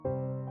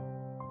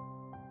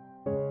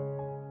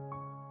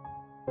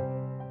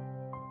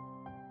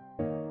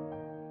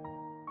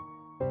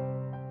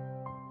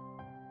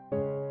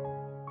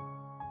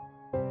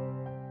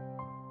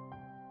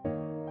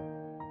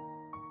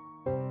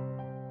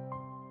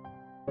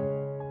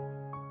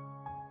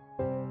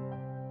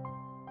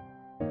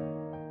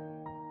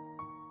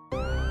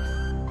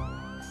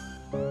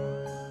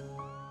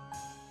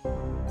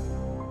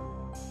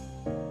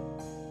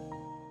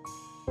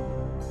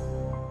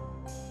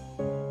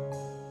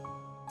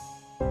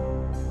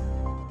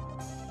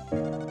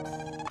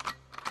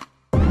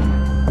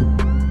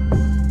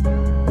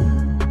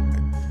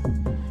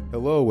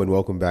Hello and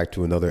welcome back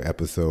to another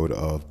episode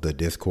of the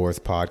Discourse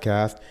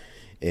podcast.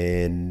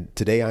 And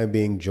today I'm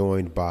being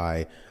joined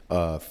by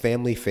a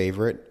family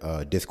favorite,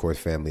 Discourse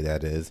family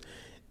that is,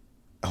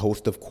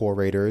 host of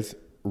Curators,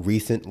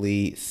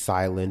 recently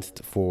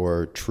silenced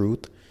for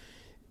truth,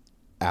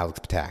 Alex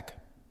Patak.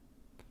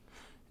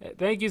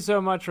 Thank you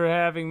so much for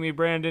having me,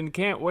 Brandon.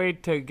 Can't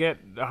wait to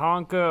get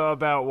honka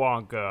about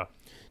Wonka.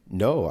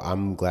 No,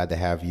 I'm glad to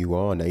have you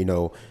on. You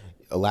know,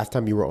 last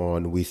time you were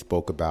on, we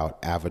spoke about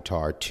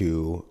Avatar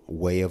 2,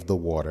 Way of the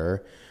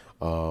Water.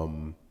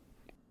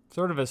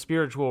 Sort of a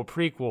spiritual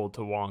prequel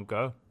to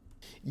Wonka.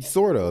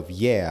 Sort of,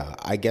 yeah.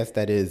 I guess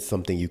that is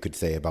something you could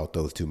say about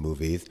those two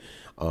movies.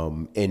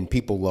 And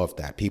people loved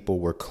that. People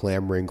were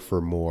clamoring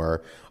for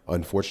more.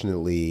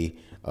 Unfortunately,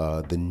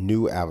 the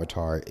new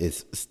Avatar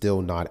is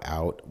still not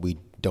out. We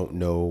don't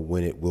know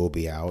when it will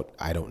be out.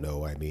 I don't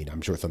know. I mean, I'm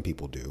sure some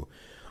people do.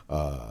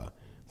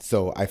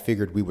 So I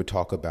figured we would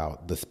talk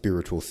about the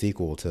spiritual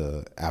sequel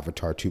to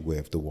Avatar 2 Way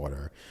of the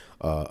Water,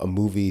 a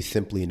movie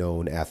simply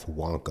known as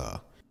Wonka.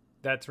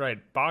 That's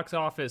right. Box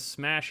office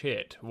smash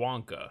hit,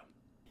 Wonka.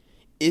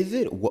 Is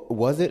it?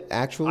 Was it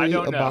actually I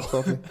don't a know. box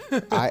office?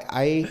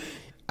 I,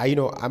 you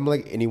know, I'm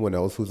like anyone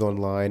else who's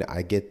online.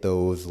 I get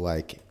those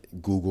like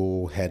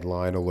Google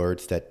headline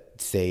alerts that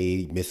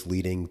say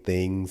misleading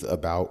things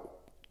about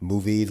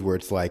movies where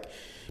it's like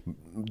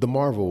The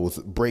Marvels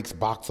breaks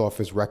box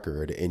office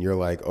record, and you're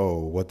like,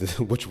 oh,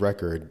 which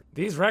record?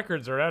 These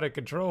records are out of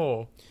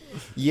control.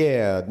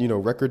 Yeah, you know,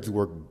 records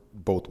work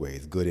both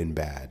ways, good and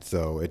bad.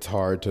 So it's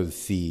hard to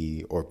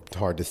see or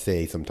hard to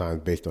say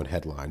sometimes based on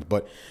headlines,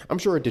 but I'm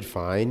sure it did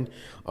fine.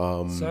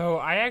 So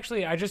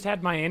I just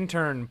had my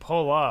intern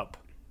pull up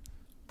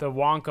the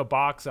Wonka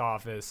box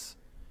office.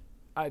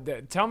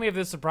 Tell me if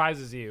this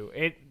surprises you.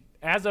 It,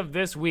 as of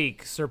this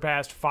week,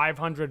 surpassed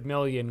 500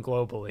 million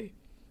globally.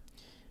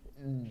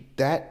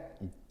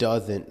 That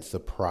doesn't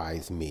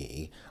surprise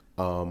me.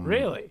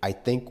 Really? I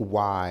think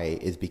why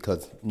is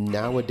because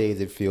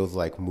nowadays it feels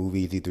like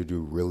movies either do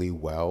really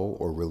well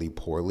or really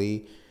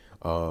poorly.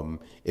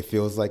 It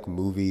feels like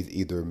movies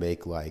either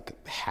make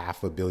like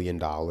 $500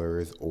 million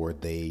or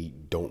they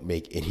don't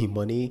make any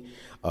money.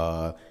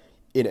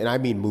 And I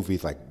mean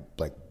movies like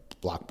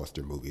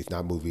blockbuster movies,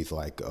 not movies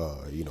like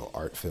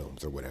art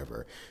films or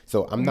whatever.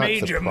 So I'm not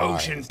Major surprised.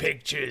 motion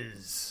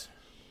pictures.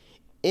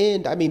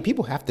 And I mean,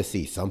 people have to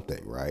see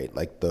something, right?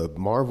 Like the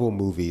Marvel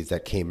movies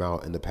that came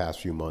out in the past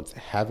few months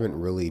haven't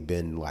really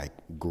been like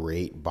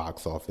great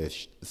box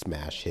office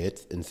smash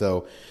hits. And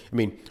so, I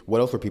mean,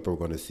 what else were people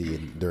going to see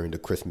during the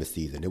Christmas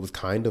season? It was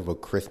kind of a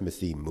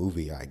Christmassy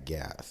movie, I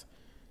guess.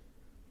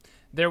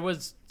 There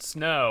was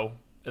snow,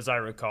 as I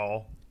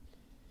recall.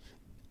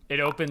 It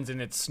opens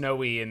and it's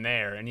snowy in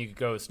there, and you could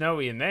go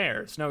snowy in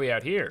there, snowy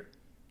out here.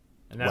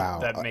 And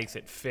that makes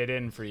it fit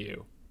in for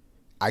you.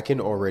 I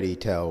can already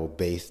tell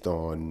based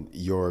on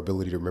your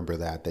ability to remember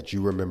that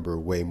you remember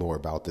way more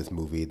about this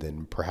movie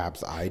than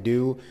perhaps I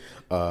do.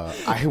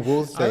 I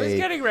will say... I was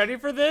getting ready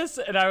for this,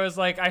 and I was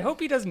like, I hope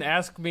he doesn't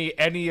ask me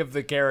any of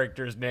the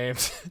characters'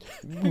 names.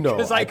 No,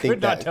 because I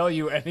could not tell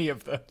you any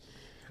of them.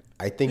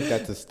 I think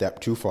that's a step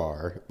too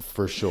far,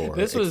 for sure.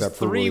 This was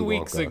 3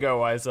 weeks Wonka.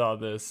 ago I saw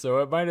this, so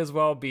it might as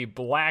well be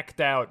blacked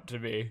out to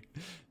me.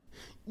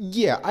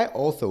 Yeah, I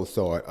also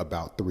saw it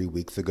about 3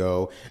 weeks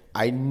ago.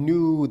 I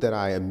knew that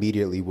I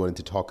immediately wanted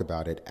to talk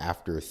about it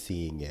after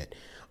seeing it.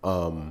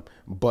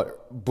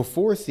 But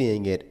before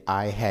seeing it,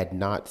 I had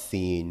not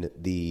seen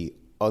the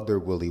other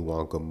Willy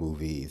Wonka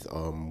movies,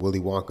 Willy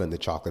Wonka and the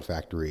Chocolate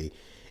Factory,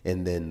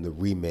 and then the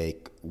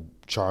remake,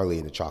 Charlie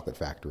and the Chocolate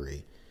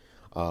Factory.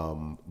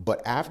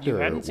 But after You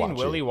hadn't seen watching,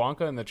 Willy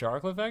Wonka and the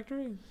Chocolate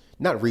Factory?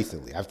 Not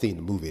recently. I've seen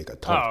the movie like a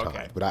ton of okay.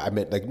 times, but I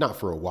meant like not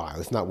for a while.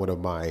 It's not one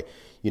of my,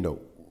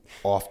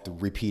 oft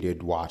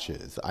repeated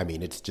watches. I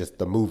mean, it's just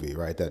the movie,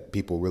 right? That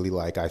people really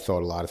like. I saw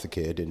it a lot as a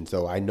kid, and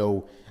so I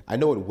know it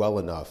well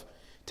enough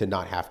to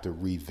not have to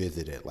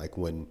revisit it. Like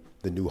when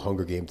the new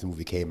Hunger Games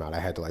movie came out, I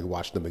had to like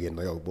watch them again.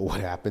 Like, oh, but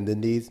what happened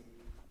in these?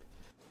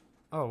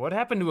 Oh, what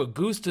happened to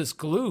Augustus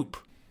Gloop?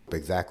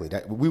 Exactly.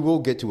 That we will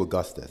get to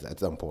Augustus at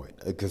some point,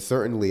 because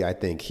certainly I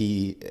think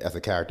he, as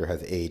a character,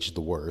 has aged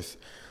the worst.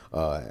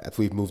 As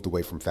we've moved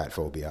away from fat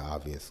phobia,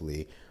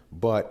 obviously,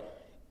 but.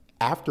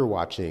 After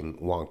watching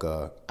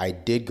Wonka, I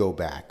did go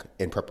back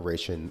in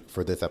preparation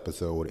for this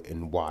episode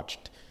and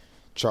watched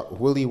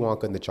Willy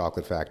Wonka and the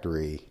Chocolate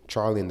Factory,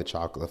 Charlie and the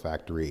Chocolate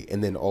Factory,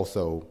 and then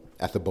also,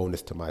 as a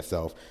bonus to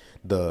myself,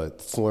 the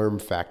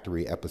Slurm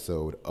Factory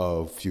episode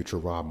of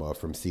Futurama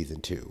from season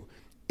 2.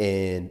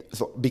 And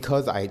so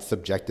because I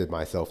subjected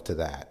myself to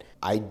that,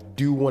 I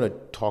do want to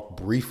talk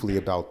briefly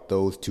about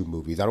those two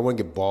movies. I don't want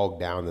to get bogged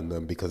down in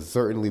them because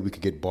certainly we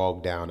could get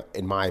bogged down,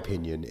 in my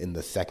opinion, in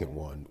the second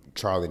one,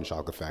 Charlie and the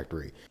Chocolate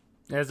Factory.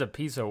 That's a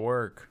piece of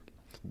work.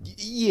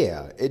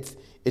 Yeah, it's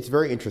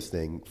very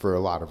interesting for a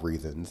lot of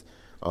reasons.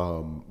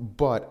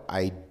 But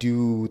I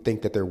do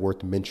think that they're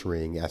worth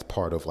mentioning as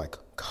part of like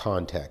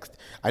context.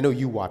 I know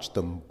you watched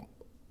them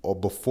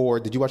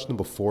before. Did you watch them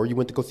before you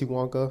went to go see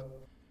Wonka?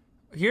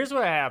 Here's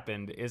what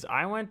happened is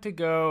I went to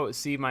go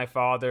see my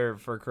father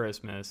for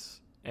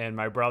Christmas, and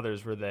my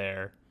brothers were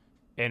there,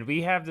 and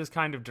we have this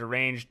kind of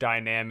deranged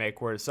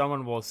dynamic where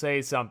someone will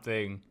say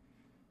something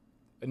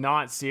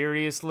not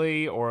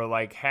seriously or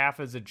like half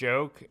as a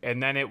joke,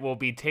 and then it will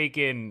be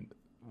taken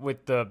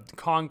with the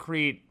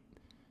concrete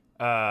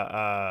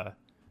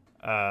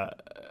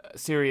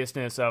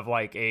seriousness of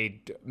like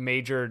a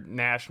major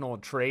national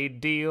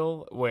trade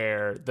deal.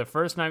 Where the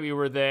first night we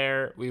were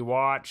there, we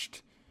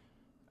watched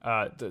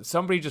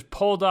somebody just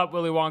pulled up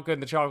Willy Wonka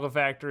and the Chocolate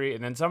Factory,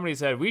 and then somebody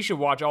said we should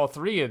watch all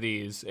three of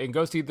these and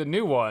go see the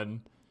new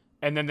one,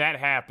 and then that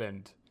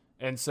happened.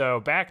 And so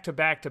back to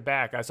back to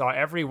back, I saw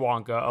every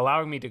Wonka,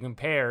 allowing me to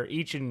compare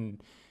each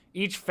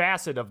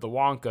facet of the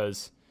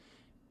Wonkas,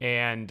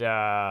 and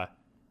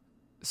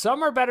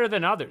some are better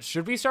than others.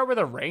 Should we start with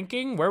a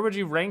ranking? Where would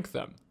you rank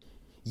them?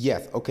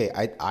 Yes. Okay.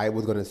 I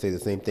was going to say the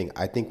same thing.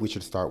 I think we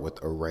should start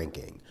with a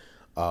ranking.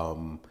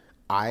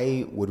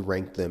 I would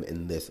rank them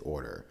in this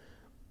order.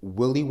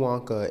 Willy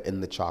Wonka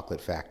and the Chocolate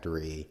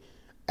Factory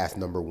as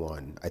number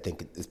one, I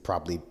think is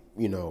probably,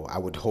 I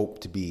would hope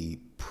to be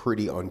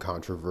pretty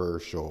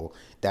uncontroversial.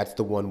 That's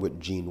the one with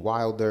Gene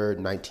Wilder,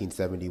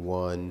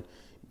 1971.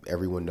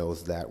 Everyone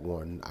knows that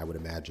one, I would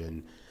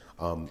imagine.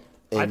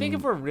 I think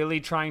if we're really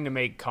trying to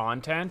make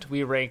content,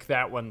 we rank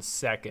that one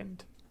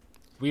second.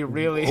 We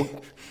really,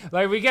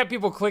 we get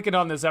people clicking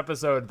on this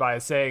episode by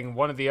saying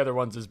one of the other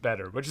ones is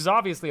better, which is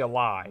obviously a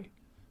lie.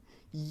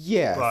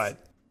 Yes.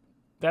 But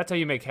that's how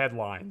you make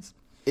headlines.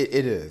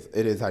 It is.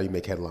 It is how you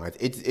make headlines.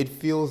 It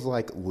feels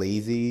like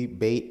lazy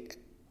bait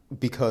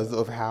because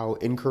of how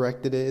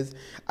incorrect it is.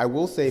 I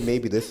will say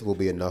maybe this will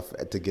be enough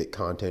to get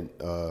content,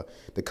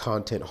 the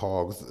content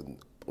hogs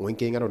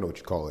oinking. I don't know what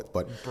you call it,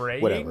 but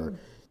Braying? Whatever.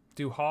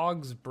 Do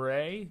hogs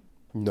bray?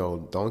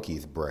 No,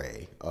 donkeys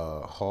bray.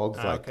 Hogs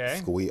like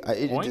squeak.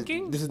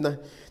 Oinking?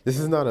 This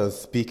is not a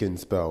speak and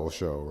spell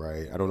show,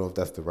 right? I don't know if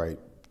that's the right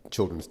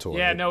children's toy.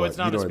 Yeah, no, it's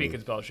not a speak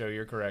and spell show.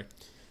 You're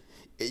correct.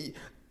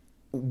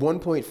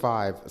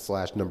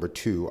 1.5 / number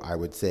 2, I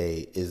would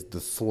say, is the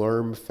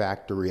Slurm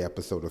Factory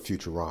episode of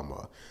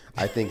Futurama.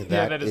 I think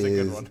that is a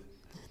good one.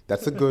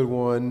 That's a good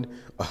one.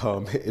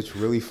 It's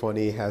really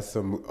funny. Has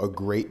some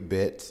great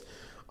bits.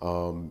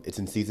 It's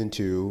in season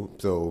 2,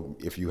 so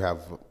if you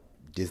have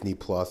Disney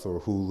Plus or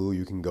Hulu,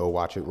 you can go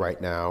watch it right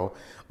now,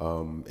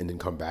 and then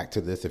come back to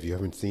this if you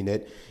haven't seen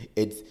it.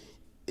 It's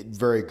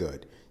very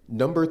good.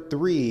 Number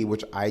 3,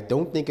 which I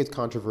don't think is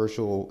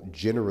controversial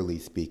generally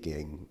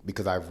speaking,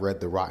 because I've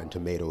read the Rotten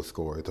Tomatoes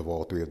scores of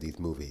all 3 of these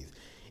movies,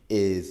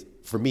 is,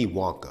 for me,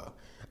 Wonka.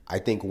 I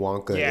think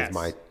Wonka is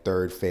my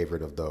third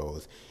favorite of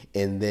those.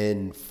 And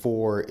then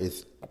 4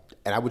 is,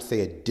 and I would say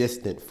a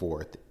distant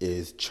fourth,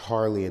 is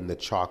Charlie and the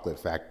Chocolate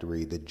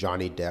Factory, the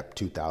Johnny Depp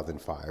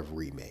 2005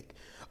 remake.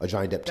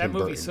 Johnny Depp, Tim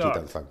Burton,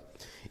 2005.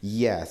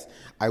 Yes.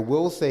 I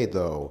will say,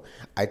 though,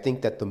 I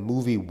think that the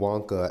movie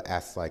Wonka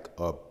as like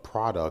a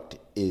product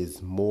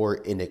is more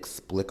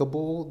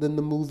inexplicable than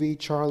the movie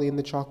Charlie and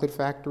the Chocolate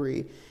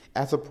Factory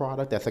as a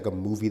product. That's like a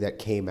movie that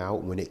came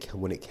out when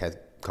it has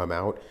come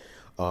out.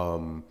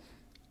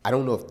 I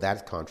don't know if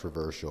that's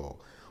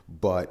controversial,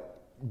 but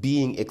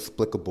being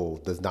explicable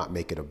does not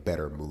make it a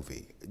better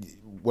movie.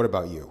 What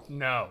about you?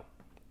 No.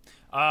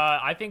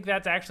 I think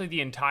that's actually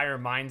the entire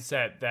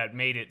mindset that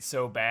made it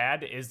so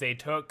bad, is they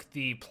took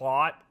the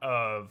plot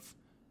of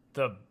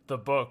the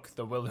book,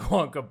 the Willy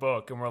Wonka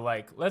book, and we're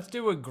like, let's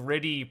do a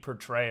gritty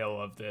portrayal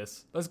of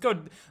this. Let's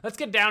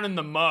get down in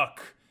the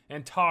muck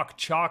and talk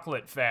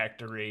Chocolate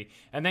Factory,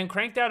 and then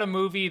cranked out a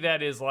movie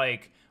that is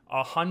like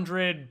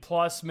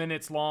 100+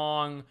 minutes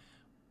long,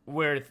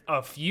 with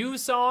a few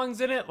songs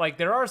in it. Like,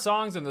 there are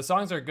songs and the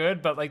songs are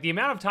good, but like the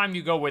amount of time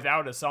you go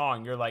without a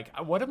song, you're like,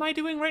 what am I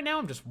doing right now?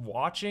 I'm just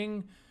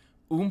watching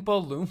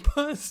Oompa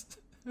Loompas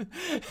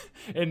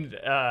and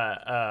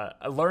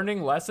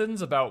learning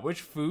lessons about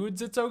which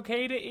foods it's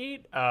okay to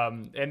eat.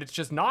 And it's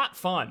just not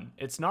fun.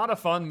 It's not a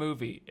fun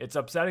movie. It's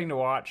upsetting to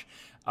watch.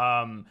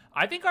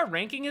 I think our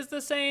ranking is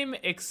the same,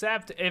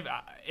 except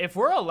if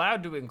we're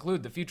allowed to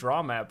include the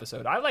Futurama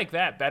episode, I like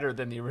that better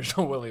than the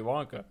original Willy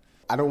Wonka.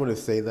 I don't want to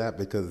say that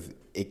because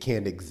it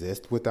can't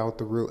exist without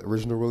the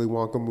original Willy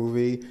Wonka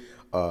movie.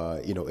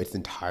 It's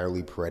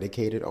entirely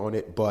predicated on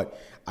it, but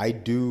I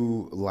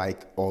do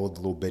like all of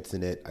the little bits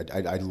in it.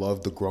 I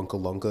love the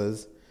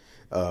Grunkalunkas.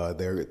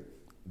 They're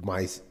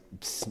my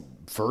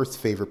first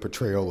favorite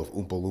portrayal of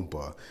Oompa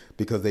Loompa,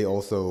 because they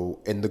also,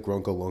 in the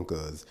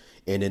Grunkalunkas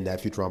and in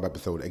that Futurama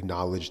episode,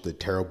 acknowledge the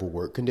terrible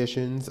work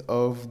conditions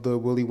of the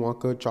Willy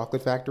Wonka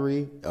chocolate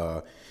factory.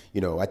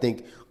 I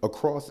think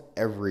across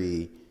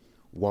every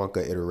Wonka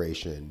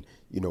iteration,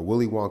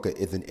 Willy Wonka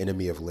is an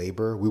enemy of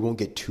labor. We won't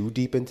get too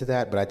deep into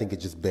that, but I think it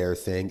just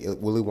bears saying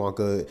Willy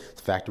Wonka's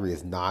factory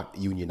is not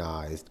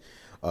unionized.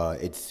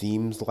 It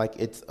seems like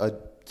it's a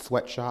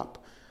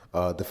sweatshop.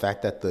 The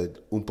fact that the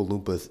Oompa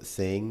Loompas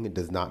sing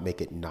does not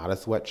make it not a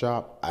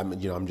sweatshop.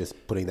 I'm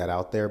just putting that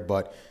out there,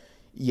 but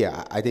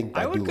yeah, I think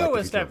I would go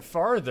a step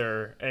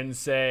farther and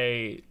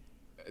say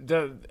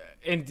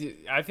And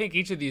I think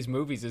each of these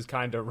movies is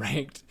kind of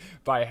ranked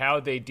by how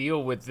they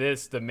deal with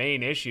this. The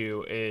main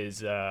issue is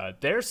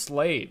they're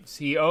slaves.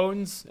 He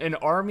owns an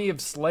army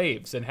of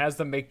slaves and has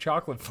them make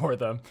chocolate for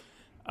them.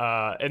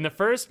 And the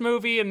first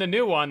movie and the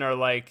new one are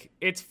like,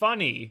 it's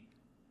funny.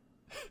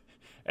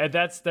 And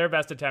that's their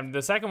best attempt.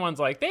 The second one's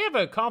like, they have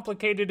a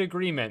complicated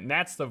agreement. And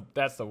that's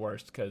the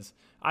worst, because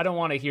I don't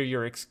want to hear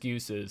your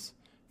excuses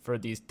for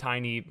these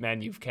tiny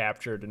men you've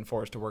captured and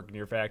forced to work in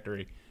your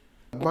factory.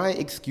 My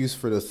excuse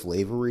for the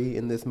slavery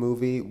in this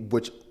movie,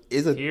 which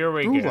is a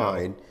through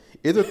line,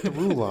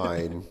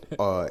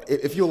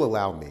 if you'll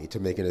allow me to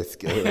make an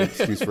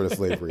excuse for the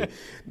slavery.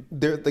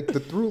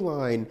 The through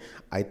line,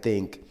 I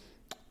think,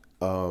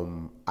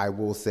 I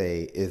will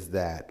say, is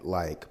that,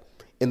 like,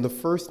 in the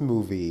first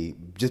movie,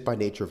 just by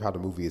nature of how the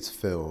movie is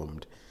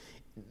filmed,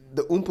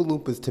 the Oompa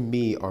Loompas to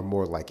me are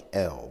more like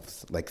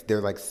elves. Like,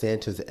 they're like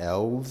Santa's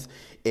elves.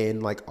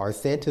 And, like, are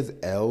Santa's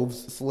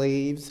elves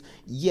slaves?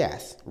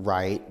 Yes,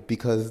 right?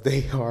 Because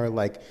they are,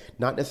 like,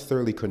 not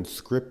necessarily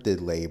conscripted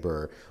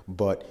labor,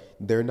 but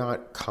they're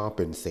not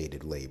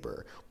compensated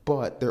labor.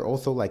 But they're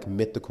also, like,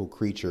 mythical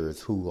creatures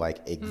who,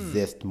 like,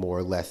 exist more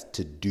or less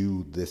to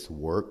do this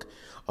work.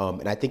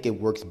 And I think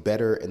it works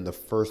better in the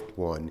first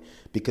one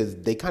because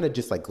they kind of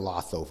just, like,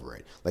 gloss over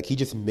it. Like, he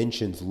just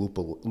mentions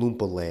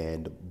Loompa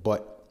Land,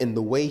 but in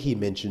the way he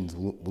mentions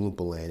Loompa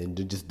Land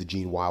and just the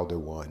Gene Wilder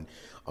one,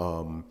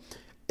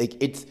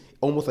 it's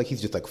almost like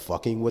he's just, like,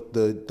 fucking with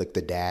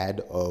the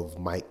dad of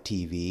Mike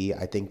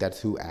TV. I think that's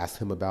who asked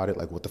him about it.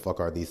 Like, what the fuck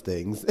are these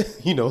things?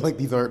 You know, like,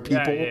 these aren't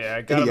people. Yeah,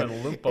 I got him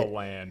in Loompa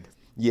Land.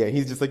 Yeah,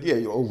 he's just like,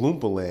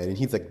 Oompa Land. And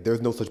he's like,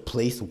 there's no such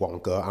place,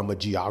 Wonka. I'm a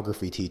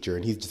geography teacher.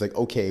 And he's just like,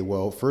 okay,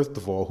 well, first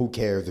of all, who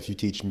cares if you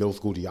teach middle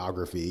school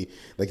geography?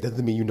 Like, it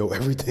doesn't mean you know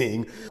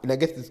everything. And I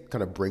guess this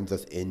kind of brings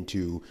us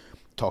into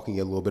talking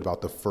a little bit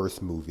about the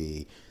first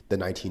movie, the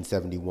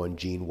 1971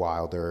 Gene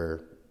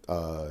Wilder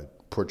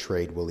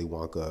portrayed Willy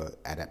Wonka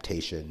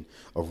adaptation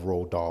of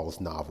Roald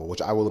Dahl's novel,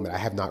 which I will admit, I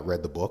have not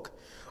read the book.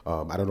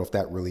 I don't know if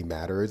that really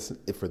matters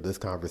for this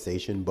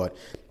conversation, but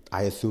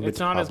I assume it's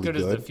not as good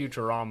as the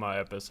Futurama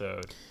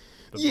episode.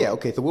 Yeah,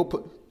 okay, so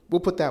we'll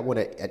put that one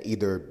at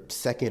either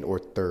second or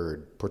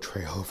third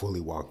portrayal of Willy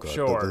Wonka.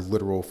 Sure. The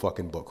literal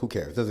fucking book. Who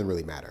cares? It doesn't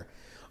really matter.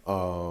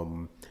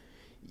 So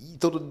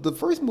the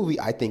first movie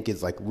I think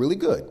is, like, really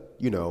good.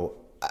 You know,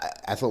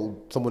 as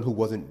someone who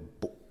wasn't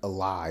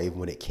alive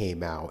when it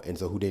came out and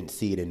so who didn't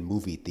see it in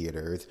movie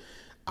theaters,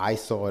 I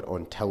saw it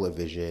on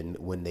television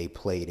when they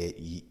played it,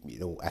 you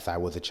know, as I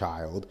was a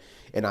child,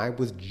 and I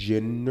was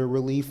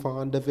generally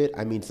fond of it.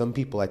 I mean, some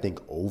people, I think,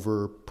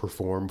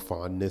 overperform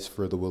fondness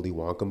for the Willy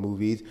Wonka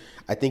movies.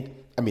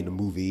 The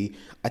movie,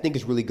 I think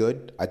it's really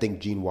good. I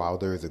think Gene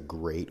Wilder is a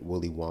great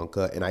Willy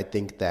Wonka, and I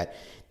think that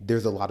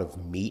there's a lot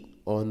of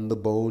meat on the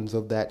bones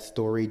of that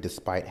story,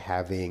 despite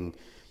having,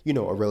 you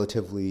know, a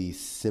relatively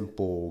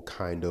simple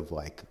kind of,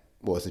 like,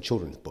 well, it's a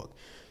children's book.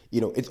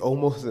 You know, it's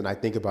almost, and I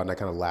think about it and I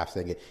kind of laugh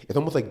saying it, it's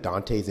almost like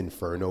Dante's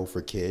Inferno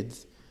for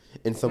kids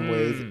in some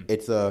ways.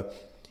 It's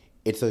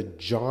a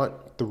jaunt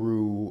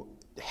through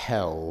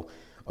hell,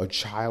 a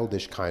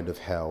childish kind of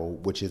hell,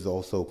 which is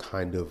also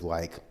kind of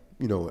like,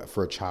 you know,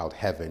 for a child,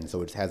 heaven.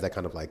 So it has that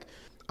kind of, like,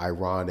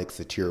 ironic,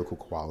 satirical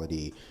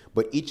quality.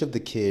 But each of the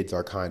kids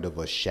are kind of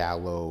a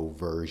shallow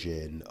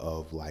version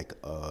of, like,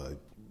 a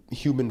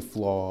human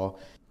flaw.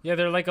 Yeah,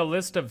 they're like a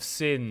list of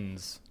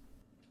sins.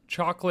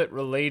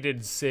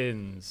 Chocolate-related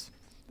sins.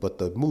 But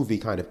the movie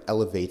kind of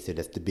elevates it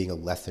as to being a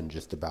lesson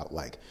just about,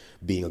 like,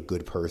 being a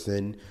good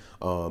person.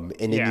 And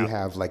then you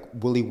have, like,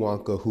 Willy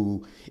Wonka,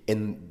 who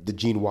in the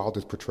Gene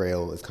Wilder's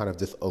portrayal is kind of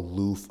this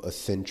aloof,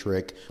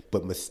 eccentric,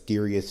 but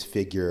mysterious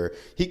figure.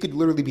 He could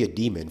literally be a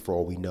demon for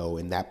all we know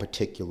in that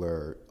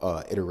particular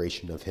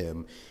iteration of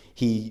him.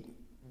 He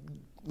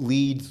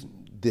leads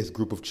this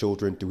group of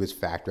children through his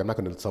factory. I'm not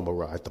going to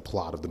summarize the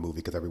plot of the movie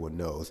because everyone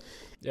knows.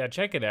 Yeah,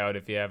 check it out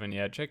if you haven't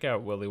yet. Check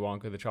out Willy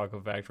Wonka, the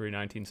Chocolate Factory,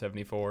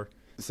 1974.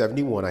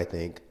 71, I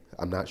think.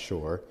 I'm not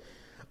sure.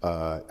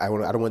 I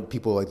don't want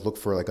people, like, look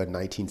for, like, a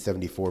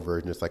 1974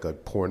 version. It's like a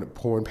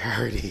porn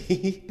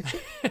parody.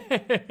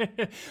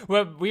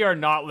 Well, we are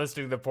not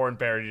listing the porn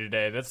parody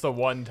today. That's the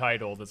one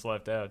title that's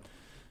left out.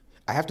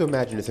 I have to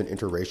imagine it's an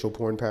interracial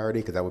porn parody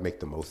because that would make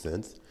the most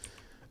sense.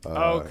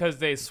 Because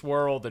they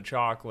swirl the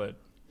chocolate.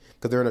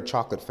 Because they're in a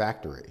chocolate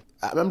factory.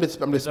 I'm just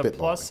spitballing. It's a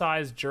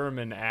plus-size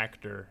German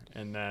actor,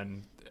 and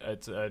then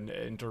it's an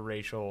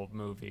interracial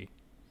movie.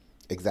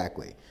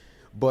 Exactly.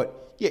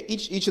 But yeah,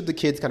 each of the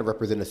kids kind of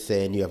represent a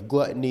sin. You have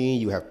gluttony,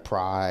 you have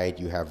pride,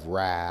 you have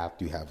wrath,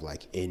 you have,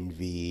 like,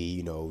 envy,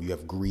 you know, you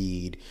have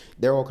greed.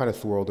 They're all kind of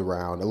swirled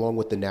around, along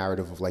with the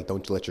narrative of, like,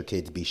 don't let your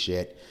kids be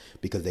shit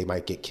because they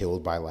might get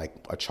killed by, like,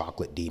 a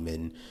chocolate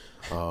demon.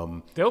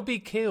 They'll be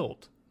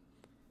killed.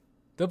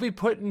 They'll be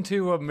put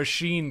into a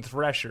machine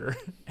thresher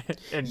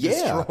and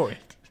destroyed.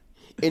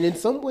 And in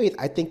some ways,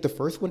 I think the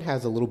first one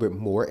has a little bit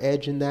more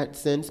edge in that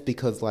sense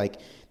because, like,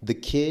 the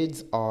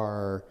kids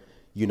are,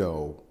 you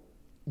know,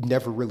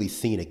 never really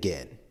seen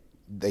again.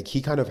 Like,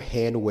 he kind of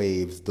hand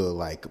waves the,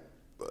 like,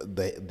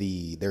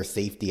 their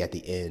safety at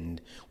the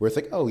end, where it's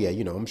like, oh yeah,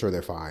 I'm sure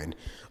they're fine,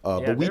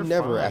 Yeah, but we they're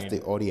never, fine. as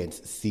the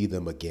audience, see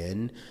them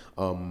again.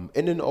 And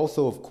then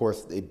also, of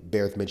course, it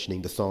bears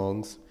mentioning the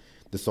songs.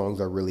 The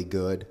songs are really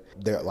good.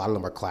 A lot of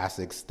them are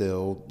classics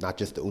still, not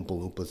just the Oompa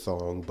Loompa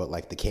song, but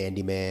like the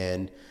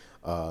Candyman,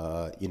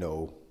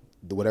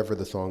 whatever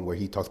the song where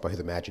he talks about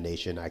his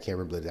imagination. I can't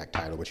remember the exact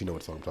title, but you know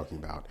what song I'm talking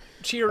about.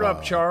 Cheer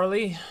up,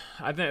 Charlie.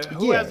 I think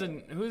who Yeah.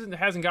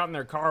 hasn't gotten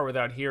their car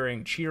without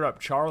hearing "Cheer Up,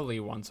 Charlie"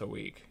 once a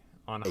week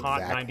on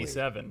Hot Exactly.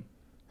 97.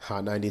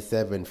 Hot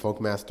 97,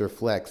 Funkmaster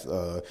Flex,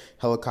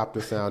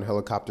 helicopter sound,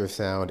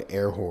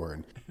 air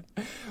horn.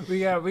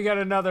 We got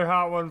another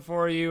hot one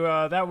for you.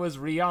 That was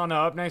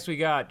Rihanna. Up next, we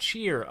got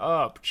 "Cheer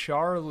Up,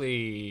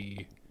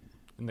 Charlie,"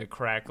 and the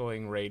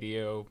crackling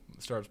radio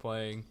starts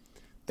playing.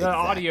 The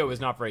audio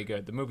is not very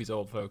good. The movie's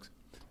old, folks.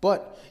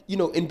 But,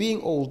 in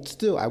being old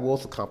still, I will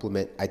also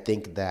compliment, I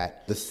think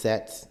that the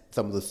sets,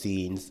 some of the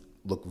scenes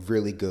look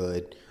really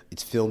good.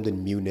 It's filmed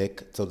in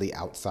Munich, so the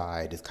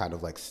outside is kind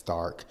of like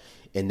stark.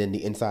 And then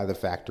the inside of the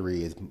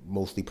factory is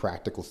mostly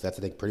practical sets.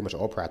 I think pretty much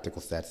all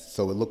practical sets.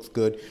 So it looks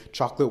good.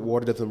 Chocolate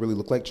water doesn't really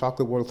look like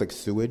chocolate water. It looks like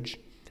sewage.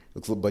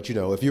 But,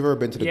 if you've ever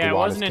been to the Yeah, it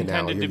Gowanus wasn't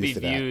Canal, intended you're to be used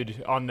to that.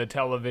 viewed on the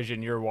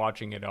television you're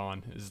watching it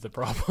on, is the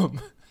problem.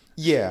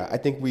 Yeah, I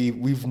think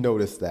we've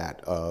noticed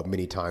that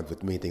many times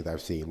with many things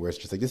I've seen, where it's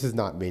just like, this is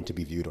not meant to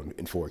be viewed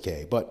in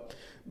 4K, but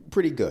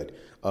pretty good.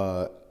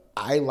 I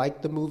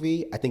like the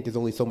movie. I think there's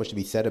only so much to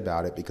be said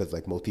about it because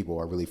like most people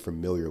are really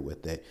familiar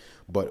with it.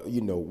 But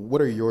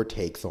what are your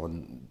takes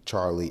on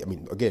Charlie? I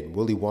mean, again,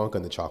 Willy Wonka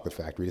and the Chocolate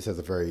Factory.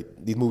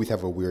 These movies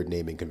have a weird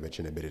naming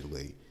convention,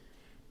 admittedly.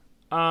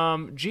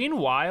 Gene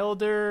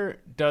Wilder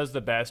does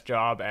the best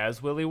job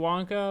as Willy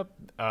Wonka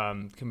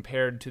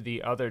compared to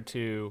the other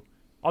two.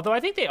 Although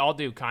I think they all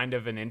do kind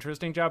of an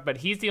interesting job, but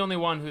he's the only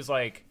one who's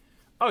like,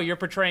 oh, you're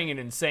portraying an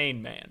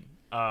insane man.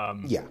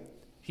 Yeah.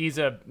 He's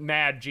a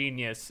mad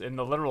genius in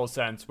the literal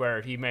sense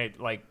where he may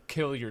like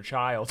kill your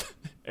child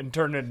and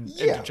turn it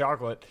into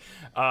chocolate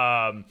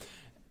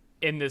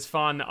in this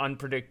fun,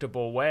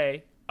 unpredictable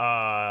way.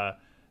 The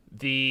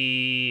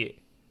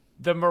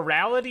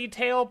morality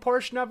tale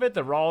portion of it,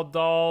 the Roald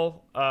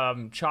Dahl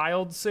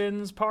child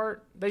sins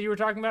part that you were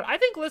talking about, I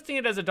think listing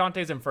it as a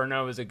Dante's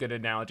Inferno is a good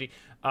analogy.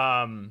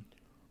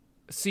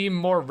 Seem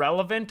more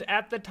relevant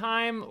at the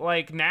time.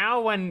 Like now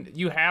when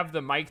you have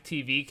the Mike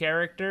TV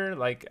character,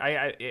 like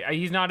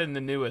he's not in the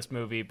newest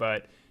movie,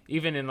 but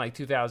even in like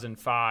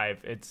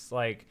 2005, it's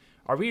like,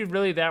 are we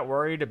really that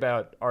worried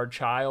about our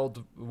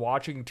child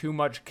watching too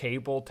much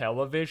cable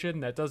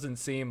television? That doesn't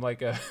seem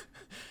like a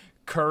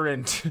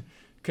current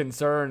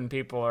concern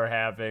people are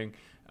having.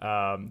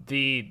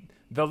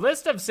 The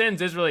list of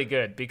sins is really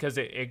good because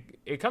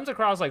it comes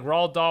across like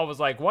Roald Dahl was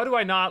like, why do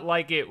I not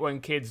like it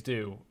when kids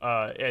do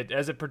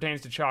as it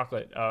pertains to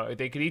chocolate?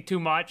 They could eat too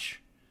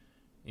much.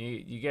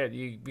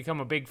 You become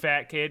a big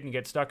fat kid and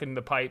get stuck in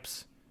the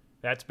pipes.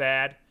 That's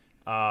bad.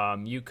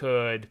 You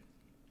could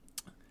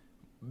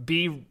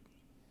be...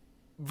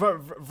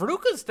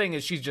 Veruca's thing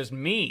is she's just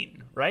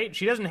mean, right?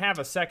 She doesn't have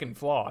a second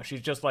flaw.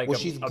 She's just like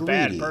a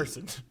bad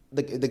person.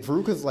 Like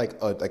Veruca's like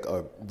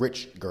a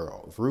rich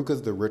girl.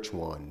 Veruca's the rich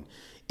one.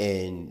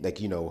 And like,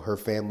 her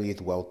family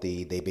is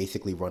wealthy. They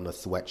basically run a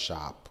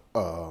sweatshop,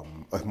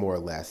 more or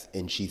less,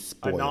 and she's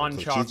spoiled. A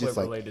non-chocolate so she's just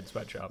related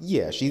sweatshop.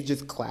 Yeah, she's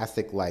just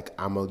classic. Like,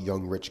 I'm a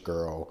young rich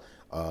girl.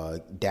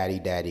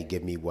 Daddy,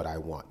 give me what I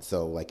want.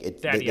 So like,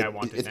 I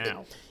want it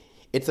now.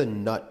 It's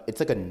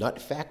like a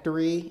nut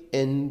factory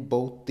in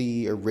both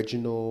the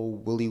original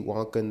Willy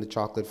Wonka and the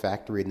Chocolate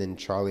Factory, and then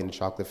Charlie and the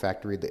Chocolate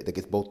Factory. Like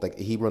it's both like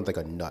he runs like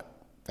a nut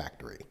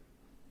factory.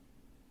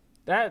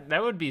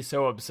 That would be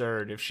so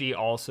absurd if she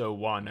also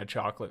won a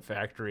chocolate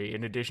factory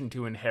in addition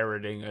to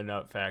inheriting a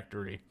nut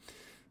factory.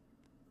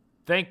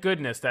 Thank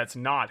goodness that's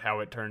not how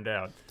it turned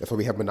out. That's why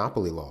we have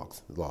monopoly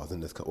laws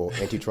in this, or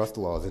antitrust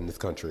laws in this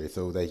country,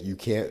 so that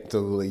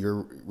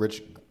your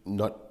rich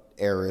nut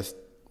heiress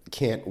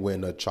can't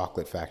win a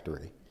chocolate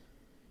factory.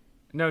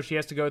 No, she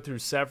has to go through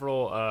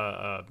several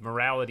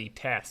morality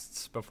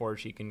tests before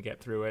she can get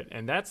through it,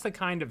 and that's the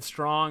kind of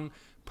strong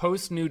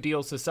post-New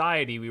Deal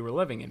society we were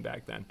living in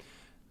back then.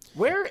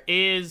 Where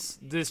is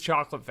this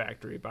chocolate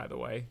factory, by the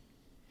way?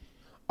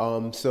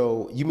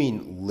 So you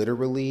mean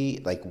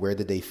literally, like, where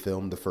did they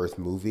film the first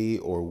movie,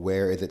 or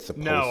where is it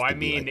supposed to be? No, I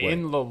mean like,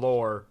 in the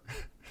lore.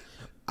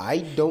 I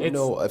don't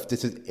know if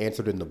this is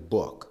answered in the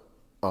book.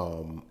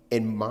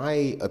 In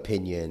my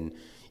opinion,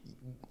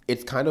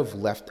 it's kind of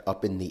left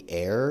up in the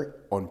air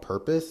on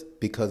purpose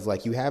because,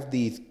 like, you have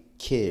these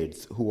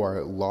kids who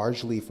are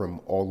largely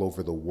from all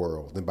over the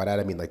world, and by that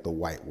I mean like the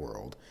white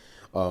world.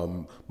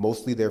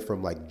 Mostly they're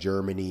from like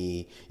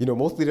Germany,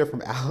 mostly they're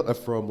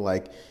from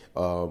like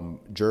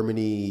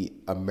Germany,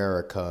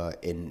 America,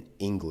 and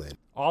England.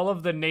 All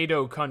of the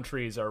NATO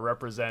countries are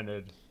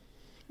represented.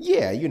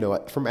 Yeah,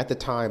 from at the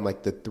time,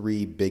 like the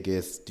three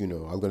biggest, I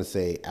was going to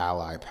say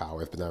ally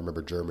powers, but now I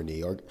remember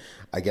Germany. Or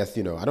I guess,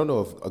 I don't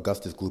know if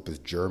Augustus Gloop is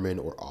German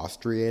or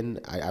Austrian.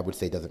 I would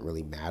say it doesn't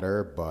really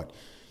matter, but,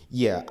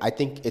 Yeah, I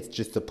think it's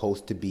just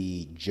supposed to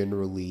be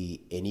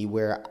generally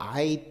anywhere.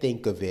 I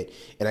think of it,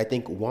 and I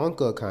think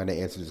Wonka kind of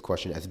answers this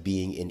question as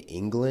being in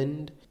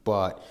England,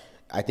 but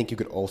I think you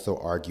could also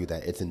argue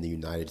that it's in the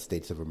United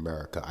States of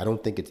America. I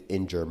don't think it's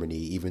in Germany,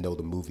 even though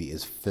the movie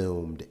is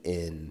filmed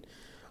in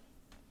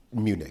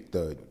Munich,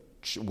 the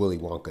Willy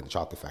Wonka and the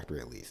Chocolate Factory,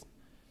 at least.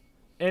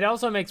 It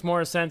also makes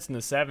more sense in the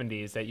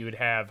 70s that you would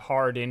have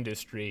hard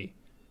industry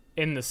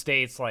in the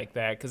States like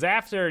that. Because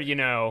after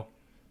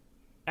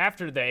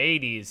the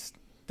 80s,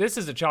 this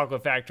is a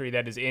chocolate factory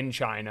that is in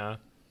China.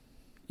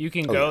 You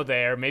can go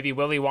there. Maybe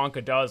Willy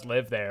Wonka does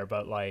live there,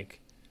 but like,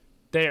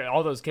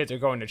 all those kids are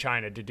going to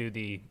China to do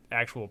the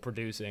actual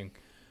producing.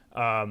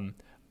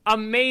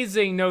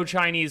 Amazing no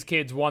Chinese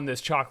kids won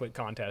this chocolate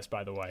contest,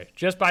 by the way.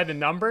 Just by the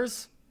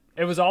numbers.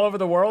 It was all over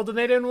the world and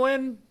they didn't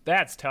win?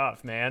 That's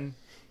tough, man.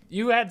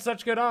 You had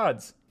such good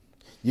odds.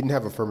 You didn't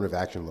have affirmative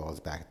action laws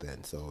back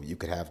then, so you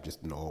could have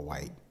just an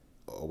all-white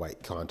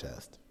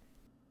contest.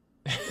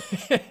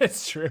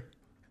 It's true.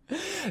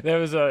 It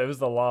was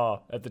the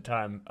law at the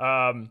time.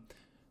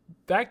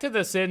 Back to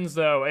the sins,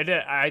 though.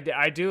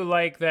 I do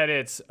like that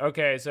it's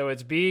okay. So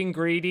it's being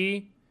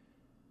greedy,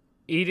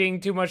 eating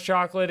too much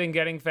chocolate and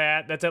getting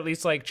fat. That's at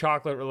least like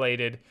chocolate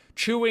related.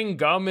 Chewing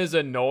gum is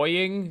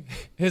annoying.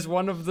 Is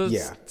one of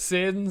the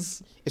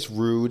sins. It's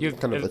rude. It's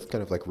kind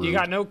of like rude. You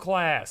got no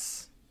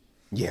class.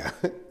 Yeah.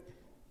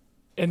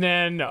 And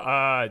then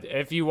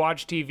if you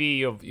watch TV,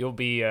 you'll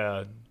be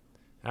I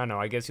don't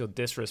know. I guess you'll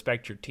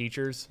disrespect your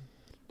teachers.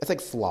 That's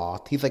like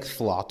sloth. He's like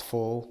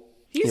slothful.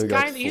 He's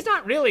he's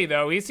not really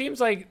though. He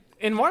seems like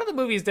in one of the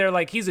movies they're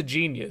like he's a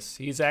genius.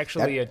 He's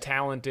actually a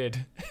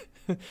talented.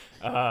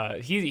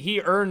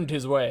 He earned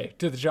his way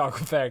to the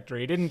chocolate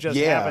factory. He didn't just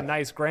have a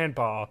nice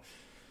grandpa.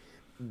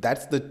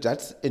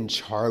 That's in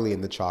Charlie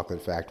and the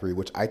Chocolate Factory,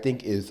 which I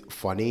think is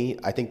funny.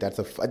 I think that's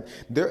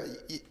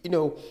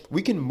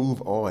we can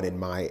move on in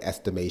my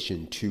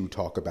estimation to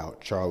talk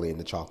about Charlie and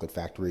the Chocolate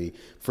Factory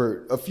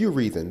for a few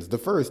reasons. The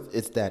first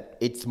is that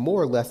it's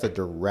more or less a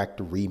direct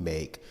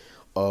remake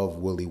of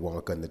Willy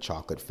Wonka and the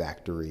Chocolate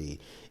Factory,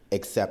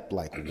 except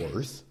like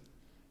worse,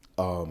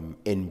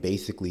 in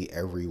basically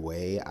every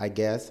way, I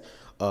guess.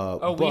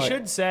 We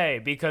should say,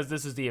 because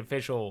this is the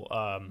official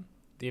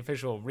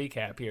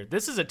recap here.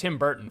 This is a Tim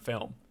Burton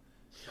film.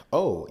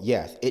 Oh,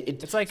 yes.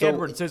 It's like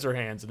Edward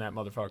Scissorhands in that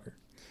motherfucker.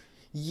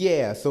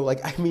 Yeah, so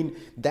like, I mean,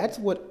 that's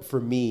what, for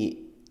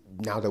me,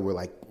 now that we're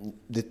like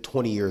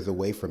 20 years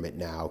away from it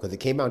now, because it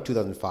came out in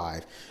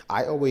 2005,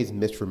 I always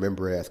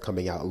misremember it as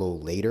coming out a little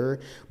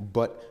later.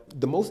 But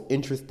the most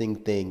interesting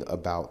thing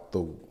about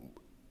the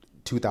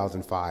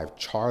 2005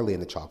 Charlie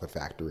and the Chocolate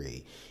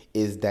Factory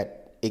is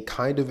that it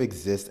kind of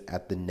exists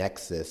at the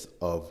nexus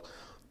of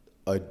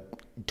a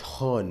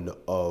ton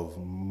of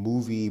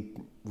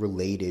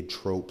movie-related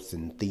tropes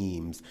and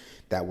themes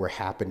that were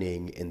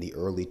happening in the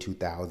early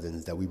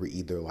 2000s that we were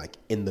either like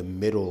in the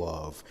middle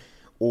of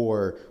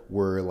or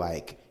were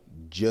like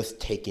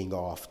just taking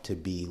off to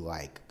be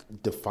like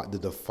the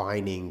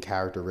defining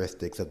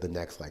characteristics of the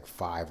next like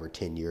 5 or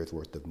 10 years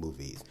worth of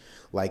movies.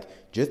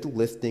 Like just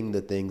listing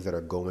the things that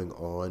are going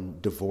on,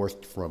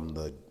 divorced from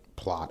the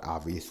plot,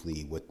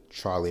 obviously, with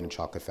Charlie and the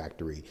Chocolate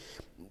Factory.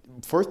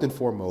 First and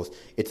foremost,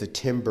 it's a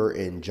Tim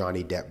Burton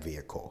Johnny Depp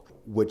vehicle,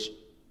 which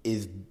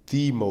is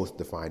the most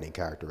defining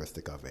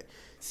characteristic of it.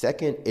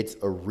 Second, it's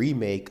a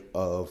remake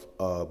of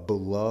a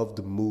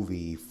beloved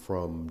movie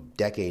from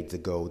decades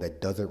ago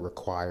that doesn't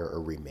require a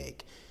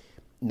remake.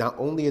 Not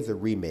only is a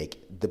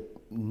remake, the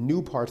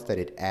new parts that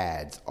it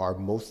adds are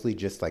mostly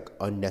just like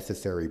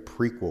unnecessary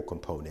prequel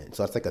components.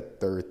 So that's like a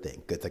third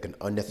thing. It's like an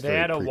unnecessary prequel. They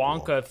had a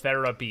Wonka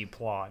therapy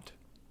plot.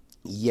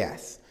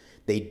 Yes,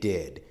 they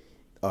did.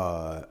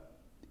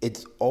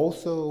 It's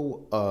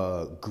also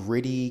a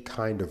gritty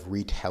kind of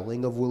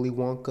retelling of Willy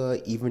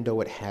Wonka, even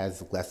though it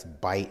has less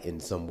bite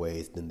in some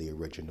ways than the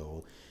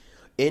original.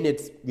 And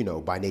it's,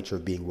 by nature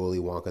of being Willy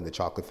Wonka and the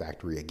Chocolate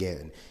Factory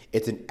again,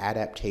 it's an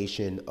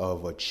adaptation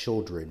of a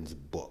children's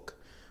book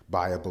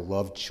by a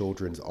beloved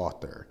children's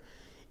author.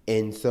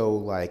 And so,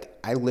 like,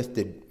 I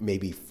listed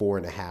maybe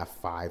 4.5,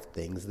 5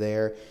 things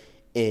there.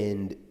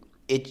 And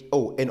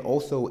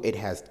also it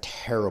has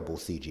terrible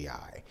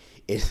CGI.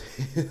 It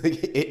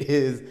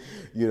is,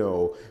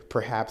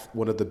 perhaps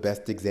one of the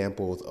best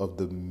examples of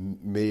the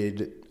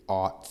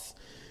mid-aughts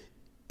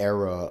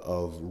era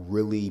of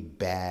really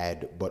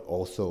bad but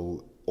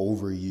also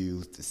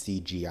overused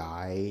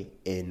CGI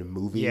in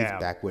movies. Yeah.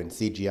 Back when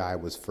CGI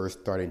was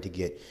first starting to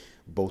get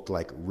both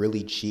like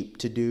really cheap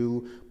to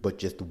do but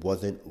just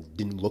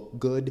didn't look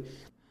good.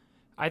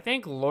 I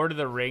think Lord of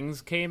the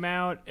Rings came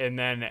out and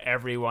then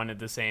everyone at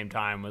the same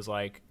time was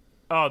like,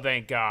 oh,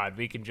 thank God,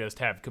 we can just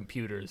have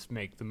computers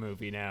make the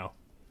movie now.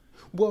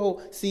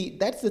 Well, see,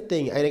 that's the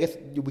thing. And I guess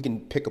we can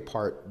pick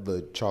apart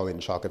the Charlie and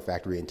the Chocolate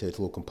Factory into its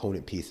little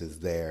component pieces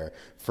there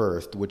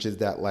first, which is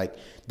that, like,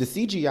 the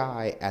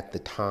CGI at the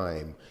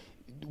time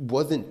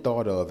wasn't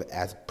thought of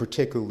as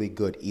particularly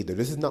good either.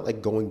 This is not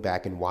like going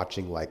back and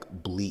watching, like,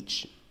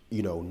 Bleach,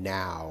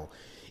 now,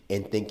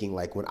 and thinking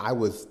like when I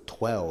was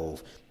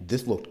 12,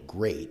 this looked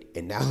great.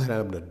 And now that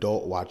I'm an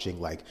adult watching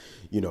like,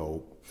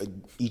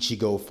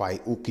 Ichigo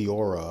fight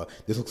Ukiura,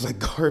 this looks like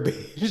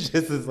garbage.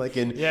 This is like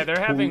in Yeah, they're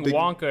having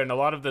Wonka and a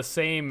lot of the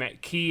same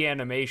key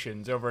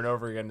animations over and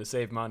over again to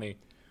save money.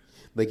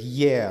 Like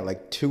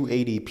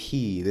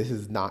 280p. This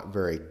is not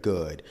very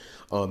good.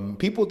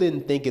 People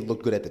didn't think it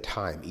looked good at the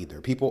time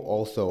either. People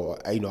also,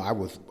 I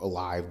was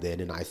alive then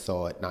and I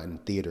saw it not in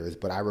theaters,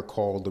 but I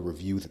recall the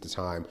reviews at the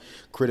time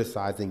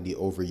criticizing the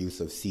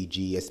overuse of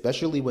CG,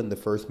 especially when the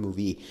first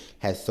movie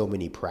has so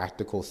many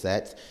practical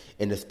sets,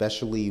 and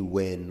especially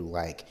when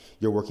like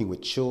you're working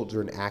with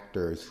children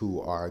actors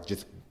who are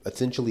just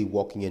essentially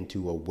walking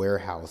into a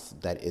warehouse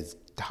that is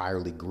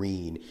entirely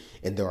green,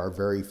 and there are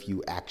very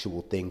few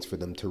actual things for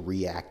them to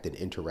react and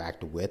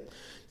interact with.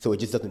 So it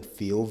just doesn't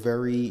feel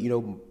very,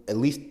 at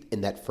least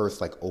in that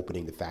first like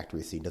opening the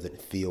factory scene,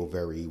 doesn't feel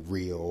very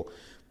real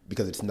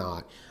because it's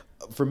not.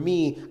 For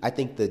me, I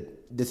think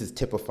that this is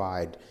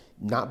typified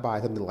not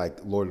by something like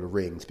Lord of the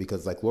Rings,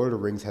 because like Lord of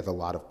the Rings has a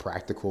lot of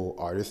practical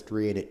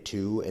artistry in it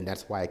too, and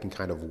that's why I can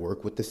kind of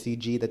work with the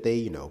CG that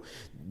they,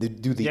 they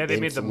do the they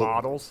made the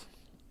models.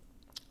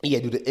 Yeah,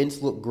 do the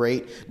ints look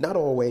great? Not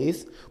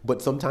always,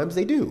 but sometimes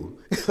they do.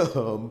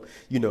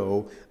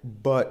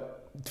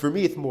 But for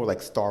me, it's more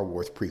like Star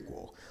Wars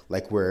prequel,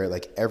 like where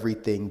like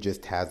everything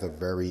just has a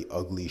very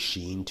ugly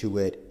sheen to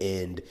it,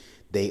 and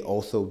they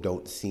also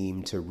don't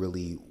seem to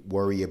really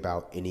worry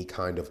about any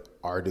kind of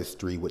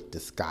artistry with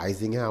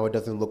disguising how it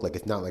doesn't look. Like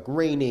it's not like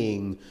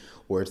raining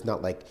or it's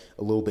not like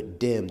a little bit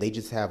dim. They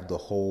just have the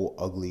whole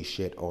ugly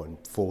shit on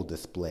full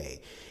display.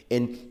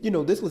 And,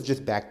 this was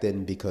just back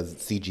then because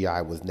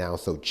CGI was now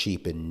so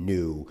cheap and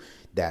new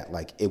that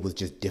like it was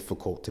just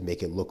difficult to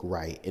make it look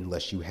right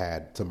unless you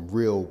had some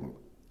real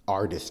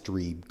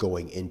artistry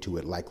going into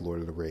it, like Lord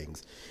of the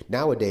Rings.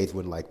 Nowadays,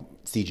 when like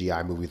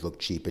CGI movies look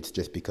cheap, it's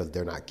just because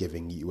they're not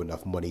giving you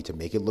enough money to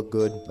make it look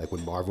good. Like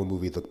when Marvel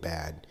movies look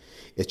bad,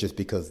 it's just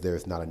because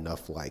there's not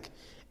enough like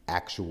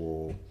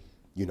actual,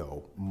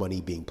 money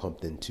being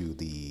pumped into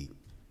the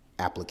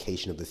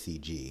application of the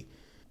CG.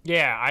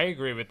 Yeah, I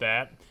agree with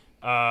that.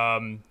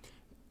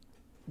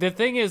 The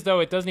thing is, though,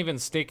 it doesn't even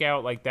stick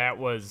out like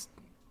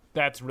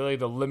that's really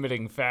the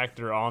limiting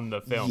factor on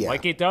the film. Yeah.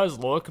 Like, it does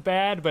look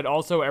bad, but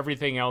also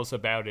everything else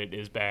about it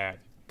is bad.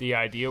 The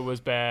idea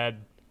was bad.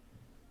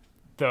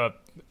 The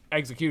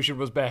execution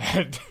was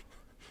bad.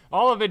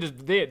 All of it is...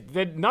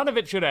 none of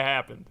it should have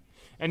happened.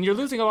 And you're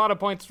losing a lot of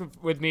points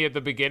with me at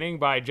the beginning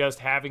by just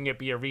having it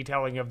be a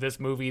retelling of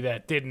this movie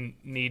that didn't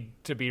need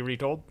to be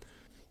retold.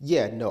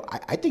 Yeah, no,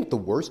 I think the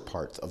worst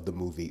parts of the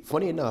movie,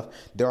 funny enough,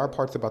 there are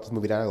parts about this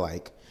movie that I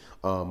like.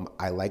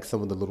 I like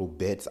some of the little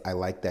bits. I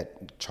like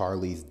that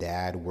Charlie's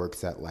dad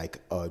works at like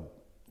a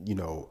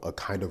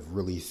kind of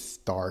really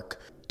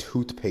stark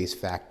toothpaste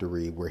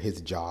factory where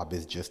his job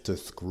is just to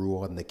screw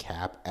on the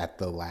cap at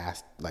the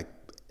last, like,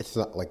 it's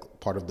not like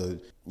part of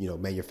the,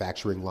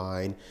 manufacturing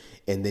line.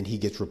 And then he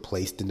gets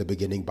replaced in the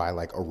beginning by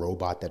like a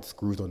robot that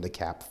screws on the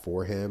cap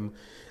for him.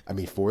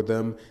 For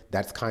them.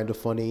 That's kind of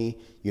funny.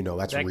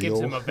 That's that real. That gives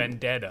him a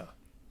vendetta.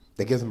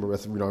 That gives him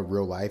a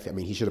real life.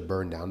 He should have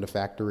burned down the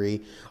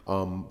factory.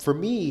 For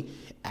me,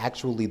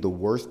 actually, the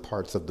worst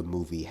parts of the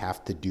movie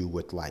have to do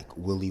with like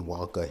Willy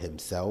Wonka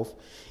himself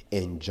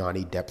and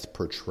Johnny Depp's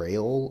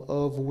portrayal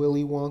of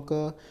Willy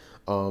Wonka.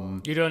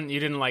 You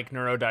didn't like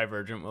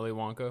neurodivergent Willy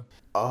Wonka?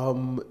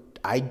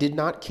 I did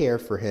not care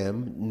for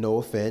him. No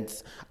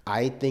offense.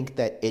 I think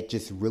that it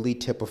just really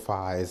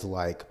typifies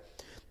like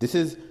this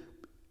is.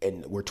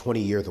 And we're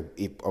 20 years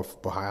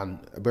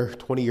behind. We're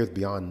 20 years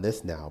beyond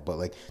this now, but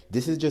like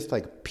this is just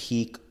like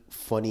peak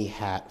funny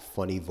hat,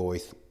 funny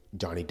voice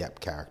Johnny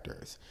Depp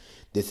characters.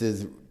 This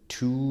is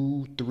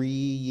 2-3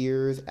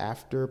 years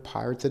after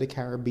Pirates of the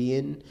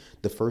Caribbean,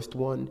 the first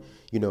one,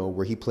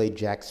 where he played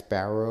Jack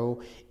Sparrow,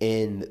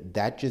 and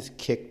that just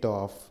kicked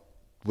off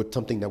with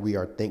something that we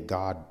are, thank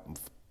God,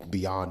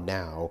 beyond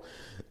now.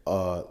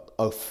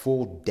 A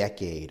full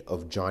decade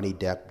of Johnny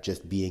Depp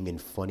just being in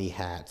funny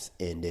hats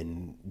and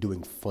in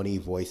doing funny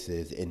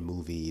voices in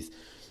movies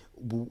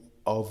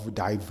of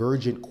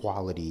divergent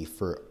quality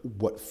for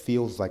what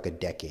feels like a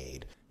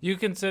decade. You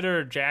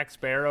consider Jack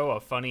Sparrow a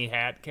funny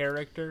hat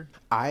character?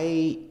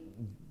 I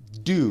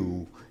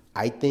do.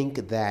 I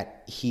think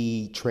that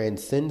he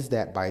transcends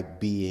that by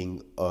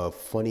being a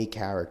funny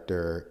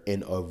character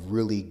in a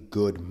really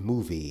good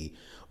movie,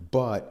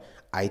 but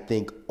I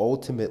think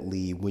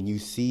ultimately when you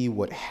see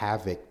what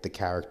havoc the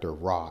character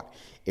wrought,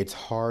 it's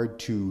hard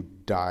to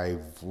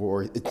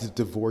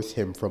divorce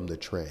him from the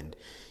trend.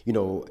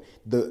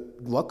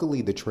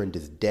 Luckily the trend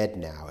is dead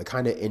now. It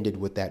kind of ended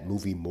with that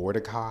movie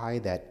Mordecai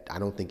that I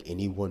don't think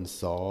anyone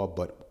saw,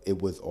 but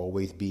it was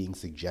always being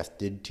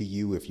suggested to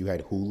you if you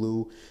had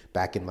Hulu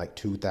back in like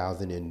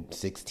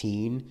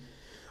 2016.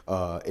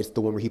 It's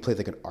the one where he plays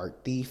like an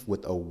art thief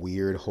with a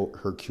weird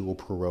Hercule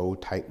Poirot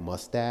type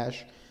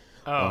mustache.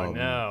 Oh,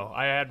 no.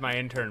 I had my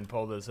intern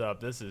pull this up.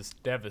 This is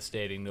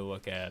devastating to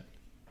look at.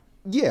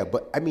 Yeah,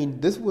 but I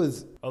mean, this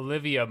was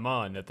Olivia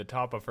Munn at the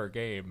top of her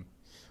game.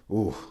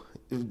 ooh,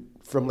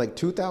 from like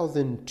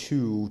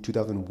 2002,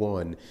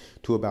 2001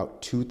 to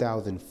about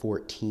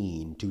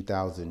 2014,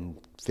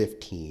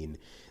 2015.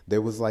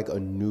 There was like a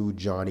new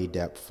Johnny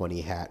Depp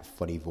funny hat,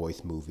 funny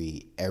voice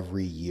movie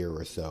every year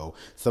or so.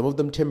 Some of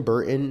them Tim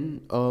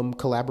Burton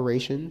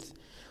collaborations.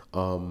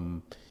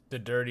 The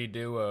Dirty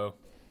Duo.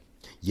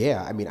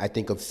 Yeah, I mean, I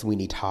think of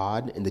Sweeney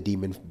Todd and the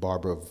Demon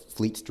Barber of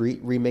Fleet Street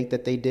remake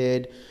that they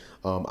did.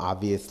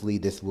 Obviously,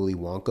 this Willy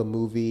Wonka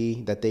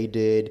movie that they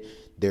did.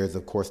 There's,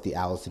 of course, the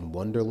Alice in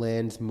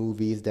Wonderlands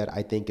movies that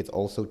I think it's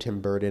also Tim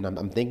Burton.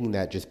 I'm thinking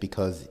that just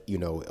because, you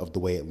know, of the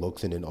way it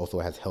looks, and it also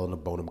has Helena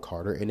Bonham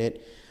Carter in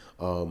it.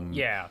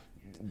 Yeah.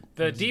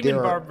 The Demon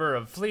Barber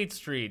of Fleet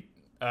Street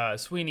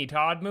Sweeney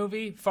Todd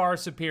movie, far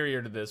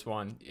superior to this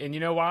one. And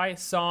you know why?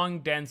 Song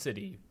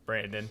density,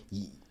 Brandon.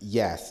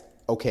 Yes.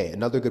 Okay,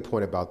 another good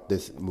point about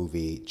this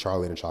movie,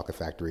 Charlie and the Chocolate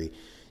Factory.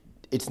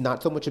 It's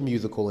not so much a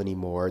musical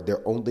anymore.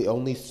 The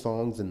only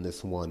songs in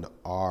this one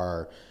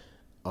are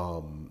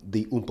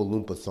the Oompa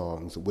Loompa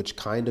songs, which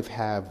kind of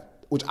have,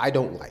 which I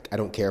don't like. I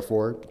don't care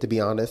for, to be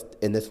honest,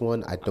 in this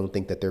one. I don't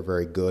think that they're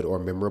very good or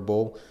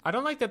memorable. I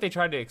don't like that they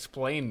tried to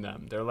explain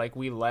them. They're like,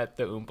 we let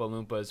the Oompa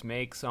Loompas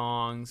make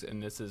songs,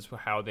 and this is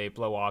how they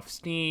blow off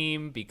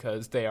steam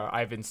because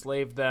I've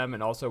enslaved them,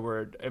 and also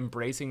we're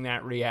embracing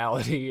that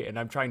reality, and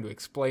I'm trying to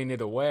explain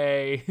it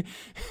away.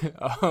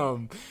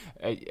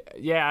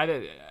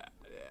 Yeah,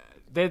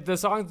 the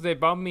songs, they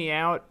bum me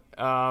out,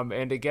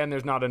 and again,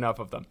 there's not enough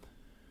of them.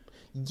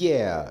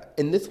 Yeah,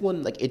 in this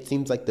one, like it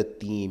seems like the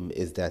theme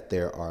is that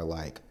there are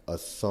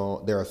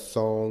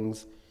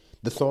songs.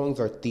 The songs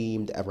are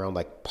themed around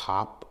like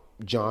pop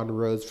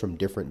genres from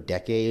different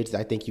decades.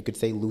 I think you could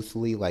say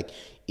loosely, like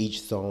each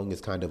song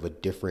is kind of a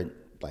different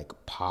like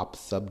pop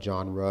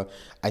subgenre.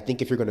 I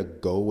think if you're gonna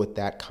go with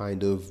that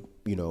kind of,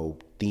 you know,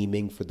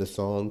 theming for the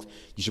songs,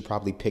 you should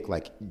probably pick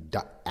like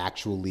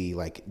actually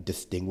like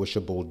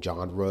distinguishable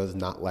genres,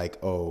 not like,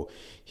 oh,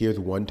 here's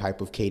one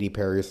type of Katy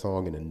Perry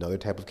song and another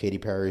type of Katy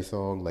Perry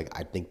song. Like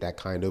I think that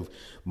kind of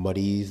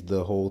muddies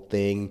the whole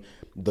thing.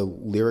 The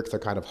lyrics are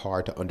kind of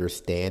hard to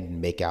understand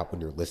and make out when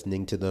you're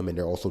listening to them, and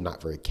they're also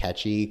not very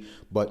catchy,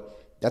 but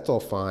that's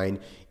all fine.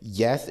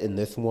 Yes, in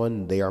this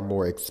one, they are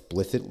more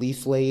explicitly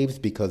slaves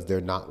because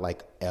they're not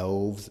like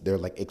elves. They're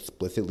like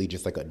explicitly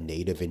just like a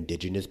native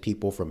indigenous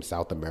people from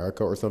South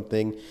America or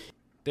something.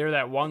 They're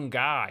that one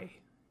guy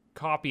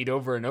copied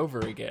over and over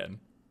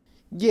again.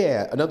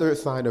 Yeah, another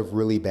sign of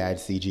really bad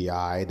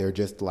CGI. They're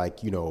just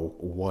like, you know,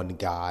 one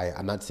guy.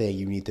 I'm not saying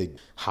you need to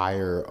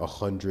hire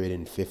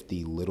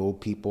 150 little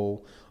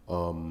people.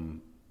 I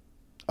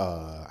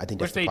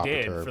think that's Which they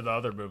did term. For the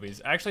other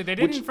movies. Actually, they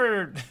didn't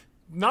for...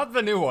 Not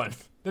the new one.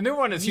 The new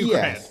one is Hugh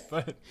Grant.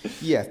 But...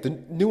 Yes, the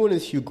new one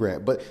is Hugh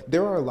Grant. But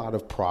there are a lot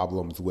of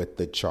problems with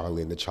the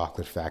Charlie and the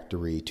Chocolate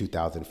Factory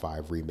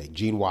 2005 remake.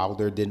 Gene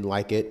Wilder didn't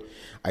like it.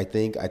 I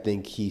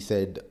think he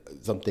said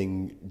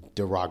something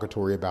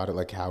derogatory about it,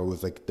 like how it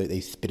was like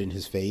they spit in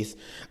his face.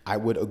 I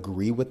would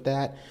agree with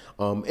that.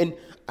 And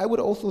I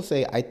would also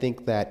say I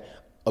think that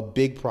a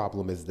big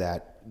problem is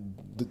that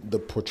the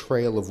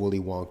portrayal of Willy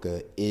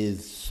Wonka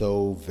is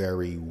so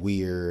very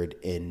weird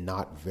and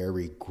not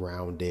very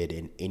grounded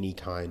in any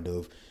kind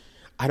of,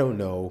 I don't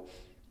know,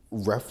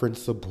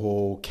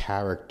 referenceable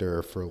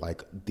character for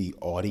like the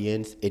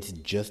audience. It's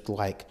just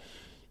like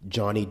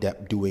Johnny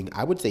Depp doing,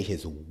 I would say,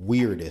 his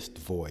weirdest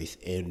voice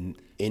in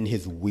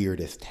his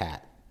weirdest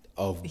hat.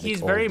 He's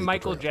very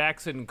Michael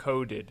Jackson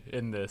coded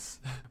in this,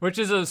 which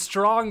is a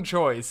strong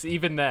choice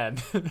even then.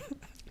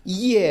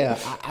 Yeah,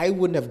 I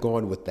wouldn't have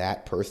gone with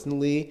that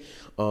personally.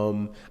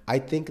 I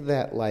think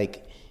that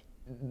like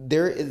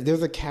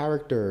there's a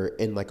character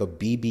in like a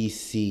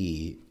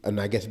BBC, and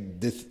I guess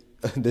this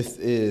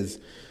is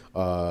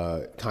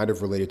kind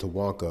of related to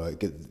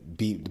Wonka.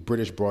 Be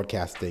British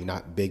Broadcasting,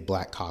 not Big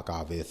Black Cock,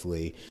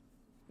 obviously.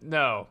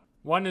 No,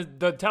 one is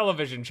the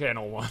television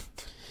channel one.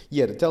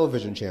 Yeah, the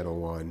television channel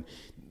one.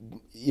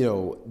 You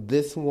know,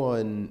 this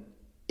one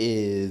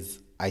is,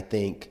 I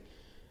think,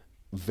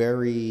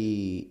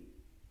 very.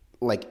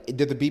 Like,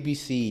 did the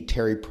BBC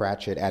Terry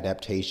Pratchett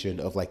adaptation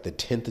of like the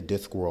 10th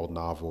Discworld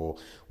novel,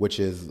 which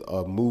is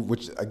a movie,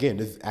 which again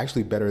is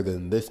actually better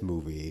than this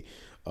movie,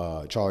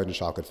 Charlie and the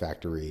Chocolate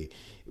Factory,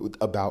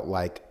 about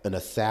like an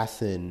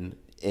assassin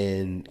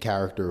in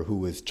character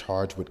who is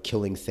charged with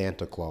killing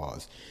Santa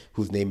Claus,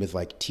 whose name is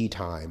like Tea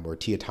Time or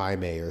Tia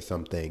Time or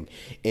something.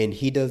 And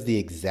he does the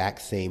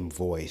exact same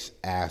voice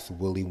as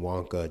Willy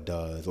Wonka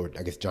does, or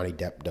I guess Johnny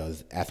Depp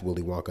does as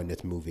Willy Wonka in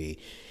this movie.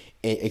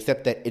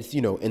 Except that it's,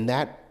 you know, in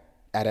that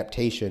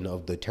adaptation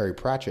of the Terry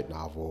Pratchett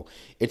novel,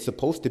 it's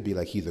supposed to be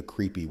like he's a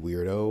creepy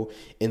weirdo.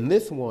 In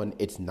this one,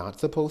 it's not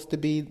supposed to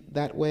be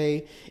that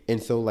way.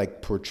 And so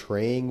like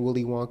portraying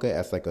Willy Wonka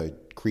as like a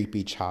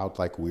creepy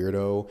childlike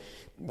weirdo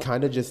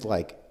kind of just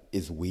like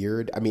is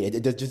weird. I mean,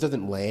 it just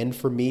doesn't land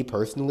for me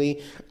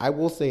personally. I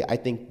will say I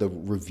think the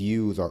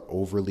reviews are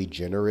overly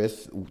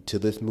generous to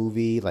this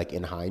movie, like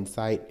in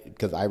hindsight,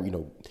 because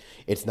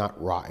it's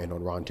not rotten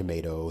on Rotten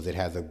Tomatoes. It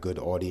has a good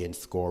audience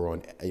score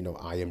on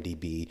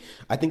IMDb.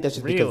 I think that's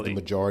just because the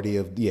majority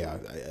of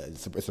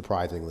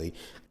surprisingly,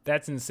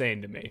 that's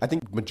insane to me. I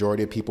think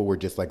majority of people were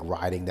just like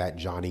riding that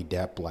Johnny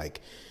Depp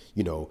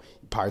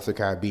Pirates of the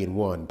Caribbean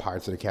 1,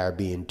 Pirates of the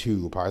Caribbean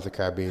 2, Pirates of the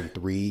Caribbean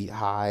 3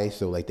 high.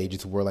 So like they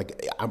just were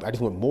like, I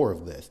just want more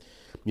of this.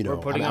 We're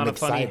putting on a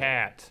funny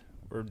hat.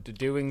 We're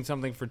doing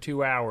something for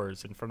 2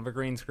 hours in front of a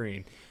green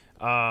screen.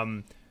 The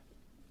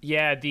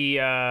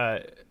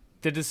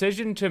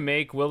decision to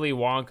make Willy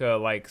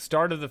Wonka like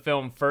start of the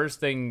film, first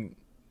thing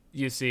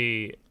you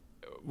see,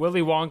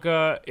 Willy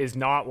Wonka is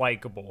not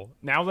likable.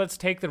 Now let's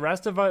take the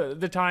rest of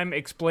the time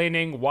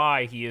explaining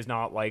why he is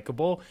not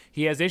likable.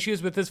 He has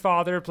issues with his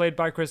father, played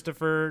by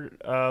Christopher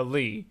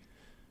Lee,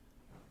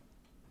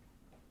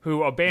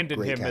 who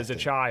abandoned him as a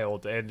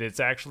child, and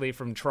it's actually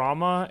from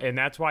trauma, and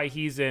that's why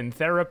he's in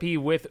therapy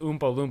with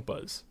Oompa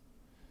Loompas,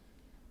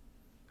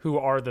 who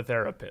are the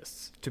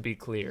therapists, to be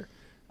clear.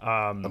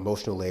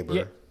 Emotional labor.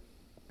 Yeah.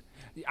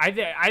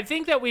 I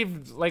think that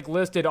we've like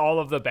listed all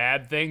of the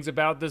bad things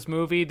about this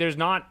movie. There's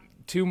not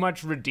too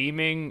much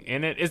redeeming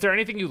in it. Is there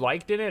anything you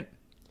liked in it?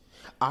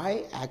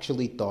 I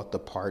actually thought the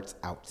parts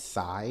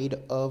outside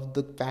of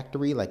the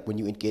factory, like when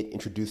you get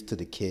introduced to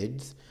the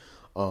kids,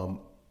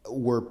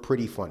 were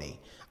pretty funny.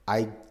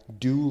 I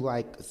do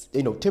like,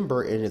 Tim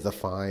Burton is a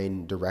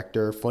fine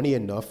director. Funny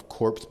enough,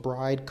 Corpse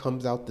Bride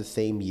comes out the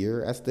same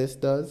year as this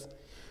does,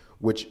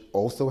 which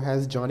also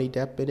has Johnny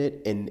Depp in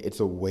it, and it's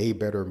a way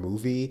better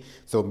movie.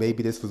 So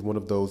maybe this was one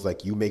of those,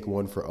 like, you make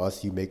one for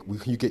us, you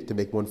get to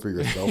make one for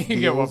yourself. You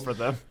get one for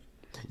them.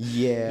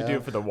 Yeah. You do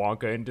it for the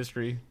Wonka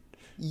industry.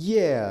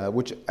 Yeah,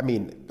 which, I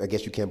mean, I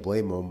guess you can't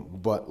blame them,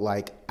 but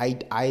like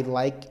I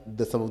like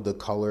some of the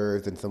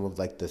colors and some of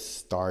like the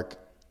stark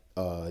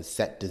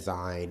set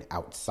design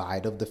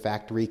outside of the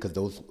factory, because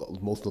those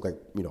most look like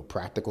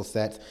practical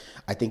sets.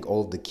 I think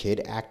all of the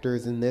kid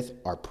actors in this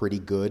are pretty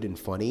good and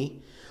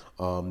funny.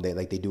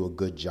 They do a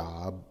good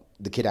job.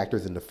 The kid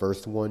actors in the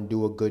first one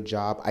do a good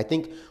job. I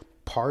think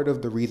part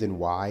of the reason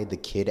why the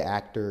kid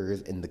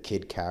actors and the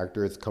kid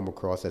characters come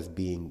across as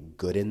being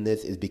good in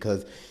this is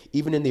because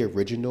even in the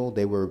original,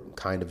 they were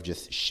kind of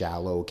just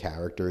shallow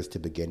characters to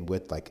begin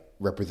with, like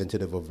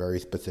representative of very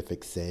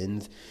specific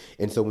sins.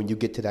 And so when you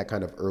get to that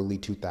kind of early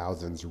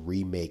 2000s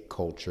remake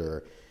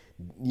culture,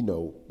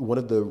 one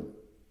of the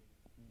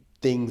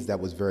things that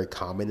was very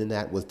common in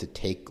that was to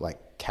take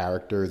like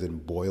characters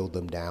and boil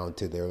them down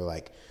to their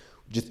like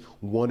just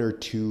one or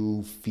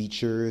two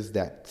features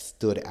that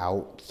stood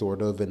out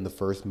sort of in the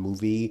first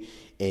movie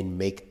and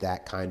make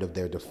that kind of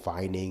their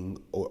defining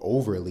or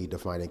overly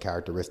defining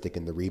characteristic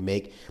in the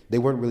remake. They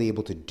weren't really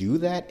able to do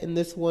that in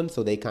this one,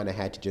 so they kind of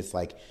had to just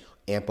like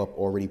amp up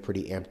already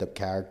pretty amped up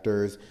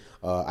characters.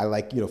 I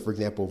like, for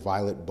example,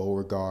 Violet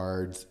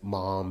Beauregard's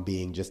mom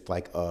being just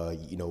like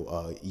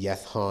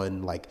yes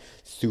hun, like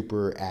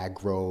super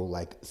aggro,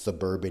 like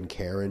suburban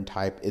Karen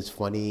type is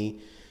funny.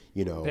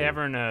 They have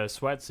her in a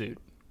sweatsuit.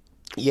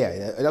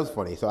 Yeah, that was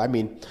funny. So I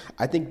mean,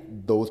 I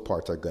think those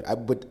parts are good.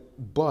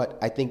 But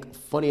I think,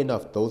 funny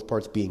enough, those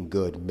parts being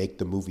good make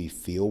the movie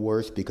feel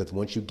worse, because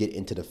once you get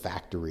into the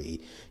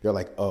factory, you're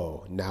like,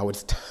 oh, now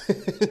it's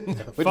time.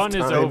 Fun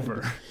is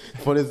over.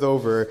 Fun is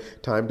over.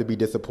 Time to be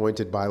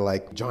disappointed by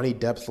like Johnny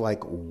Depp's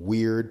like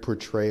weird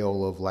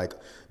portrayal of like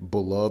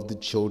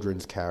beloved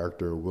children's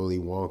character Willy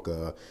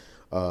Wonka.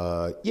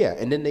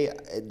 And then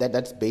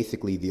that's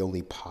basically the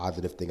only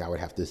positive thing I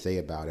would have to say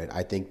about it.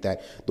 I think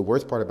that the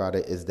worst part about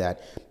it is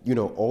that,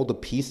 all the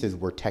pieces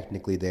were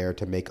technically there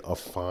to make a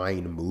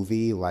fine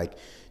movie. Like,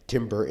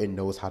 Tim Burton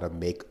knows how to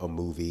make a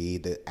movie.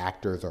 The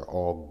actors are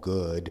all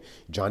good.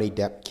 Johnny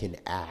Depp can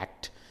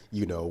act,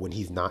 when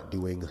he's not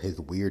doing his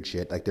weird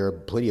shit. Like, there are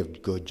plenty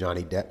of good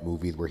Johnny Depp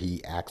movies where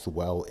he acts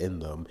well in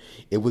them.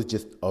 It was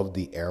just of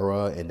the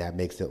era, and that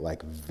makes it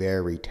like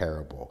very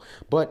terrible.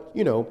 But,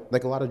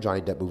 like a lot of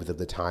Johnny Depp movies of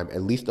the time,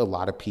 at least a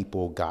lot of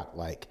people got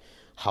like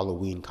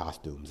Halloween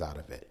costumes out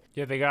of it.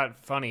 Yeah, they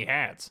got funny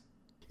hats.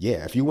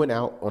 Yeah, if you went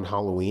out on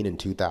Halloween in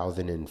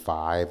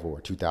 2005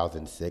 or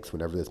 2006,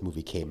 whenever this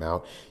movie came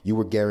out, you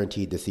were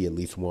guaranteed to see at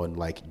least one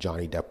like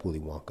Johnny Depp Willy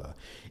Wonka.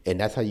 And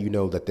that's how you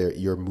know that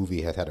your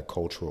movie has had a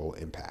cultural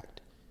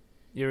impact.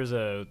 There's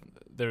a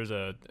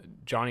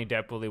Johnny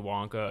Depp Willy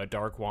Wonka, a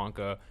Dark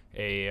Wonka,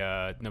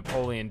 a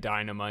Napoleon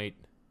Dynamite.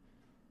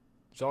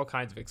 There's all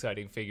kinds of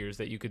exciting figures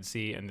that you could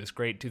see in this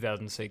great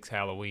 2006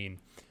 Halloween.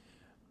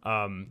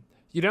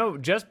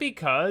 Just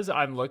because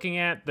I'm looking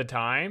at the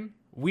time,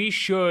 we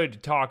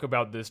should talk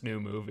about this new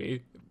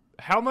movie.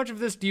 How much of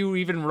this do you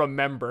even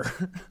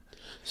remember?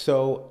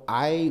 So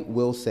I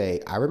will say,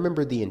 I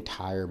remember the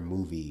entire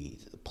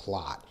movie's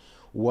plot.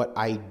 What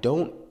I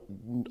don't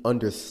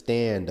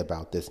understand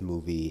about this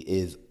movie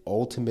is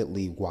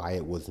ultimately why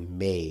it was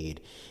made.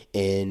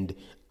 And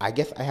I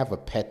guess I have a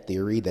pet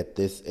theory that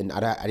this, and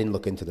I didn't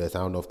look into this. I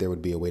don't know if there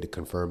would be a way to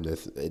confirm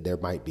this. There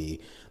might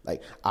be.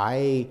 Like,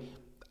 I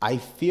I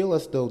feel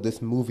as though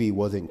this movie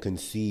wasn't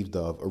conceived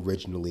of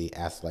originally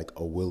as like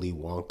a Willy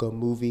Wonka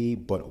movie,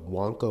 but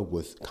Wonka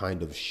was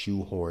kind of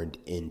shoehorned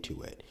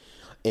into it.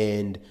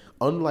 And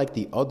unlike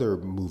the other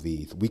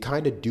movies, we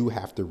kind of do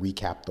have to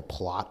recap the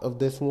plot of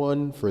this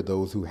one for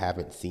those who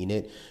haven't seen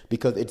it,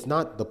 because it's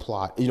not the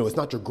plot, it's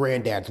not your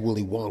granddad's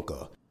Willy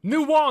Wonka.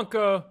 New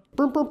Wonka!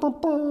 Brr, brr, brr,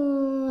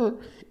 brr.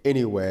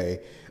 Anyway,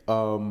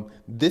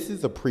 this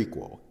is a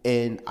prequel.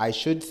 And I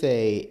should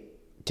say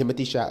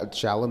Timothy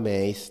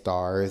Chalamet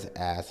stars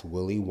as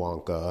Willy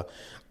Wonka.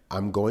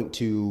 I'm going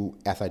to,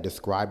 as I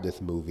describe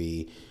this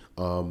movie,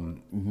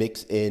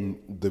 mix in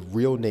the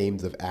real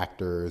names of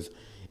actors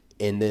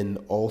and then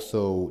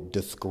also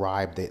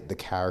describe the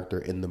character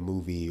in the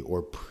movie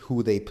or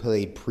who they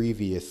played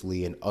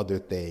previously and other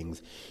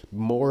things,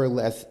 more or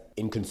less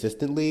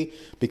inconsistently,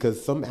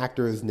 because some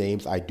actors'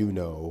 names I do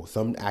know,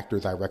 some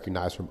actors I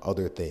recognize from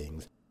other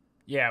things.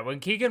 Yeah, when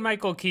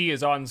Keegan-Michael Key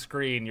is on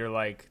screen, you're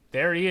like,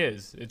 there he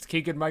is. It's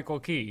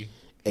Keegan-Michael Key.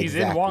 He's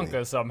Exactly. in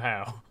Wonka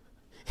somehow.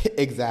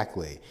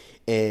 Exactly.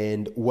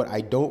 And what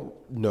I don't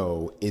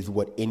know is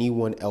what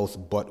anyone else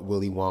but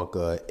Willy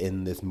Wonka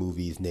in this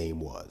movie's name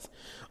was.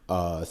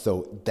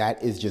 So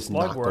that is just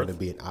not going to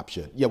be an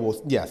option. Yeah,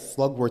 well, yes,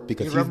 Slugworth,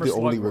 because he's the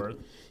only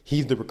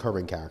he's the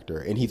recurring character,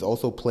 and he's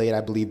also played,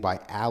 I believe, by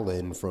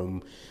Alan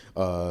from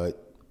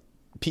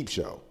Peep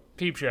Show.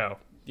 Peep Show,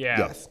 yeah.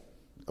 Yes,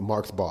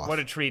 Mark's boss. What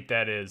a treat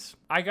that is.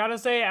 I gotta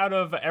say, out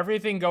of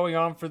everything going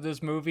on for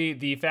this movie,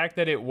 the fact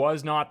that it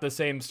was not the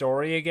same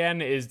story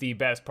again is the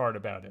best part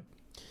about it.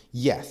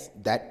 Yes,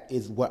 that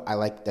is what I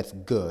like. That's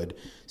good.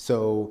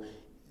 So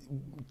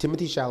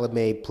Timothy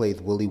Chalamet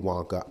plays Willy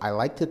Wonka. I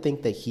like to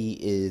think that he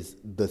is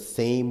the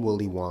same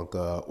Willy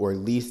Wonka, or at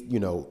least,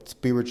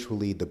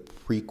 spiritually the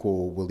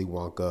prequel Willy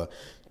Wonka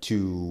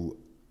to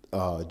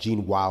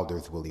Gene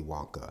Wilder's Willy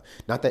Wonka.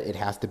 Not that it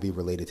has to be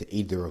related to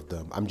either of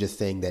them. I'm just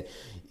saying that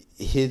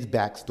his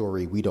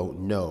backstory we don't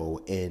know,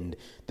 and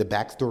the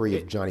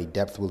backstory of Johnny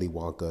Depp's Willy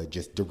Wonka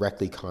just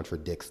directly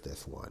contradicts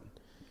this one.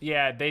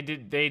 Yeah,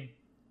 they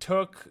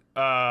took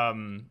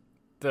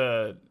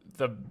the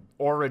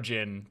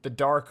origin, the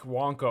dark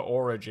Wonka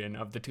origin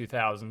of the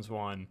 2000s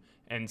one,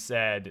 and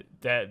said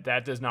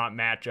that does not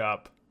match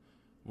up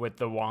with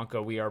the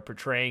Wonka we are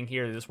portraying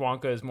here. This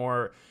Wonka is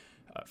more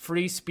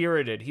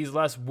free-spirited. He's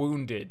less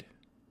wounded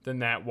than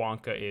that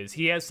Wonka is.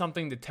 He has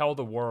something to tell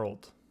the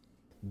world.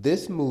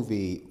 This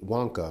movie,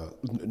 Wonka,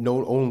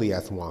 known only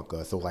as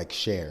Wonka, so like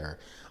Cher,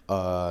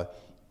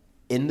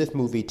 in this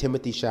movie,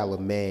 Timothy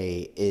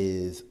Chalamet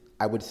is,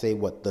 I would say,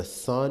 the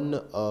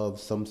son of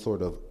some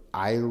sort of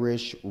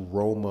Irish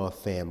Roma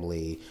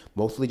family,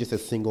 mostly just a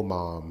single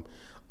mom.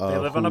 They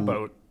live on a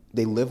boat.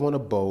 They live on a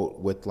boat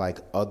with like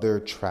other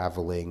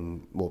travelers,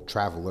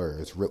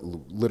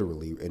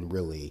 literally and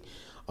really,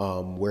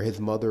 where his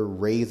mother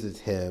raises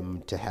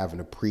him to have an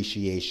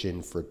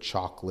appreciation for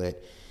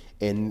chocolate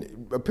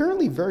and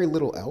apparently very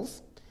little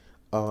else.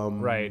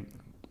 Right.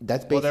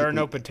 That's basically, well, there are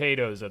no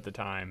potatoes at the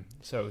time,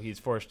 so he's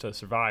forced to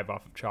survive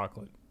off of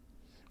chocolate.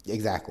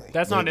 Exactly.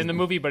 That's not in the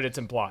movie, but it's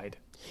implied.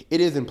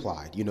 It is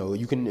implied.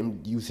 You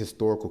can use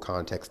historical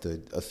context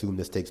to assume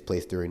this takes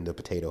place during the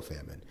potato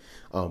famine,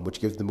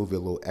 which gives the movie a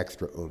little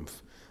extra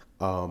oomph,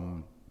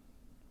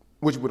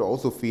 which would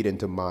also feed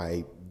into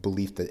my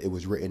belief that it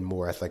was written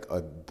more as like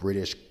a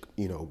British,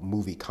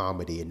 movie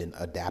comedy and then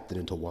adapted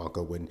into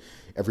Wonka when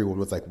everyone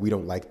was like, we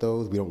don't like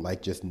those. We don't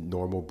like just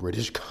normal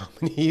British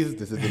comedies.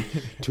 This is in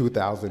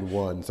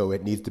 2001, so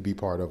it needs to be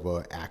part of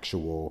an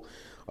actual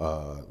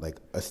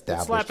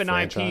established slap an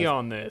franchise. IP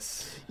on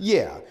this.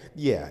 Yeah.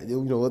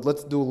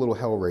 Let's do a little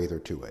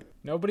Hellraiser to it.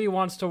 Nobody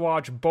wants to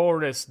watch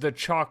Boris the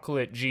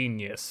Chocolate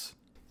Genius.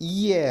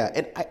 Yeah,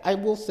 and I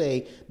will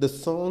say the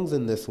songs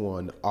in this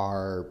one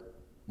are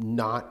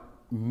not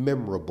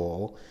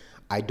memorable.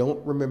 I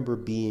don't remember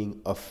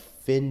being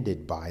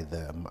offended by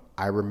them.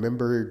 I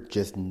remember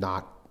just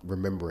not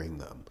remembering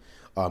them.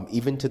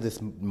 Even to this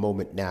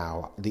moment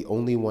now, the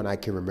only one I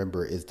can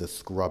remember is the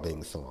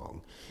scrubbing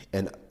song,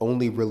 and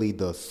only really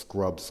the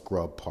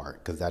scrub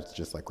part, because that's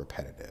just like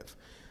repetitive.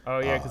 Oh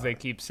yeah, because they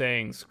keep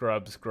saying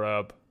scrub,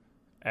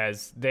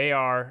 as they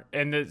are,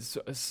 and the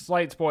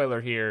slight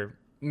spoiler here,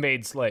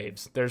 made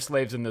slaves. There's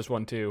slaves in this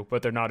one too,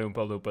 but they're not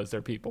Oompa Loompas,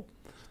 they're people.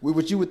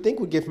 Which you would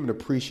think would give him an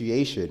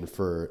appreciation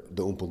for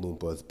the Oompa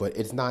Loompas, but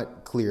it's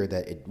not clear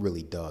that it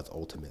really does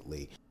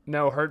ultimately.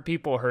 No, hurt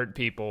people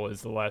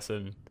is the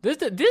lesson.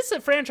 This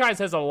franchise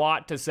has a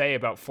lot to say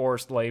about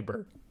forced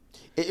labor.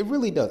 It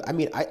really does. I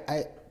mean,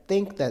 I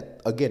think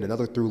that, again,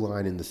 another through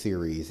line in the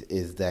series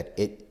is that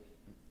it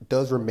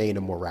does remain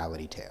a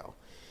morality tale,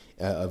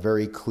 a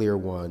very clear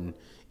one,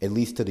 at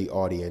least to the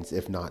audience,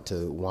 if not to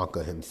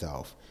Wonka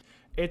himself.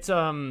 It's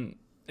kind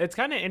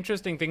of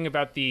interesting thing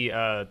about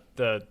the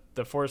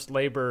forced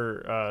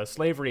labor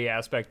slavery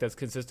aspect that's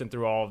consistent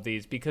through all of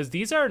these, because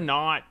these are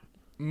not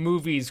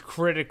movies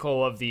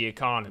critical of the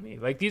economy.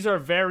 Like, these are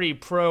very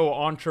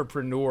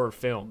pro-entrepreneur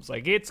films.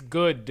 Like, it's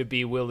good to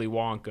be Willy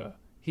Wonka.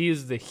 He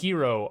is the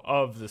hero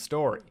of the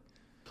story.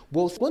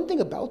 Well, one thing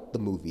about the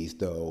movies,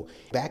 though,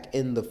 back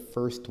in the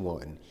first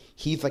one,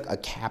 he's like a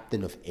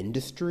captain of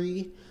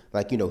industry.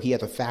 Like, he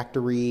has a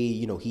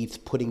factory, he's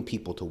putting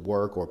people to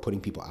work or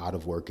putting people out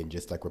of work and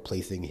just like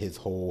replacing his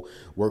whole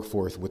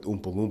workforce with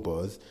Oompa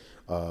Loompas.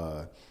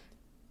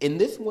 In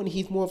this one,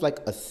 he's more of like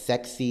a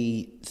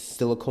sexy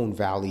Silicon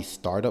Valley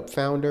startup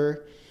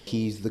founder.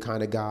 He's the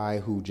kind of guy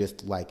who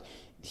just like,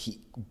 he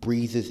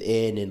breezes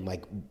in and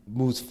like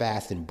moves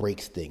fast and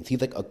breaks things.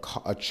 He's like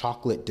a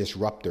chocolate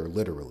disruptor,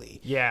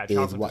 literally. Yeah,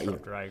 chocolate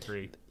disruptor, I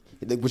agree.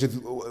 Which is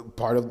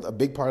a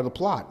big part of the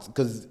plot,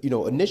 because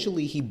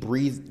initially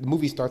the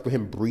movie starts with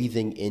him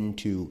breathing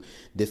into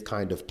this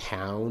kind of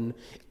town.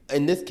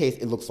 In this case,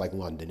 it looks like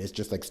London. It's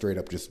just like straight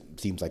up just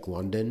seems like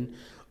London.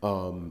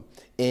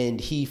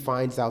 And he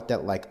finds out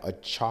that like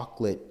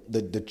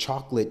the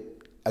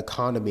chocolate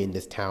economy in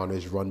this town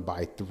is run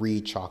by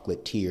 3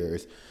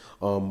 chocolatiers.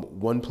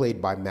 One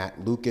played by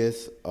Matt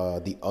Lucas,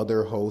 the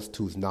other host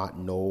who's not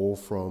Noel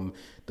from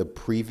the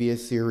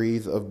previous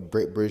series of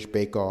Great British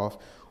Bake Off.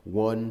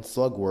 One,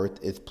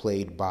 Slugworth, is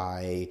played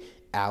by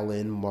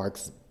Alan,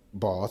 Mark's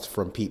boss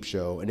from Peep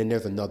Show. And then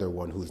there's another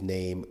one whose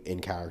name in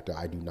character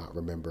I do not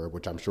remember,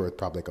 which I'm sure is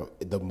probably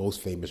like the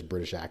most famous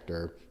British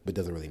actor, but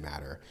doesn't really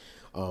matter.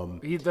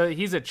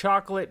 He's a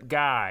chocolate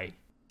guy.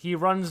 He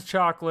runs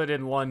chocolate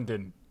in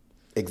London.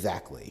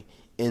 Exactly.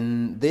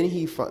 And then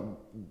he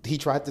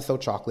tried to sell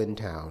chocolate in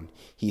town.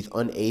 He's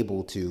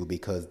unable to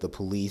because the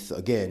police,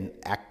 again,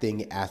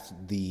 acting as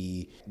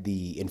the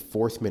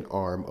enforcement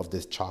arm of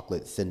this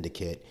chocolate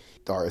syndicate,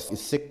 is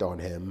sicked on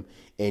him,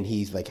 and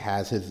he's like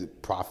has his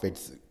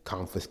profits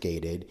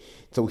confiscated.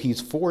 So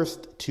he's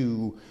forced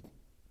to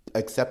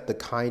accept the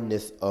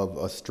kindness of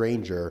a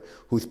stranger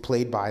who's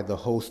played by the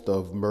host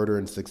of Murder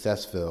in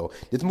Successville.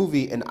 This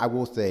movie, and I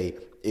will say,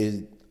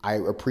 I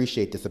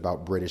appreciate this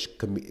about British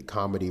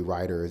comedy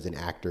writers and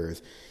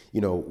actors.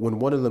 When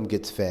one of them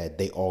gets fed,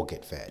 they all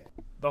get fed.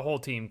 The whole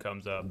team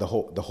comes up. The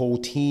whole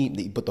team,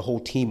 they put the whole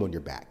team on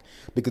your back.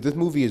 Because this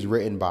movie is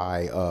written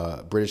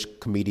by British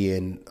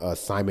comedian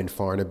Simon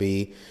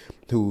Farnaby,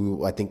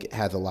 who I think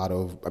has a lot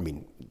of,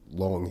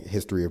 long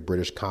history of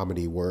British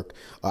comedy work.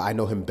 I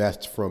know him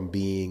best from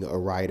being a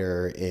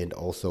writer and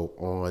also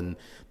on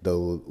the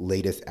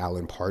latest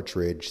Alan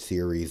Partridge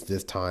series,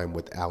 this time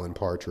with Alan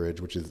Partridge,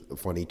 which is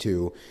funny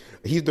too.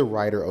 He's the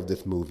writer of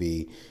this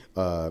movie.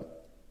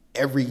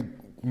 Every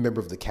member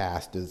of the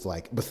cast is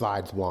like,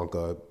 besides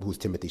Wonka, who's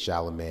Timothy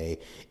Chalamet,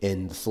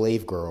 and the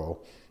slave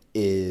girl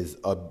is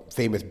a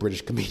famous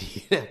British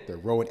comedian actor.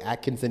 Rowan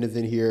Atkinson is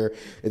in here.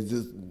 It's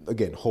just,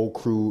 again, whole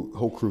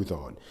crew's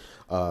on.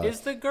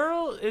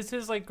 Is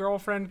his like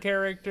girlfriend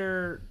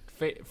character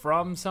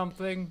from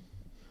something?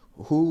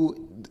 Who,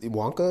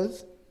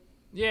 Wonka's?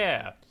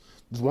 Yeah.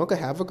 Does Wonka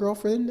have a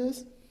girlfriend in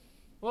this?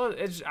 Well,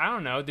 I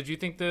don't know. Did you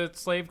think the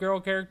slave girl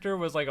character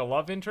was like a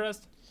love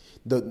interest?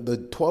 The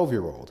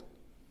 12-year-old.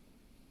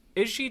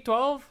 Is she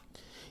 12?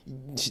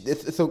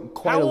 It's a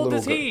quite How a old little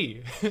is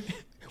he?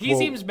 He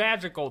seems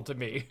magical to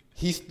me.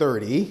 He's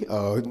 30.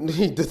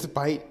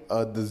 Despite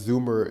the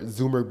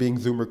Zoomer being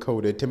Zoomer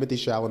coded, Timothy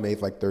Chalamet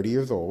is like 30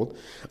 years old.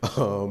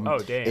 Oh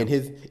damn! And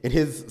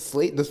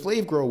the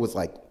slave girl was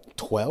like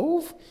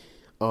 12.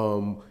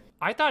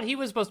 I thought he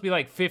was supposed to be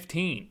like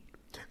 15.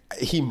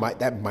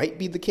 That might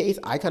be the case.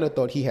 I kind of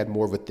thought he had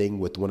more of a thing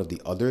with one of the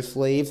other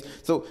slaves.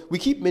 So we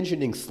keep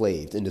mentioning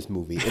slaves in this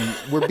movie,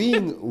 and we're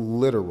being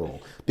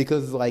literal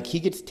because like he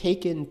gets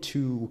taken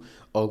to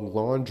a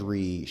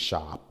laundry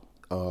shop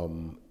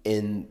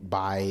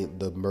by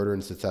the Murder in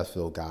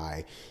Successville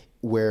guy,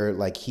 where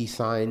like he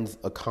signs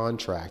a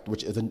contract,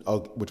 which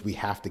we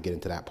have to get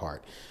into that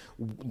part,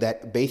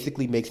 that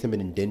basically makes him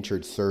an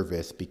indentured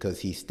service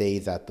because he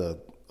stays at the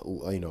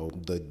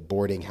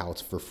boarding house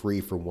for free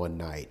for one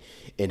night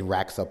and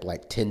racks up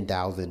like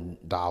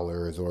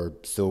 $10,000 or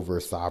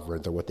silver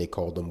sovereigns or what they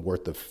call them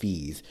worth of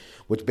fees,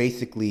 which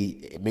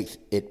basically makes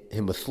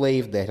him a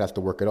slave that has to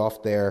work it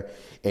off there.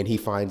 And he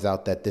finds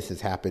out that this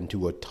has happened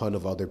to a ton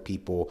of other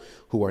people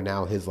who are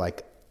now his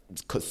like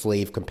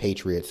slave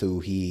compatriots who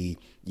he,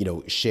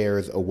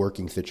 shares a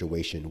working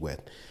situation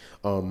with.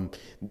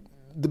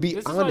 This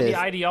is why the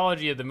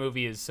ideology of the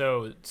movie is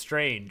so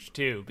strange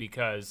too,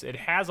 because it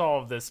has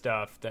all of this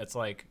stuff that's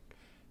like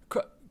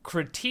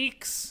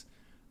critiques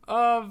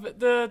of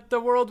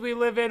the world we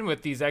live in,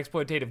 with these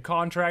exploitative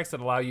contracts that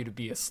allow you to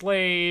be a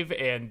slave,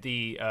 and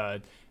the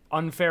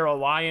unfair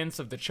alliance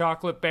of the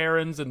chocolate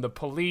barons and the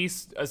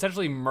police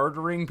essentially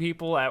murdering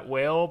people at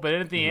will. But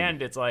at the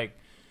end, it's like,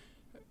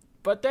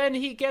 but then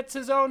he gets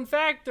his own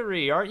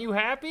factory. Aren't you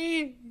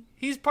happy?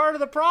 He's part of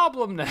the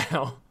problem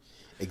now.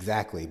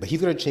 Exactly, but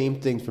he's going to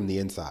change things from the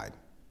inside.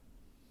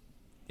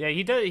 Yeah,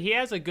 he does. He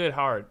has a good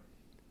heart.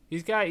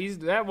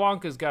 That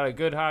Wonka's got a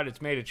good heart.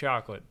 It's made of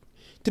chocolate.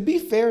 To be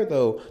fair,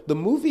 though, the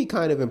movie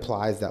kind of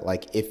implies that,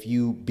 like, if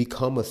you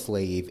become a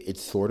slave, it's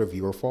sort of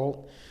your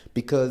fault,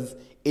 because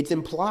it's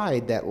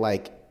implied that,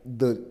 like,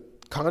 the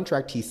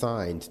contract he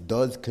signs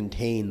does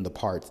contain the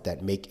parts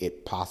that make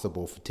it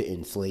possible to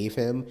enslave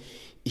him.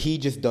 He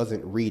just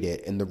doesn't read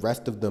it, and the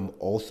rest of them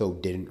also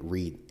didn't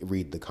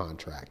read the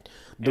contract.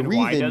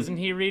 Why doesn't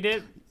he read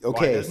it?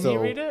 Okay, why doesn't he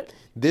read it?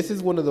 This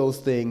is one of those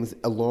things,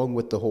 along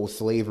with the whole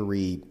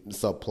slavery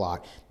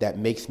subplot, that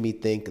makes me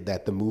think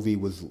that the movie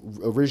was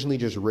originally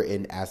just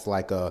written as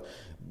like a,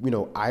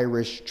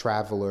 Irish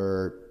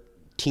traveler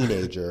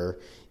teenager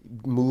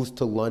moves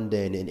to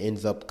London and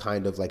ends up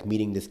kind of like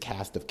meeting this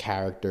cast of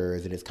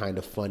characters, and it's kind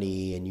of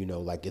funny, and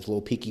like it's a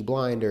little Peaky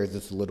Blinders,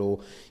 it's a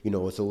little,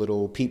 it's a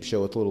little Peep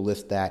Show, it's a little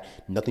this, that,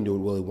 nothing to do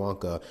with Willy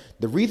Wonka.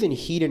 The reason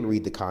he didn't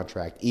read the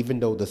contract, even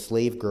though the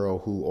slave girl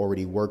who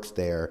already works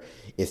there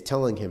is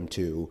telling him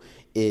to,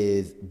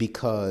 is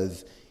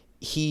because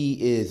he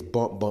is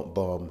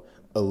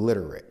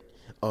illiterate.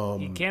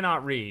 He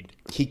cannot read.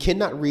 He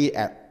cannot read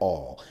at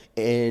all.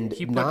 And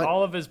he put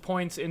all of his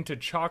points into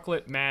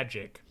chocolate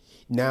magic.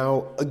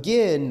 Now,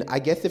 again, I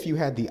guess if you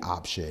had the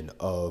option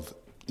of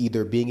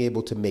either being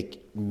able to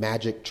make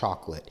magic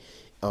chocolate,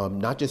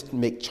 not just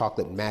make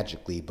chocolate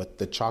magically, but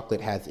the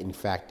chocolate has, in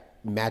fact,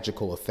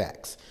 magical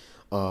effects.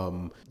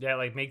 Yeah,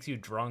 like makes you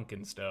drunk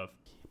and stuff.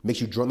 Makes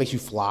you drunk, makes you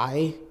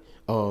fly,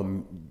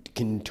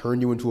 can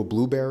turn you into a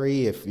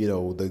blueberry if,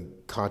 the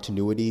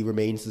continuity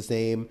remains the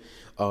same.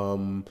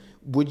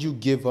 Would you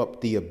give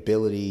up the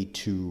ability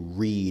to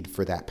read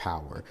for that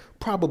power?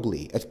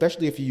 Probably,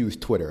 especially if you use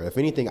Twitter. If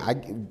anything,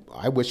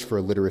 I wish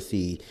for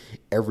literacy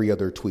every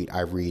other tweet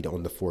I read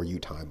on the For You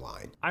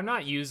timeline. I'm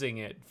not using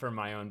it for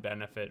my own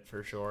benefit,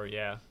 for sure,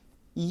 yeah.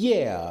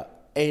 Yeah,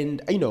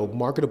 and,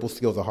 marketable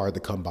skills are hard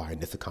to come by in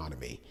this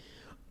economy.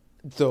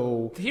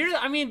 So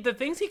the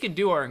things he can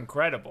do are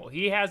incredible.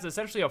 He has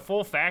essentially a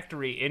full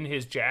factory in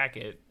his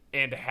jacket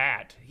and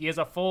hat. He has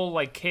a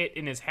full kit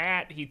in his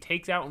hat. He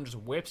takes out and just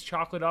whips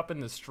chocolate up in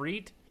the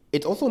street.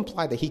 It's also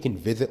implied that he can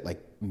visit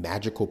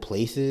magical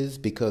places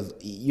because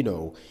he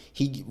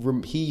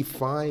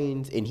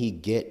finds and he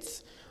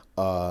gets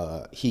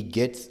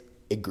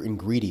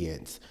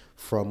ingredients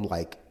from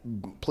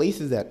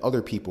places that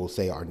other people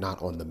say are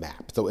not on the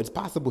map. So it's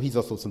possible he's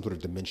also some sort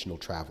of dimensional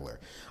traveler,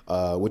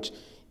 which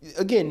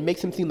again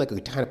makes him seem like a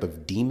type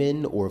of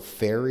demon or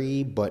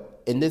fairy.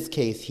 But in this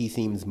case, he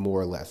seems more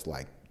or less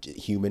like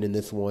human in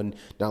this one,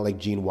 not like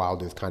Gene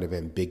Wilder's kind of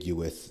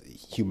ambiguous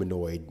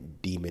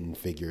humanoid demon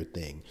figure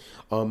thing.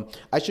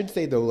 I should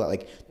say though,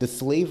 the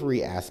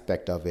slavery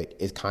aspect of it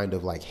is kind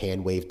of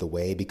hand waved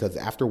away, because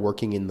after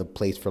working in the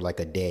place for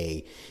a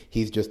day,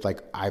 he's just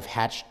I've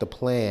hatched the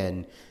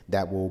plan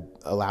that will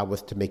allow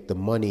us to make the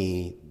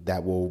money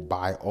that will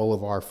buy all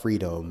of our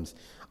freedoms.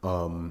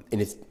 And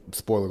it's,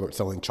 spoiler alert,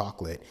 selling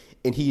chocolate.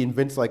 And he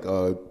invents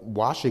a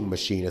washing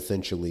machine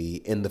essentially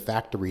in the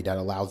factory that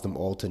allows them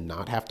all to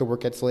not have to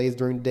work as slaves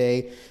during the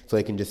day, so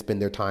they can just spend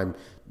their time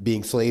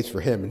being slaves for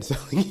him and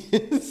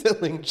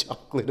selling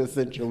chocolate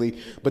essentially.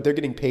 But they're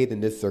getting paid in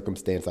this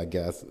circumstance, I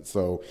guess.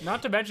 So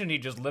not to mention he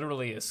just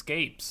literally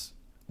escapes.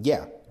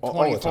 Yeah.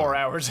 24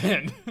 hours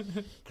in.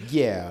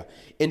 Yeah.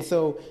 And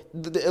so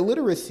the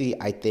illiteracy,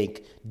 I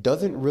think,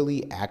 doesn't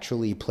really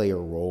actually play a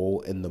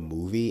role in the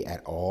movie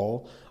at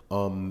all.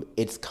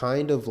 It's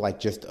kind of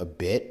just a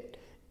bit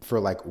for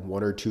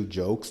one or two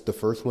jokes. The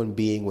first one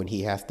being when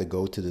he has to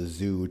go to the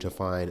zoo to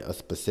find a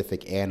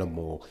specific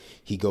animal.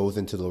 He goes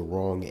into the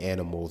wrong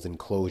animal's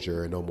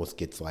enclosure and almost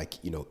gets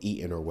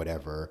eaten or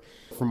whatever.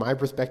 From my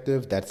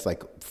perspective, that's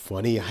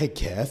funny, I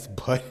guess,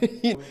 but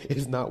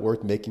it's not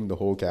worth making the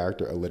whole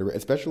character illiterate,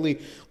 especially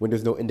when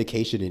there's no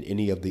indication in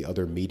any of the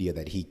other media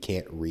that he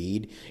can't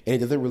read, and it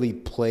doesn't really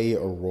play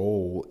a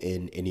role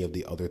in any of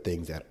the other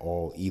things at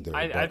all either.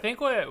 I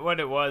think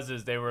what it was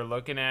is they were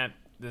looking at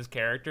this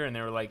character and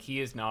they were like, he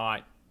is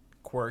not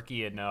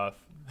quirky enough.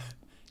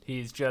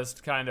 He's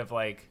just kind of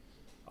a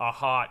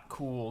hot,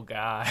 cool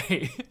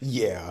guy.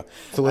 Yeah.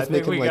 So let's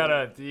make him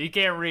he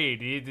can't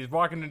read. He's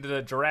walking into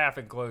the giraffe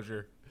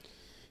enclosure.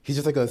 He's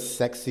just a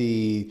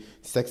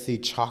sexy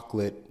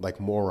chocolate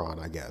moron,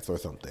 I guess, or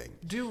something.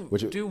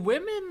 Do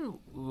women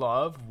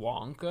love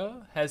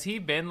Wonka? Has he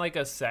been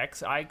a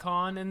sex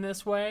icon in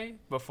this way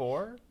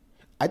before?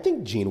 I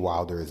think Gene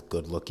Wilder is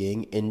good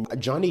looking, and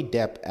Johnny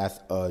Depp as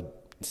a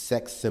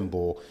sex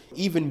symbol,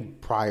 even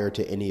prior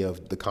to any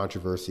of the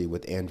controversy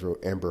with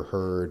Amber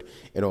Heard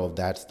and all of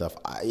that stuff.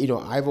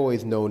 I've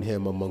always known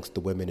him amongst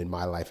the women in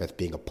my life as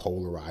being a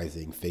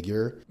polarizing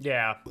figure.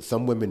 Yeah.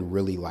 Some women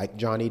really like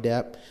Johnny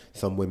Depp.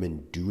 Some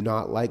women do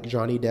not like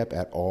Johnny Depp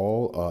at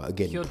all.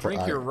 Again, he'll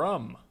drink your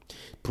rum.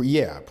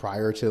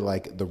 Prior to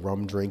the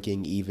rum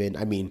drinking even.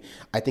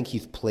 I think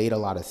he's played a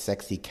lot of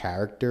sexy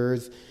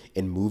characters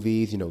in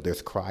movies.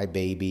 There's Cry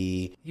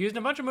Baby. He was in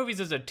a bunch of movies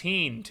as a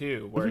teen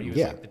too, where he was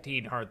the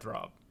teen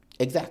heartthrob.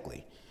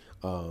 Exactly.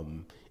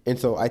 And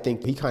so I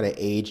think he kind of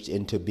aged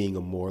into being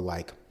a more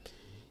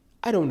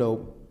I don't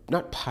know,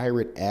 not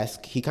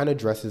pirate-esque. He kind of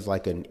dresses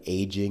like an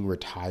aging,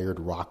 retired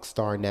rock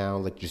star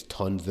now, just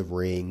tons of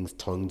rings,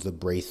 tons of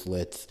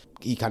bracelets.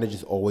 He kind of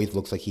just always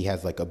looks like he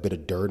has a bit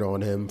of dirt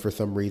on him for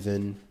some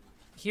reason.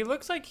 He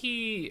looks like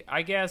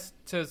I guess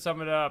to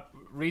sum it up,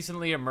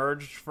 recently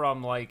emerged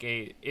from like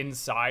a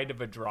inside of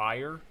a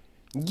dryer.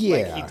 Yeah.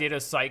 Like he did a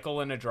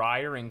cycle in a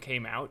dryer and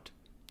came out.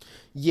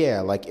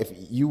 Yeah, like if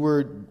you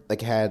were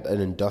like had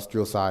an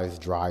industrial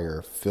sized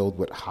dryer filled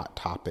with Hot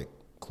Topic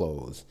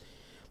clothes,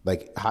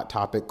 like Hot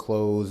Topic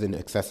clothes and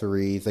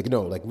accessories, like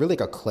no, like really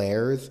like a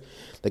Claire's,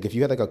 like if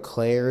you had like a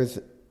Claire's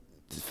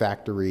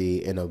factory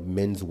in a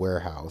men's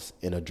warehouse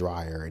in a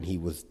dryer and he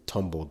was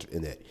tumbled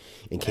in it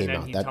and came And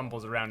then out. he That,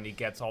 tumbles around and he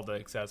gets all the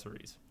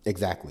accessories.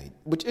 exactly.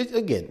 Which is,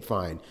 again,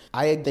 fine.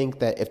 I think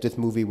that if this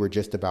movie were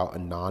just about a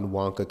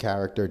non-Wonka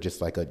character,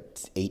 just like a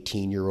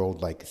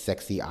 18-year-old, like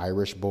sexy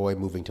Irish boy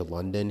moving to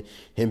London,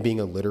 him being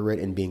illiterate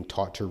and being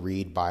taught to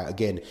read by,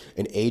 again,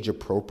 an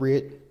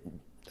age-appropriate,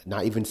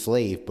 not even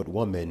slave, but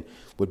woman,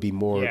 would be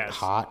more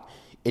hot.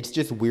 It's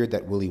just weird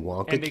that Willy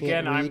Wonka and again,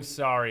 can't read. I'm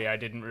sorry, I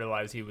didn't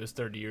realize he was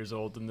 30 years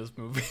old in this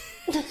movie.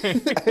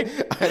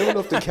 I don't know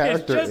if the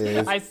character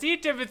is. I see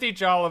Timothy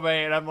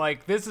Chalamet, and I'm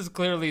like, this is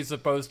clearly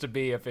supposed to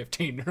be a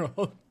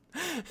 15-year-old.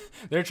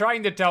 They're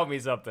trying to tell me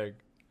something.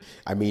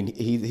 I mean,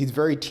 he's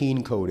very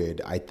teen coded,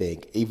 I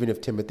think, even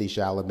if Timothy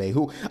Chalamet,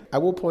 who I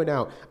will point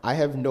out, I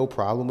have no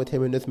problem with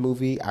him in this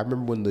movie. I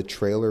remember when the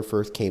trailer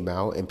first came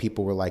out and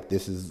people were like,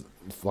 this is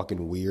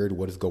fucking weird.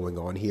 What is going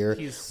on here?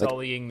 He's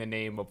sullying the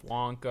name of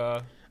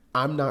Wonka.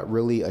 I'm not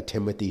really a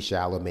Timothy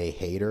Chalamet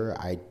hater.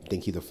 I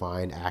think he's a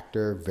fine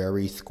actor,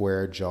 very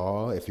square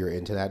jaw if you're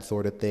into that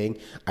sort of thing.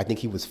 I think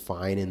he was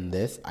fine in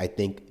this. I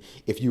think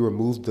if you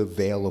remove the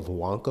veil of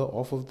Wonka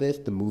off of this,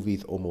 the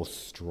movie's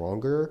almost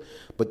stronger,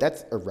 but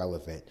that's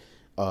irrelevant.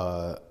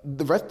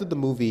 The rest of the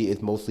movie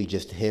is mostly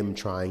just him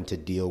trying to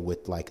deal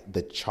with like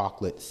the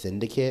chocolate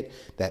syndicate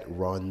that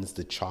runs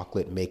the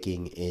chocolate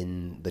making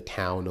in the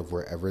town of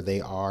wherever they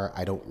are.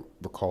 I don't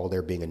recall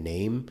there being a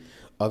name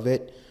of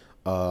it.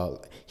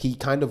 He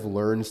kind of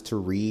learns to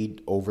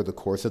read over the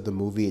course of the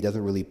movie. It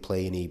doesn't really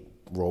play any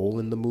role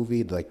in the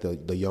movie. Like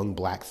the young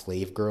black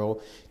slave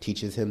girl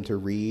teaches him to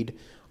read.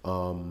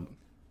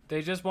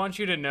 They just want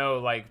you to know,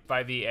 like,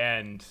 by the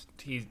end,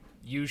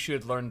 you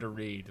should learn to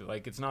read.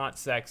 Like, it's not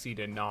sexy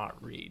to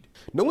not read.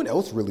 No one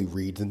else really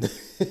reads in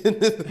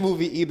this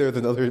movie either.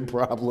 There's another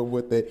problem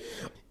with it.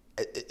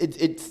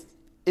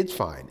 It's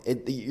fine.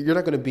 You're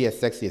not going to be as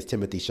sexy as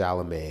Timothy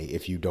Chalamet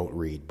if you don't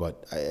read,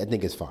 but I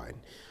think it's fine.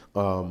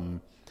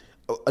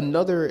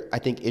 Another, I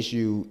think,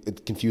 issue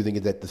it's confusing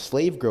is that the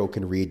slave girl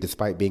can read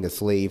despite being a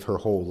slave her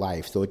whole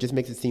life. So it just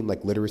makes it seem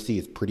like literacy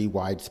is pretty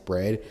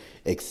widespread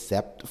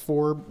except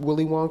for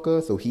Willy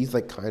Wonka. So he's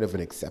like kind of an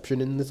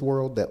exception in this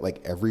world that like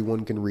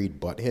everyone can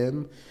read but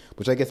him,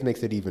 which I guess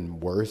makes it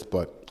even worse,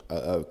 but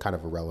kind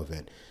of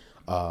irrelevant.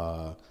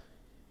 And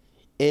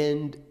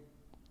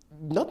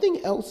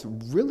nothing else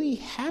really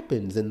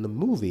happens in the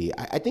movie.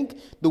 I think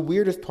the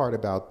weirdest part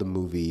about the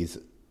movies,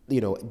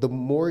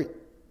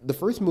 the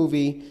first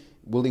movie,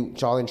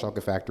 Charlie and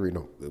Chocolate Factory,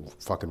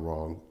 fucking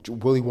wrong.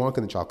 Willy Wonka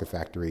and the Chocolate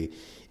Factory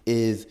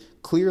is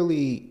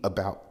clearly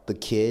about the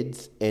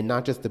kids, and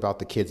not just about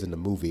the kids in the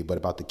movie, but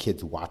about the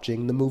kids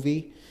watching the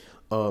movie.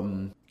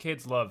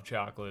 Kids love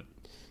chocolate.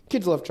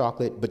 Kids love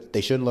chocolate, but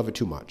they shouldn't love it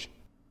too much.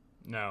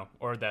 No,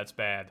 or that's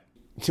bad.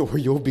 Or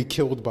you'll be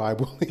killed by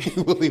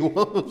Willy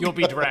Wonka. You'll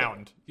be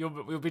drowned.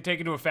 You'll be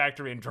taken to a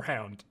factory and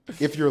drowned.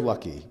 If you're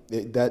lucky,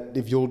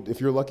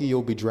 if you're lucky,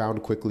 you'll be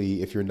drowned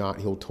quickly. If you're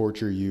not, he'll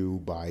torture you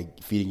by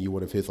feeding you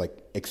one of his like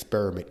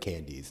experiment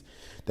candies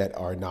that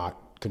are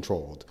not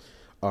controlled.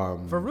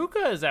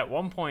 Veruca is at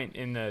one point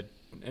in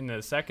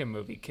the second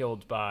movie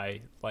killed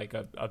by like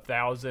a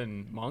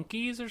 1,000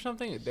 monkeys or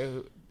something.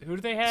 Who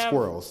do they have?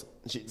 Squirrels.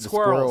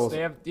 Squirrels.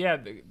 They have,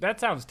 that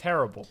sounds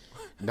terrible.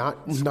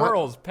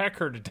 Squirrels peck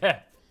her to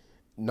death.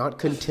 Not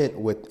content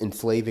with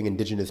enslaving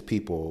indigenous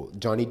people,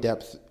 Johnny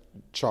Depp's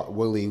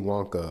Willy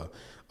Wonka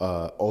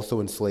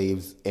also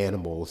enslaves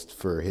animals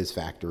for his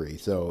factory.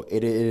 So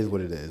it is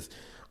what it is.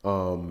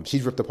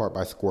 She's ripped apart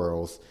by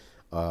squirrels.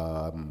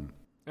 And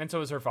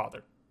so is her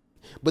father.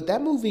 But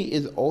that movie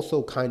is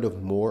also kind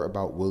of more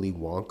about Willy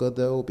Wonka,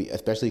 though,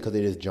 especially because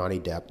it is Johnny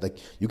Depp. Like,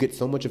 you get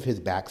so much of his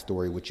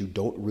backstory, which you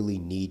don't really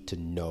need to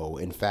know.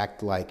 In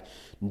fact, like,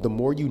 the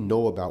more you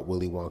know about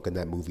Willy Wonka in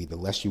that movie, the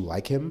less you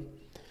like him.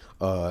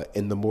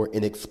 And the more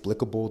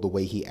inexplicable the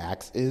way he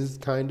acts is,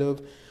 kind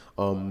of.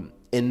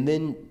 And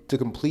then to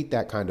complete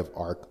that kind of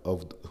arc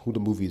of who the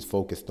movie is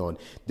focused on,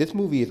 this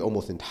movie is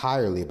almost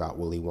entirely about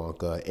Willy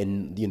Wonka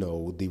and,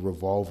 the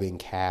revolving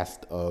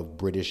cast of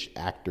British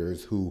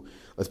actors who,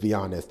 let's be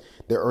honest,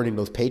 they're earning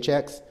those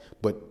paychecks,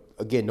 but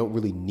again, don't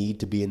really need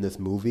to be in this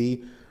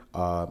movie.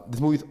 This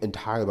movie is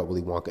entirely about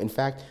Willy Wonka. In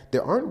fact,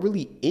 there aren't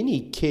really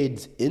any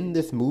kids in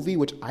this movie,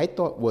 which I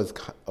thought was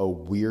a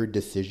weird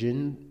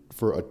decision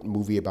for a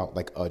movie about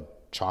like a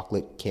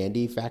chocolate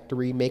candy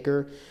factory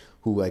maker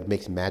who like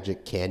makes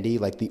magic candy.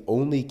 Like the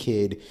only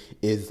kid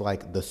is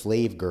like the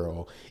slave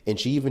girl, and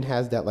she even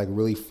has that like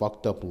really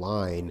fucked up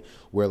line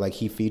where like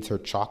he feeds her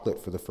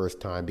chocolate for the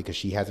first time because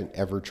she hasn't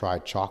ever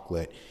tried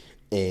chocolate,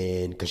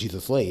 and because she's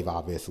a slave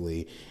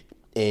obviously,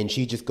 And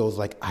she just goes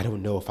like, I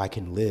don't know if I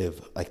can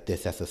live like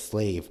this as a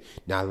slave.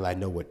 Now that I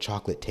know what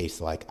chocolate tastes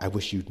like, I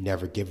wish you'd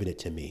never given it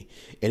to me.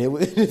 And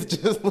it's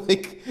just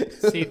like...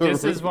 See,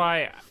 this is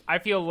why I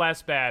feel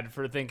less bad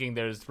for thinking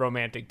there's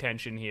romantic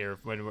tension here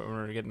when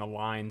we're getting the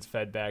lines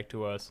fed back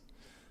to us.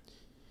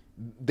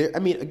 I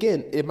mean,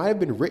 again, it might have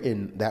been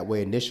written that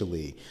way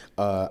initially.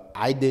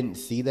 I didn't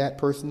see that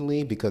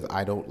personally because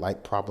I don't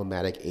like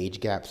problematic age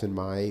gaps in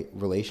my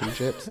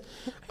relationships.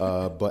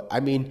 But I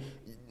mean,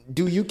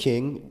 do you,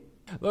 King?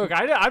 Look,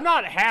 I'm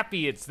not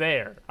happy it's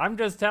there. I'm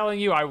just telling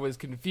you I was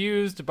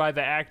confused by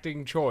the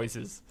acting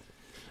choices.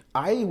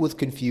 I was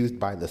confused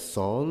by the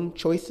song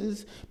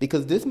choices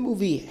because this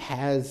movie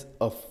has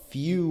a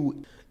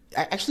few...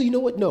 Actually, you know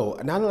what? No,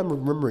 now that I'm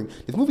remembering,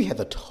 this movie has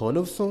a ton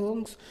of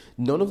songs.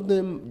 None of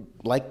them,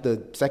 like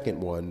the second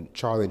one,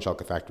 Charlie and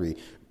Chocolate Factory,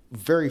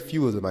 very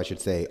few of them, I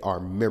should say, are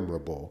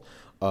memorable.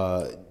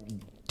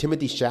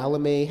 Timothy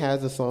Chalamet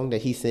has a song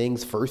that he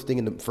sings first thing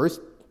in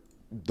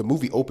the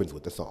movie opens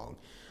with the song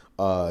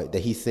that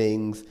he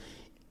sings.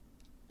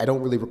 I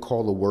don't really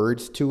recall the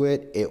words to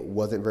it. It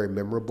wasn't very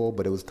memorable,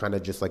 but it was kind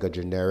of just like a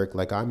generic,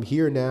 like, I'm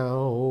here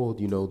now,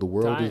 you know, the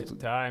world is...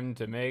 Time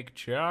to make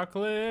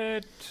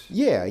chocolate.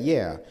 Yeah,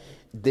 yeah.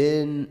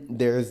 Then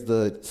there's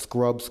the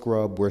Scrub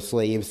Scrub We're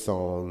Slaves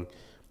song.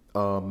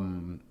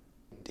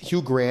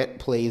 Hugh Grant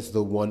plays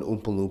the one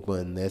Oompa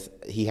Loompa in this.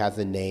 He has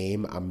a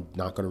name. I'm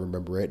not going to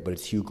remember it, but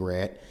it's Hugh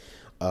Grant.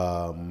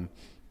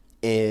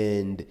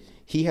 And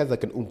he has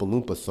like an Oompa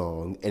Loompa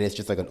song, and it's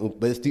just like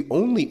but it's the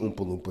only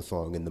Oompa Loompa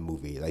song in the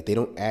movie. Like, they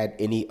don't add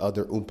any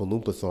other Oompa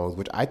Loompa songs,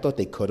 which I thought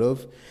they could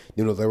have.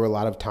 You know, there were a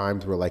lot of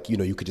times where, like, you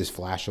know, you could just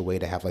flash away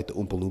to have like the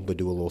Oompa Loompa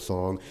do a little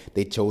song.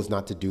 They chose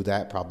not to do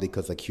that, probably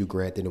because like Hugh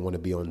Grant didn't want to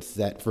be on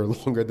set for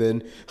longer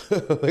than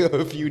like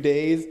a few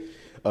days,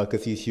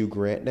 because he's Hugh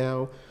Grant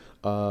now.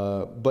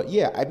 But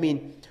yeah, I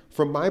mean,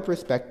 from my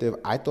perspective,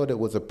 I thought it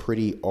was a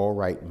pretty all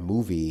right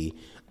movie.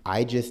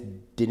 I just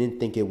didn't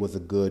think it was a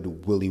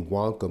good Willy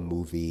Wonka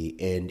movie,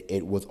 and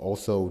it was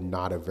also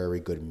not a very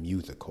good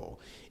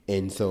musical.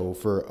 And so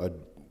for a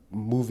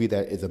movie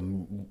that is a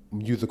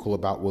musical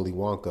about Willy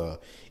Wonka,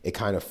 it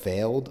kind of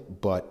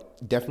failed,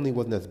 but definitely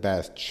wasn't as bad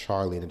as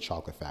Charlie and the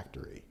Chocolate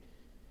Factory.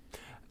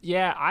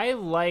 Yeah, I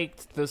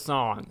liked the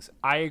songs.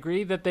 I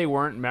agree that they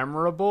weren't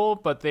memorable,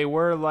 but they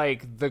were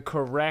like the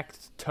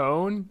correct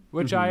tone,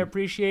 which I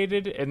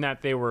appreciated, and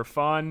that they were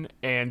fun,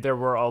 and there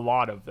were a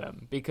lot of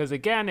them. Because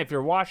again, if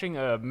you're watching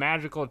a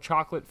magical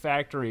chocolate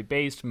factory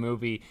based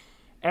movie,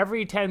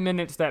 every 10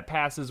 minutes that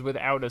passes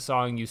without a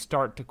song, you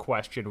start to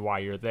question why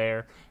you're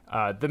there.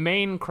 The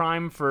main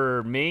crime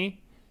for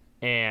me,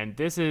 and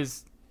this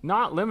is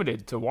not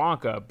limited to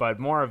Wonka, but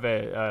more of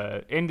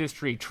a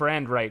industry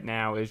trend right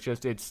now, is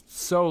just it's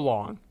so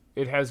long.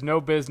 It has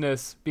no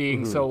business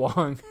being so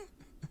long.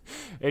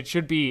 It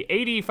should be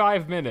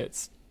 85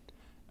 minutes.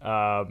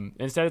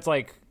 Instead, it's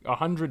like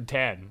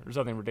 110 or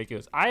something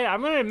ridiculous. I'm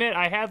going to admit,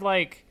 I had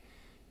like...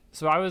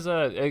 So I was,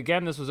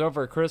 again, this was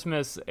over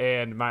Christmas,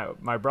 and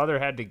my brother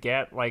had to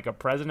get like a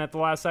present at the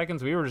last second.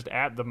 So we were just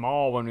at the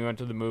mall when we went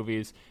to the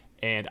movies,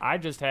 and I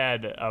just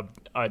had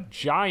a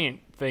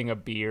giant thing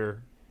of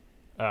beer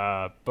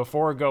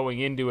before going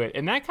into it,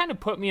 and that kind of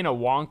put me in a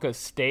Wonka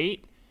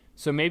state,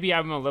 so maybe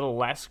I'm a little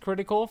less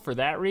critical for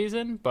that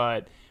reason,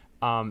 but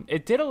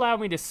it did allow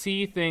me to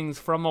see things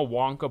from a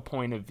Wonka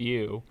point of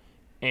view,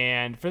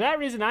 and for that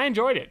reason I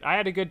enjoyed it. I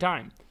had a good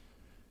time.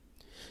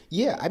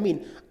 Yeah, I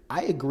mean,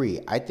 I agree.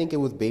 I think it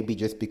was maybe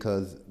just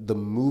because the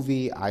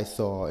movie I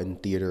saw in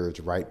theaters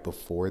right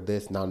before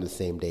this, not on the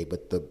same day,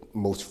 but the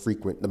most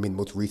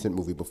recent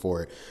movie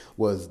before it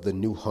was the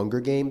new Hunger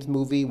Games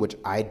movie, which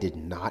I did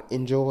not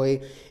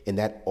enjoy. And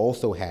that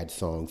also had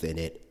songs in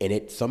it. And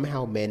it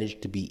somehow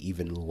managed to be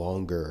even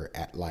longer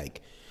at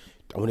like,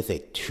 I want to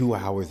say 2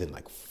 hours and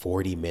like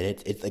 40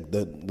 minutes. It's like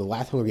the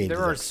last Hunger Games.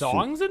 There are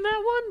songs in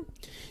that one?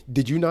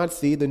 Did you not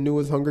see the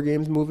newest Hunger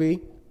Games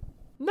movie?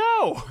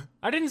 No,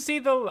 I didn't see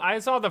I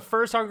saw the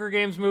first Hunger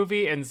Games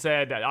movie and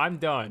said, I'm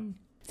done.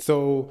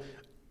 So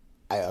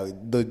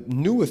the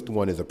newest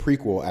one is a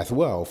prequel as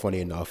well, funny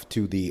enough,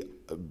 to the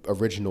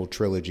original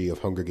trilogy of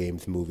Hunger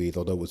Games movies.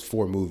 Although it was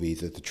 4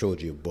 movies, it's a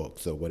trilogy of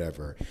books, so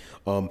whatever.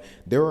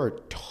 There are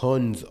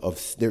tons of,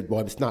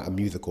 well, it's not a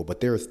musical, but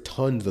there's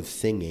tons of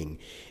singing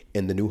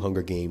in the new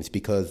Hunger Games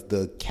because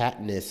the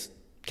Katniss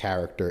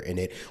character in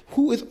it,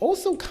 who is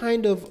also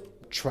kind of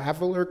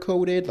traveler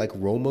coded, like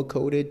Roma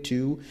coded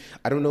too.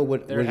 I don't know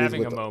what they're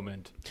having a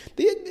moment.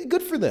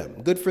 Good for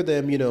them. Good for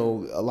them. You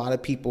know, a lot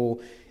of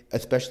people,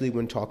 especially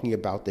when talking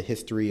about the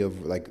history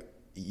of like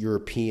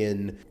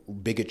European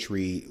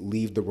bigotry,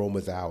 leave the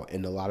Romas out,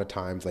 and a lot of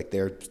times like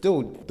they're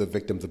still the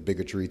victims of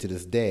bigotry to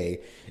this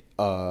day.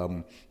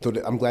 So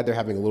I'm glad they're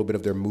having a little bit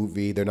of their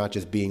movie. They're not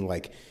just being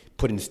like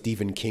put in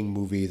Stephen King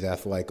movies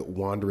as like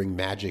wandering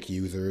magic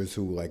users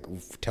who like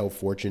tell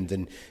fortunes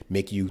and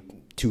make you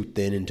too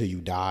thin until you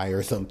die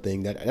or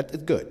something. That's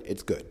good.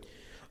 It's good.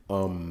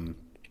 The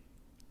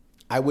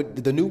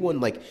new one,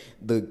 like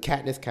the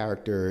Katniss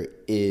character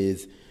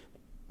is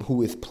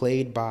who is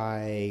played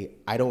by,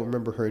 I don't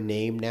remember her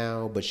name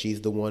now, but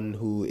she's the one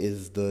who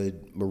is the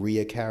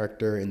Maria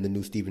character in the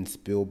new Steven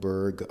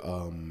Spielberg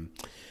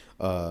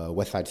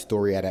West Side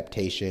Story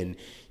adaptation.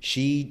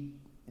 She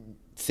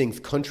sings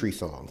country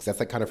songs. That's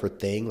like kind of her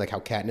thing, like how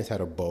Katniss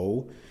had a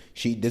bow.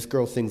 This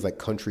girl sings like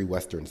country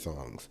western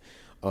songs.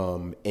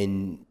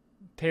 And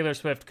Taylor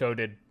Swift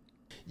coded.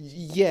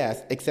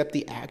 yes, except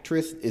the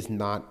actress is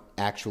not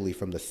actually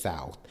from the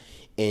South.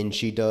 And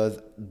she does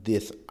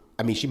this,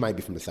 I mean, she might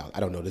be from the South. I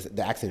don't know.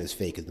 The accent is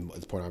fake is the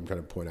point I'm trying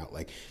to point out.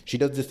 Like, she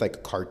does this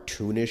like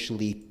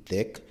cartoonishly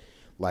thick,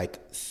 like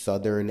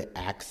Southern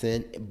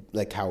accent,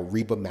 like how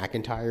Reba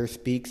McEntire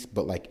speaks,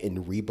 but like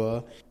in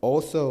Reba.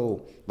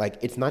 Also, like,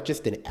 it's not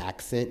just an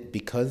accent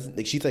because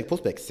like, she's like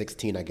supposed to be like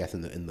 16, I guess,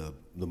 in the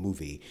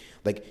movie.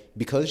 Like,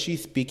 because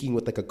she's speaking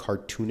with like a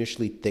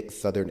cartoonishly thick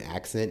Southern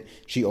accent,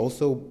 she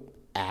also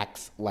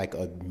acts like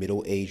a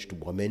middle-aged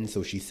woman.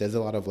 So she says a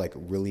lot of like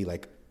really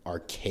like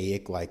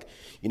archaic, like,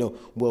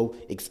 well,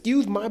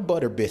 excuse my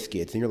butter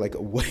biscuits, and you're like,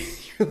 what?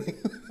 You're like,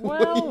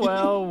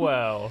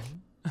 Well.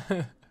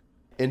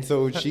 And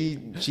so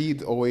she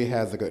always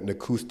has like an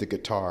acoustic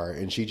guitar,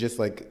 and she just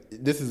like,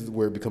 this is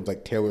where it becomes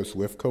like Taylor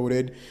Swift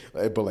coded,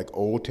 but like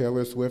old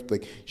Taylor Swift.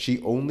 Like,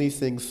 she only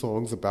sings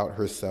songs about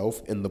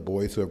herself and the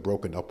boys who have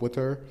broken up with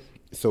her.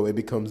 So it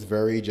becomes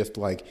very just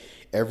like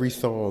every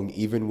song,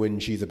 even when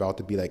she's about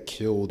to be like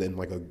killed in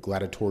like a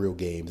gladiatorial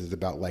games, is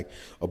about like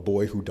a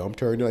boy who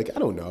dumped her, and you're like, I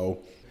don't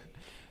know.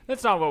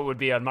 That's not what would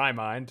be on my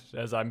mind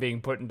as I'm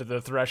being put into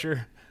the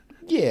thresher.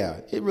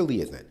 Yeah, it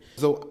really isn't.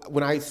 So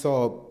when I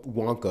saw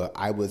Wonka,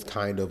 I was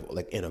kind of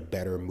like in a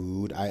better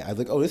mood. I was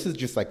like, oh, this is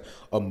just like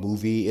a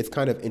movie. It's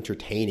kind of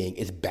entertaining.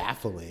 It's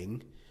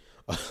baffling.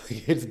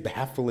 It's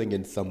baffling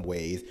in some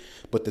ways,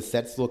 but the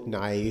sets look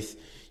nice.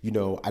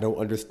 I don't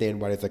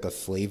understand why there's like a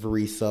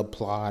slavery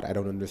subplot. I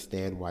don't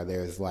understand why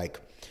there's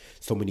like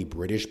so many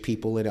British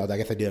people in it. I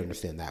guess I did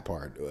understand that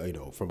part,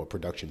 from a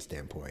production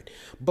standpoint.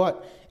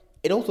 But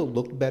it also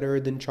looked better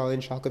than Charlie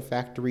and Chocolate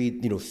Factory.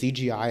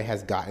 CGI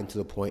has gotten to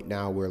the point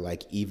now where,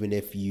 like, even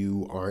if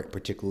you aren't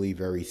particularly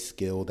very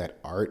skilled at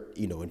art,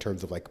 in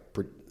terms of like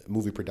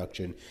movie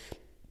production,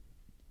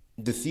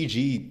 the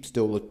CG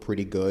still looked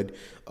pretty good.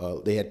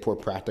 They had poor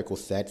practical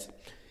sets.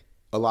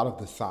 A lot of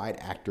the side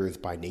actors,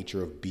 by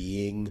nature of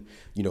being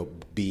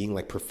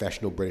like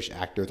professional British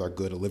actors, are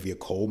good. Olivia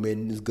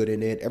Colman is good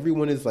in it.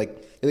 Everyone is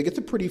like it's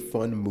a pretty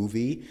fun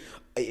movie.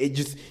 It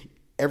just,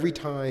 every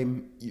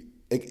time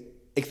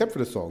except for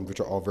the songs, which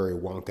are all very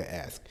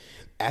Wonka-esque.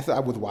 As I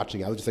was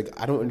watching, I was just like,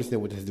 I don't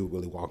understand what this has to do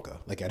with Willy Wonka.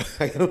 Like, I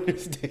don't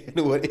understand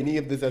what any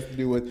of this has to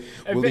do with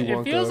Willy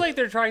Wonka. It feels like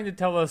they're trying to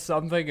tell us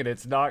something, and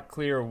it's not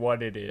clear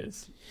what it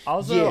is.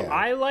 Also, yeah.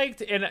 I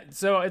liked, and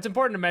so it's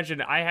important to mention,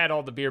 I had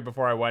all the beer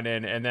before I went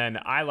in, and then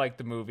I liked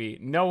the movie.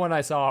 No one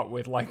I saw it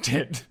with liked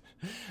it.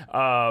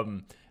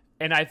 And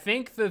I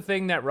think the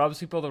thing that rubs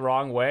people the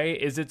wrong way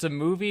is it's a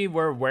movie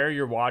where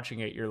you're watching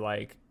it, you're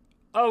like,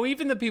 oh,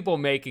 even the people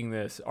making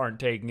this aren't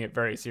taking it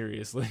very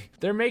seriously.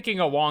 They're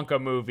making a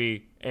Wonka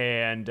movie,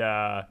 and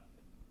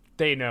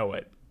they know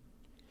it.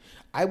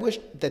 I wish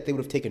that they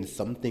would have taken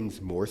some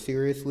things more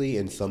seriously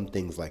and some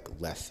things like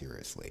less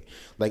seriously.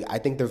 Like, I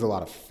think there's a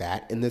lot of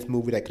fat in this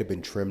movie that could have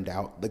been trimmed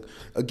out. Like,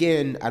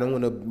 again, I don't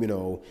want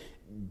to,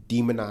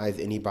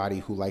 demonize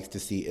anybody who likes to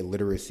see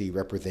illiteracy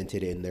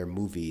represented in their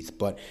movies,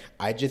 but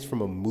I just,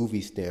 from a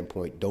movie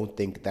standpoint, don't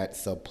think that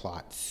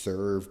subplot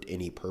served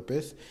any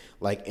purpose.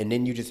 Like, and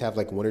then you just have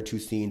like one or two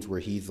scenes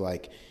where he's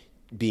like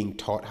being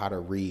taught how to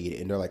read,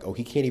 and they're like, oh,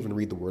 he can't even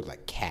read the word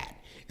like cat.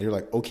 And you're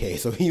like, okay,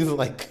 so he's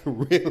like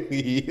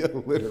really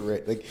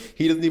illiterate. Like,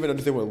 he doesn't even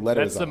understand what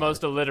letters are. That's the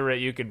most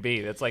illiterate you can be.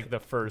 That's like the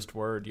first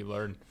word you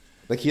learn.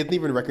 Like, he doesn't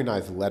even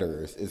recognize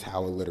letters, is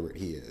how illiterate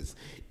he is.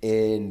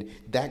 And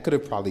that could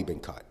have probably been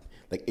cut.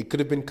 Like, it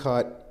could have been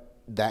cut.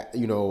 That,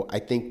 I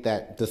think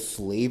that the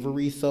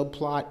slavery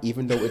subplot,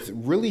 even though it's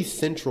really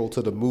central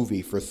to the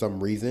movie for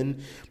some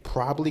reason,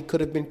 probably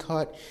could have been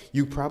cut.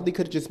 You probably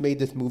could have just made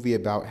this movie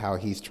about how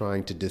he's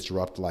trying to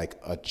disrupt like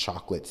a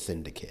chocolate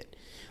syndicate.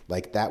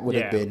 Like, that would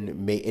have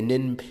been made. And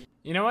then,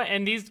 you know what?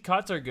 And these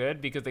cuts are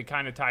good because they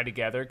kind of tie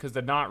together, because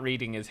the not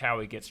reading is how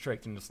he gets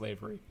tricked into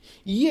slavery.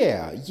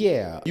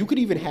 Yeah. You could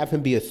even have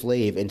him be a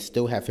slave and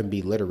still have him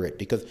be literate,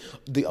 because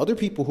the other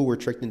people who were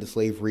tricked into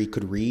slavery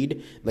could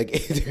read. Like,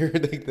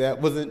 that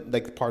wasn't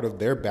like part of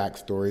their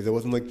backstories. It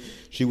wasn't like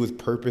she was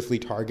purposely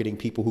targeting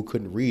people who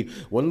couldn't read.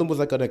 One of them was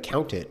like an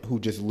accountant who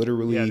just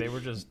literally... Yeah,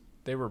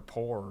 they were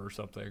poor or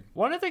something.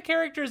 One of the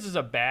characters is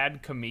a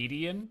bad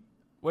comedian,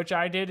 which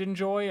I did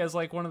enjoy as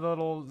like one of the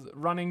little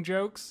running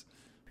jokes.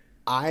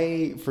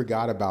 I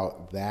forgot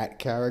about that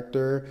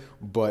character,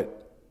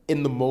 but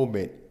in the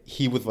moment,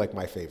 he was like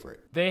my favorite.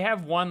 They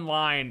have one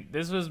line.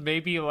 This was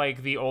maybe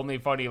like the only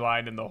funny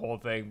line in the whole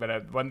thing,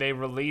 but when they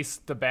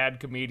released the bad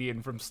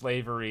comedian from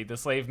slavery, the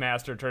slave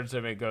master turns to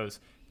him and goes,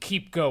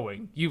 "Keep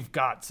going. You've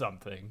got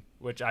something,"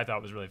 which I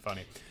thought was really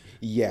funny.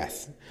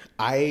 Yes.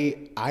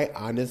 I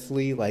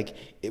honestly like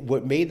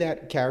what made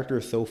that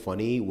character so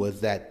funny was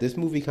that this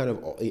movie kind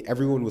of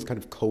everyone was kind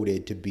of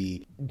coded to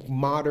be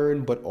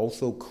modern, but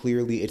also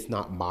clearly it's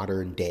not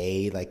modern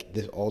day. Like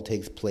this all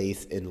takes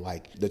place in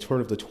like the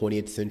turn of the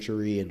 20th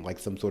century in like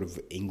some sort of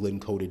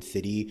England coded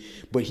city,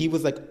 but he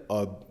was like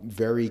a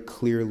very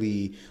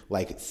clearly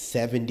like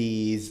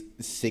 70s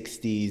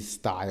 60s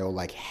style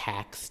like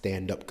hack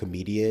stand-up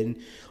comedian.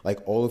 Like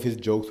all of his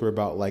jokes were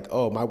about like,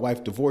 oh, my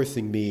wife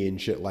divorcing me and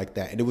shit like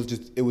that, and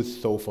it was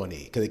so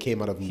funny because it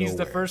came out of nowhere. He's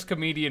the first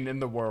comedian in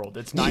the world.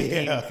 It's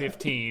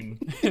 1915.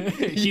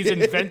 He's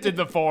invented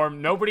the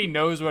form. Nobody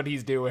knows what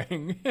he's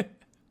doing.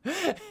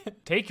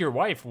 Take your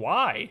wife.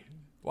 Why?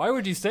 Why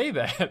would you say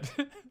that?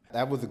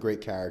 That was a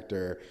great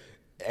character,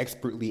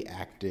 expertly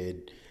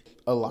acted.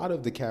 A lot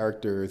of the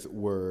characters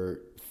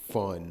were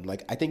fun.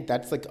 Like I think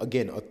that's like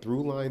again a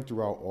through line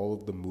throughout all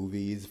of the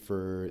movies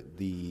for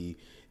the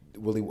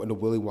Willy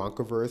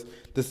Wonkaverse.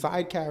 The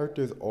side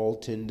characters all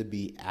tend to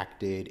be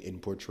acted and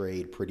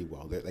portrayed pretty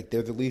well.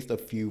 There's at least a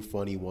few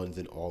funny ones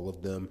in all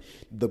of them.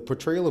 The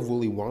portrayal of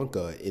Willy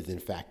Wonka is in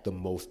fact the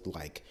most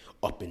like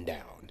up and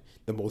down.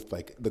 The most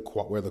like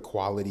where the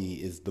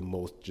quality is the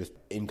most just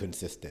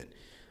inconsistent.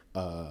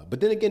 But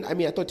then again, I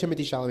mean, I thought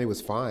Timothée Chalamet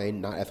was fine,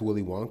 not as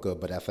Willy Wonka,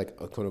 but as like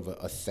a kind of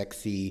a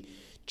sexy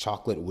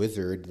chocolate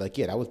wizard. Like,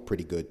 yeah, that was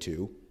pretty good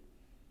too.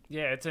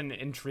 Yeah, it's an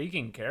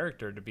intriguing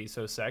character to be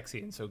so sexy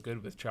and so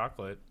good with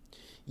chocolate.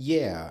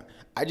 Yeah,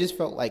 I just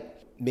felt like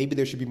maybe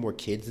there should be more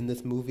kids in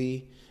this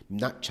movie.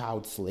 Not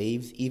child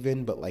slaves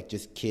even, but like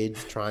just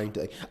kids trying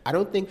to like, I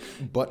don't think,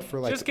 but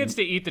for like just kids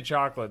to eat the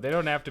chocolate. They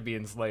don't have to be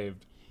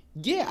enslaved.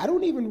 Yeah, I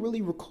don't even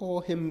really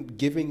recall him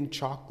giving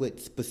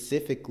chocolate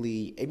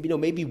specifically, and, you know,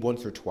 maybe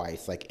once or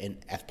twice, like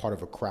as part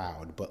of a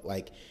crowd, but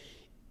like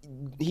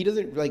he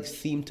doesn't like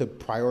seem to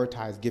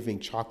prioritize giving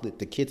chocolate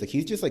to kids. Like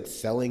he's just like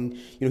selling,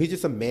 you know, he's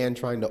just a man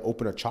trying to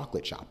open a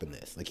chocolate shop in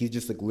this. Like he's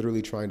just like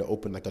literally trying to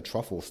open like a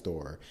truffle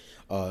store,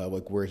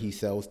 like where he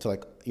sells to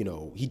like, you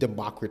know, he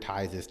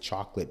democratizes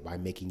chocolate by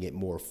making it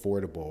more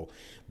affordable.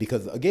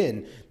 Because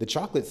again, the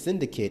chocolate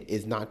syndicate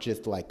is not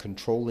just like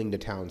controlling the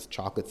town's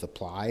chocolate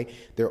supply,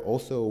 they're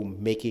also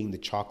making the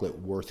chocolate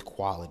worth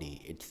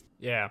quality.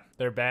 Yeah,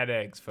 they're bad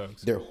eggs,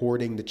 folks. They're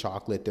hoarding the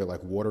chocolate. They're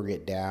like watering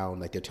it down.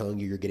 Like they're telling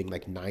you you're getting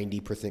like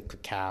 90%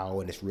 cacao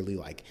and it's really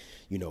like,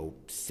 you know,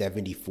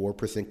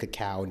 74%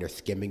 cacao and they're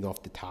skimming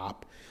off the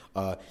top.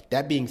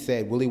 That being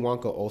said, Willy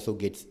Wonka also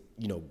gets,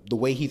 you know, the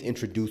way he's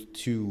introduced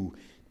to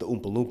the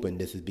Oompa Loompa in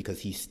this is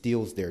because he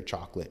steals their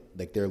chocolate,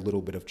 like their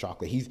little bit of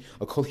chocolate. He's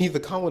a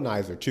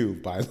colonizer too,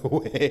 by the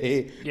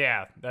way.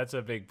 Yeah, that's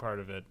a big part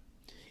of it.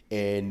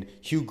 And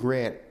Hugh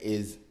Grant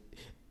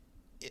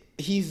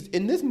he's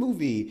in this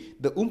movie,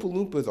 the Oompa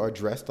Loompas are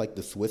dressed like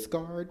the Swiss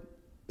Guard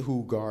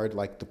who guard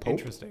like the Pope.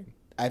 Interesting.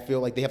 I feel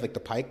like they have like the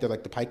pike, they're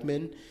like the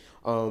pikemen.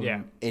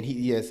 Yeah.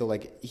 And so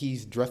like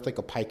he's dressed like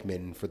a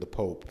pikeman for the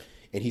Pope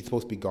and he's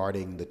supposed to be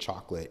guarding the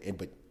chocolate,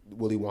 but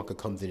Willy Wonka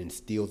comes in and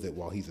steals it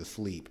while he's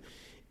asleep.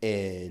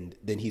 And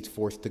then he's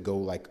forced to go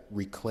like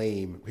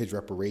reclaim his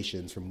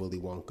reparations from Willy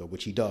Wonka,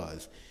 which he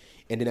does.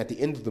 And then at the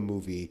end of the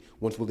movie,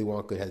 once Willy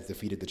Wonka has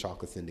defeated the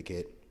chocolate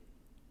syndicate,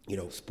 you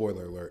know,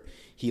 spoiler alert,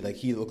 he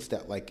looks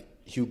at like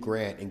Hugh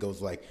Grant and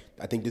goes like,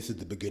 I think this is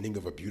the beginning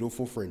of a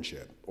beautiful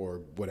friendship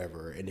or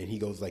whatever. And then he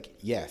goes like,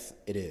 yes,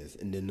 it is.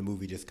 And then the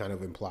movie just kind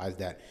of implies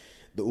that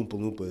the Oompa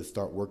Loompas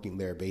start working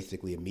there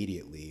basically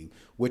immediately,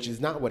 which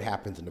is not what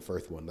happens in the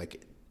first one.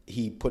 Like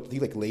he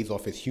like lays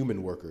off his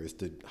human workers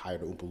to hire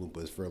the Oompa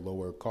Loompas for a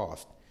lower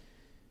cost.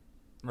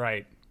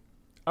 Right.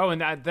 Oh,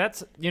 and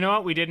that's, you know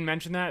what? We didn't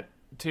mention that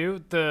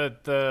too.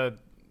 The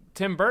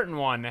Tim Burton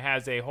one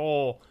has a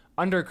whole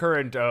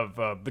undercurrent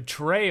of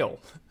betrayal.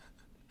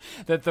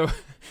 That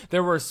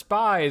there were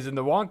spies in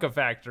the Wonka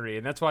factory,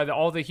 and that's why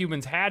all the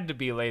humans had to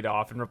be laid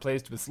off and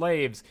replaced with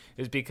slaves,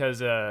 is because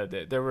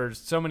there were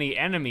so many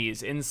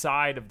enemies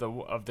inside of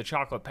the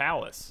Chocolate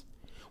Palace.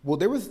 Well,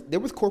 there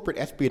was corporate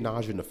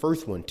espionage in the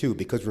first one too,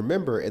 because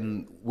remember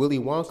in Willy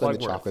Wonka and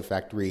the Chocolate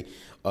Factory,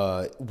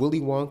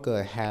 Willy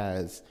Wonka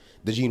has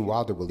the Gene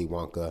Wilder Willy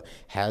Wonka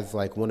has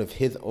like one of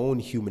his own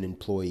human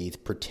employees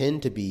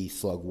pretend to be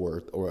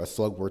Slugworth or a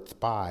Slugworth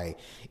spy,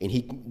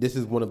 and this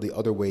is one of the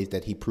other ways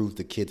that he proves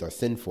the kids are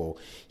sinful.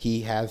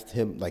 He has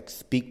him like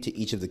speak to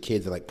each of the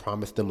kids and like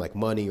promise them like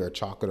money or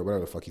chocolate or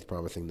whatever the fuck he's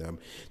promising them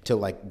to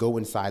like go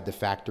inside the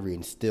factory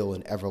and steal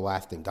an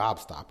everlasting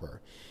gobstopper.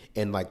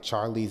 And like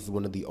Charlie's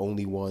one of the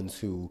only ones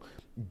who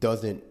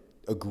doesn't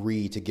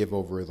agree to give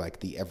over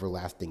like the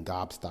everlasting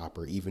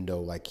gobstopper, even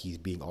though like he's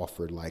being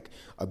offered like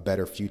a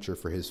better future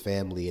for his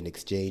family in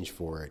exchange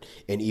for it.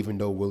 And even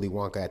though Willy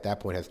Wonka at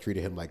that point has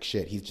treated him like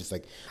shit, he's just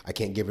like, I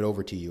can't give it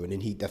over to you. And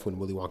then that's when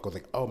Willy Wonka was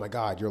like, oh my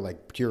God, you're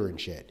like pure and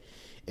shit.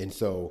 And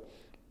so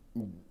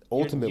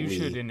ultimately,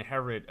 you should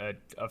inherit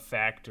a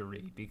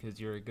factory because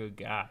you're a good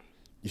guy.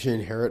 You should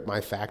inherit my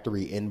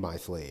factory and my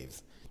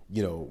slaves.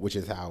 You know, which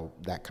is how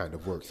that kind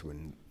of works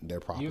when they're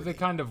property. You have the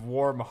kind of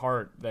warm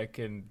heart that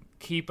can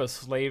keep a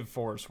slave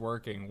force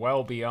working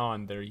well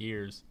beyond their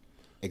years.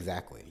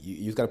 Exactly.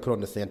 You just got to put on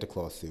the Santa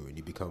Claus suit and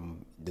you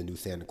become the new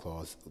Santa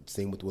Claus.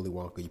 Same with Willy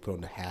Wonka. You put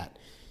on the hat.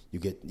 You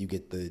get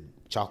the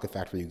chocolate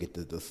factory. You get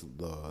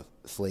the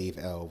slave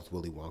elves,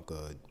 Willy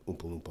Wonka,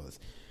 Oompa Loompas.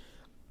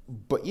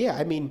 But yeah,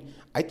 I mean,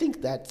 I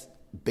think that's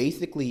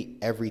basically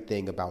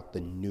everything about the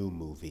new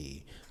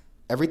movie.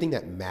 Everything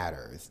that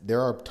matters.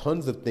 There are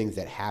tons of things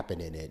that happen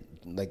in it,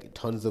 like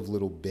tons of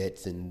little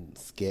bits and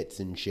skits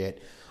and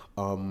shit.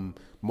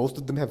 Most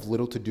of them have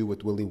little to do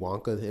with Willy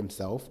Wonka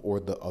himself or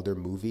the other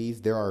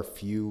movies. There are a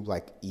few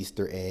like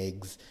Easter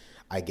eggs,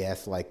 I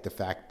guess, like the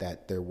fact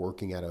that they're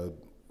working at a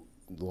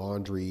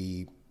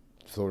laundry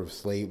sort of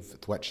slave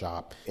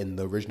sweatshop. In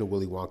the original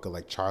Willy Wonka,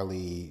 like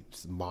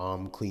Charlie's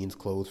mom cleans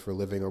clothes for a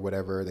living or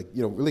whatever, like,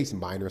 you know, really some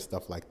minor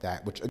stuff like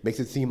that, which makes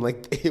it seem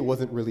like it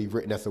wasn't really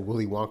written as a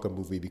Willy Wonka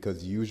movie,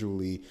 because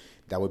usually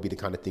that would be the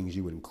kind of things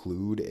you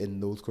include in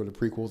those kind of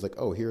prequels, like,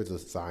 oh, here's a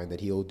sign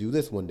that he'll do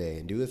this one day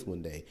and do this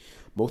one day.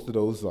 Most of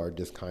those are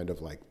just kind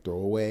of like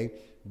throwaway.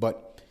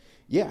 But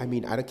yeah, I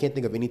mean, I can't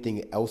think of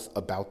anything else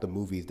about the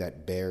movies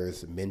that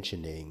bears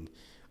mentioning.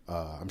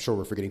 I'm sure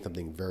we're forgetting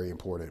something very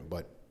important,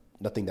 but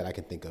nothing that I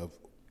can think of.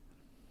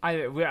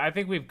 I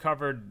think we've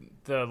covered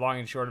the long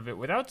and short of it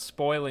without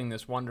spoiling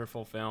this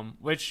wonderful film,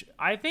 which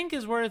I think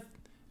is worth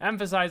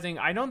emphasizing.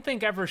 I don't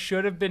think ever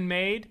should have been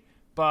made,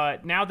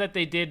 but now that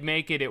they did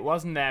make it, it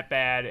wasn't that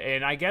bad,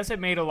 and I guess it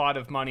made a lot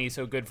of money,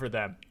 so good for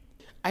them.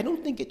 I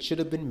don't think it should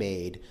have been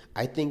made.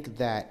 I think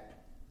that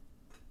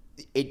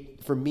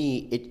for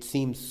me, it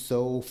seems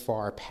so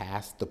far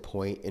past the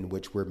point in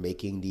which we're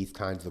making these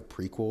kinds of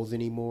prequels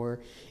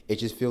anymore. It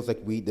just feels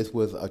like this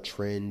was a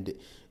trend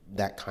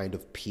that kind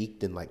of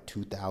peaked in like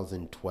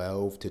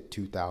 2012 to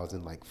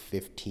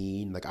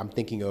 2015. Like, I'm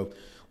thinking of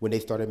when they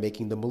started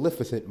making the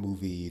Maleficent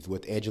movies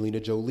with Angelina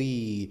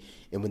Jolie,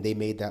 and when they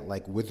made that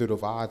like Wizard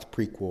of Oz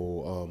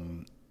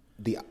prequel,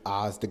 the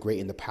Oz the Great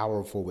and the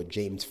Powerful with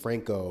James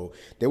Franco.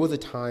 There was a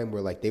time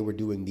where like they were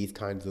doing these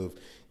kinds of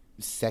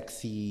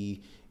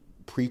sexy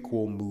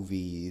prequel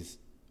movies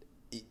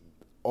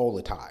all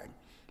the time.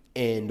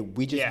 And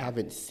we just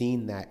haven't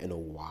seen that in a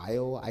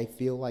while, I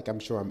feel like. I'm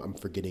sure I'm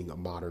forgetting a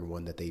modern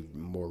one that they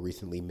more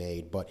recently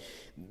made. But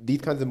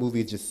these kinds of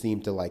movies just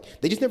seem to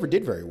they just never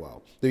did very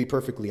well, to be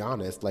perfectly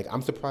honest. Like,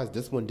 I'm surprised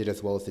this one did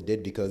as well as it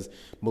did, because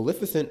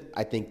Maleficent,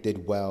 I think,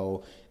 did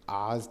well.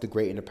 Oz the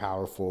Great and the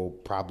Powerful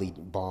probably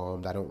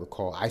bombed. I don't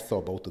recall. I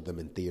saw both of them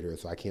in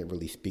theaters, so I can't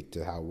really speak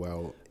to how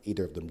well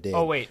either of them did.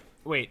 Oh, wait.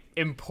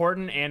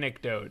 Important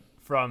anecdote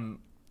from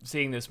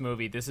seeing this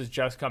movie, this has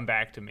just come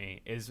back to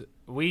me, is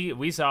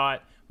we saw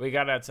it, we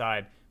got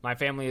outside, my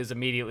family is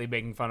immediately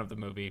making fun of the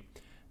movie.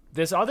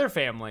 This other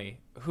family,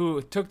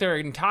 who took their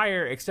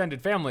entire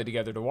extended family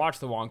together to watch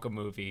the Wonka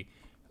movie,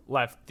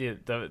 left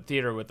the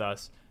theater with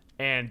us,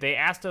 and they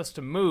asked us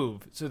to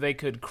move so they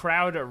could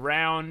crowd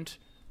around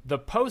the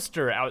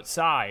poster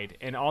outside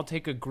and all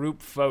take a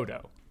group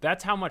photo.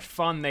 That's how much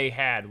fun they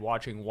had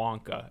watching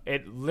Wonka.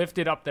 It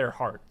lifted up their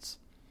hearts.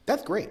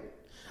 That's great.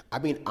 I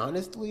mean,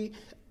 honestly,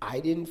 I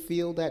didn't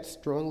feel that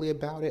strongly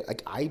about it.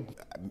 Like, I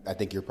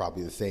think you're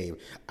probably the same.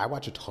 I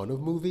watch a ton of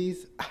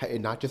movies,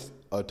 and not just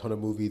a ton of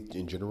movies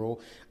in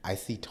general. I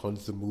see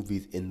tons of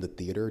movies in the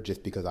theater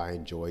just because I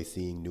enjoy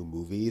seeing new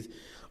movies.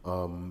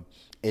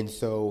 And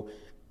so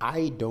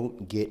I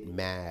don't get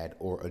mad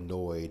or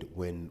annoyed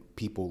when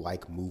people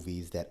like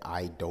movies that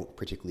I don't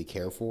particularly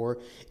care for.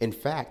 In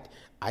fact,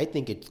 I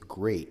think it's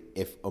great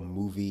if a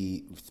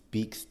movie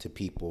speaks to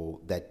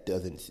people that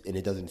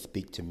doesn't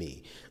speak to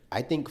me.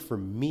 I think for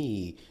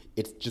me,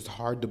 it's just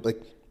hard to, like,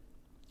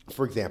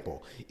 for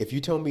example, if you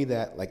tell me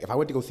that, like, if I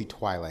went to go see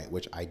Twilight,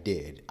 which I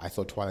did, I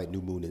saw Twilight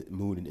New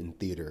Moon in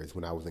theaters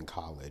when I was in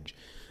college.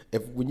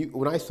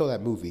 When I saw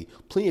that movie,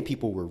 plenty of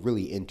people were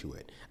really into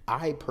it.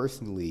 I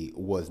personally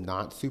was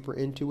not super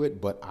into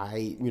it, but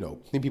plenty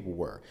of people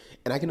were.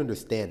 And I can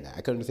understand that.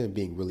 I can understand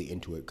being really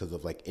into it because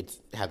of, like, it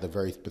has a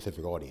very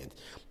specific audience.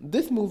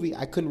 This movie,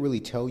 I couldn't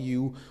really tell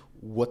you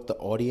what the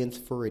audience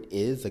for it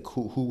is, like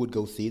who would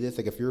go see this.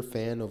 Like, if you're a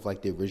fan of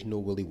like the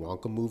original Willy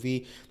Wonka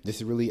movie, this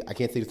is really, I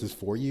can't say this is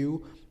for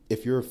you.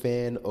 If you're a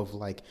fan of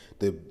like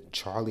the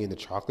Charlie and the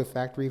Chocolate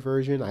Factory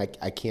version, I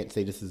can't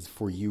say this is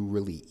for you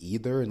really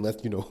either, unless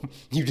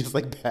you just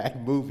like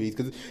bad movies,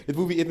 because this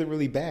movie isn't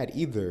really bad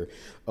either.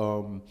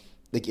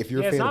 Like, if you're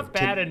a fan, it's not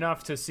bad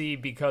enough to see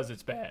because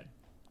it's bad.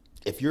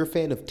 If you're a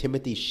fan of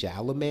Timothée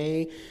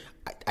Chalamet,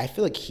 I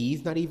feel like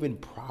he's not even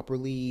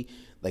properly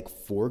like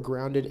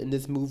foregrounded in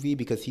this movie,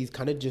 because he's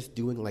kind of just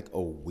doing like a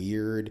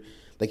weird,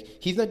 like,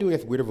 he's not doing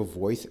as weird of a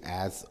voice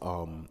as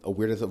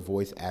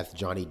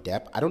Johnny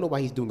Depp. I don't know why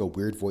he's doing a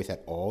weird voice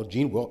at all.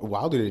 Gene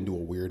Wilder didn't do a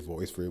weird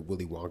voice for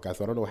Willy Wonka,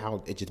 so I don't know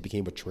how it just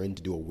became a trend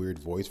to do a weird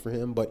voice for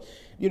him. But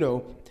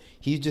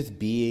he's just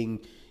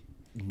being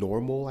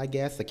normal, I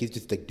guess. Like, he's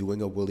just like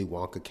doing a Willy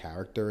Wonka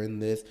character in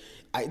this.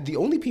 The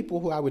only people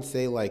who I would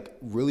say like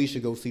really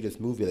should go see this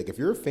movie, like, if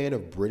you're a fan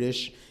of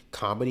British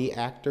comedy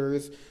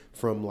actors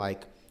from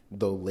like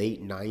the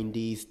late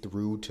 90s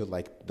through to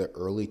like the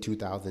early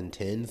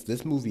 2010s,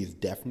 this movie is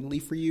definitely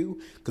for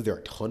you because there are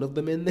a ton of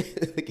them in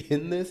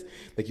this,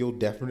 like you'll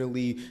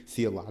definitely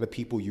see a lot of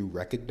people you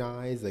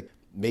recognize, like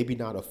maybe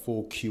not a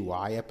full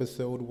QI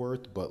episode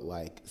worth, but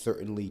like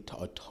certainly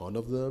a ton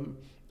of them.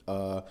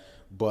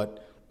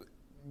 But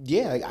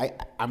yeah,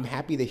 I'm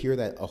happy to hear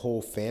that a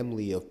whole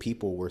family of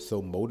people were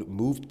so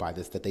moved by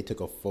this that they took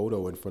a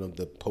photo in front of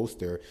the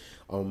poster.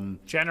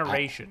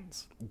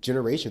 Generations.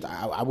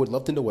 I would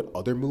love to know what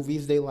other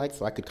movies they like,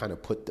 so I could kind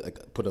of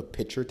put a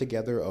picture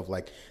together of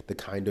like the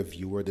kind of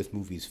viewer this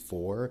movie's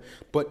for.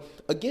 But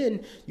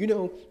again,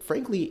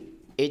 frankly,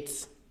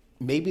 it's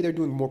maybe they're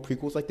doing more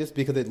prequels like this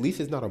because at least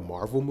it's not a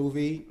Marvel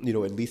movie.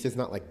 At least it's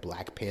not like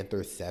Black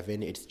Panther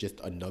 7. It's just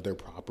another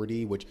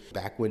property, which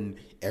back when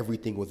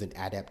everything was an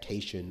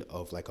adaptation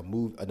of like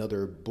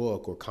another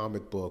book or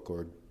comic book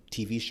or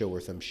TV show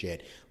or some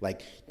shit,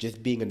 like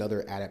just being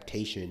another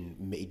adaptation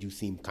made you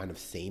seem kind of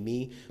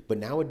samey. But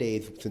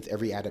nowadays, since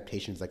every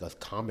adaptation is like a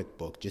comic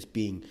book, just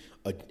being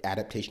an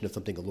adaptation of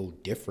something a little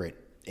different,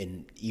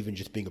 and even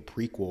just being a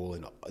prequel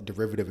and a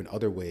derivative in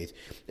other ways,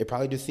 it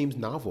probably just seems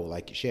novel.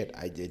 Like shit,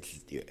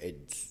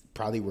 it's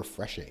probably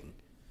refreshing.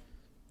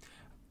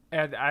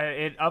 And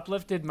it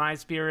uplifted my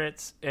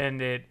spirits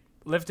and it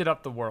lifted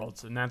up the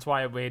world's, and that's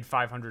why it weighed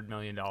 $500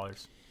 million.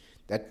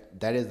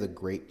 That is a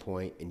great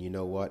point, and you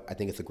know what? I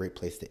think it's a great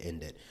place to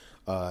end it.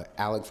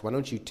 Alex, why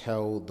don't you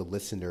tell the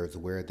listeners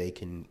where they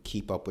can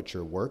keep up with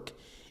your work,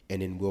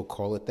 and then we'll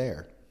call it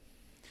there.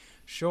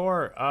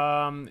 Sure.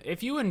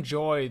 If you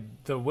enjoyed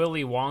the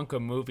Willy Wonka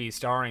movie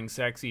starring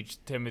sexy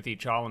Timothy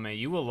Chalamet,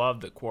 you will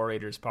love the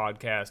Quarators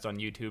podcast on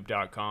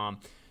youtube.com.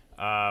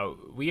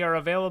 We are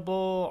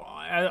available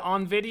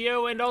on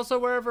video and also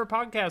wherever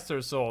podcasts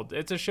are sold.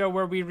 It's a show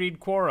where we read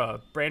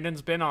Quora.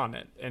 Brandon's been on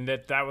it, and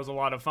that was a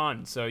lot of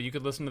fun. So you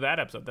could listen to that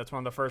episode. That's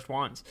one of the first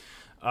ones.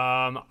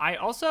 I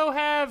also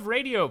have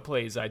radio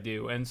plays I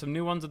do, and some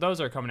new ones of those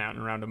are coming out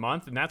in around a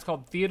month, and that's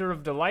called Theater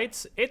of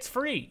Delights. It's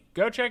free.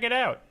 Go check it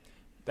out.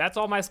 That's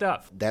all my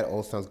stuff. That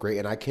all sounds great,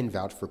 and I can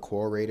vouch for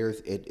Quora.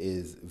 It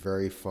is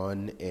very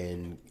fun,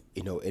 and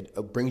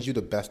it brings you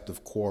the best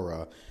of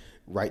Quora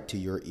right to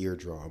your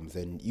eardrums.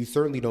 And you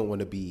certainly don't want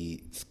to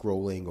be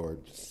scrolling or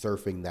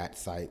surfing that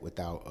site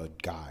without a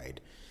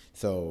guide.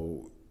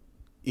 So,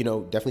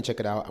 definitely check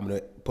it out. I'm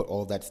gonna put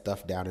all that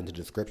stuff down in the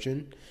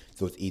description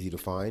so it's easy to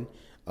find.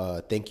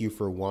 Thank you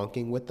for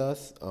wonking with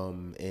us,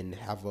 and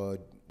have a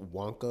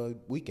Wonka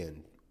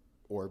weekend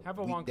or have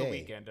a Wonka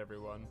weekend,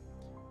 everyone.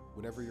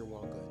 Whenever you're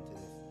Wonka into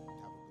this.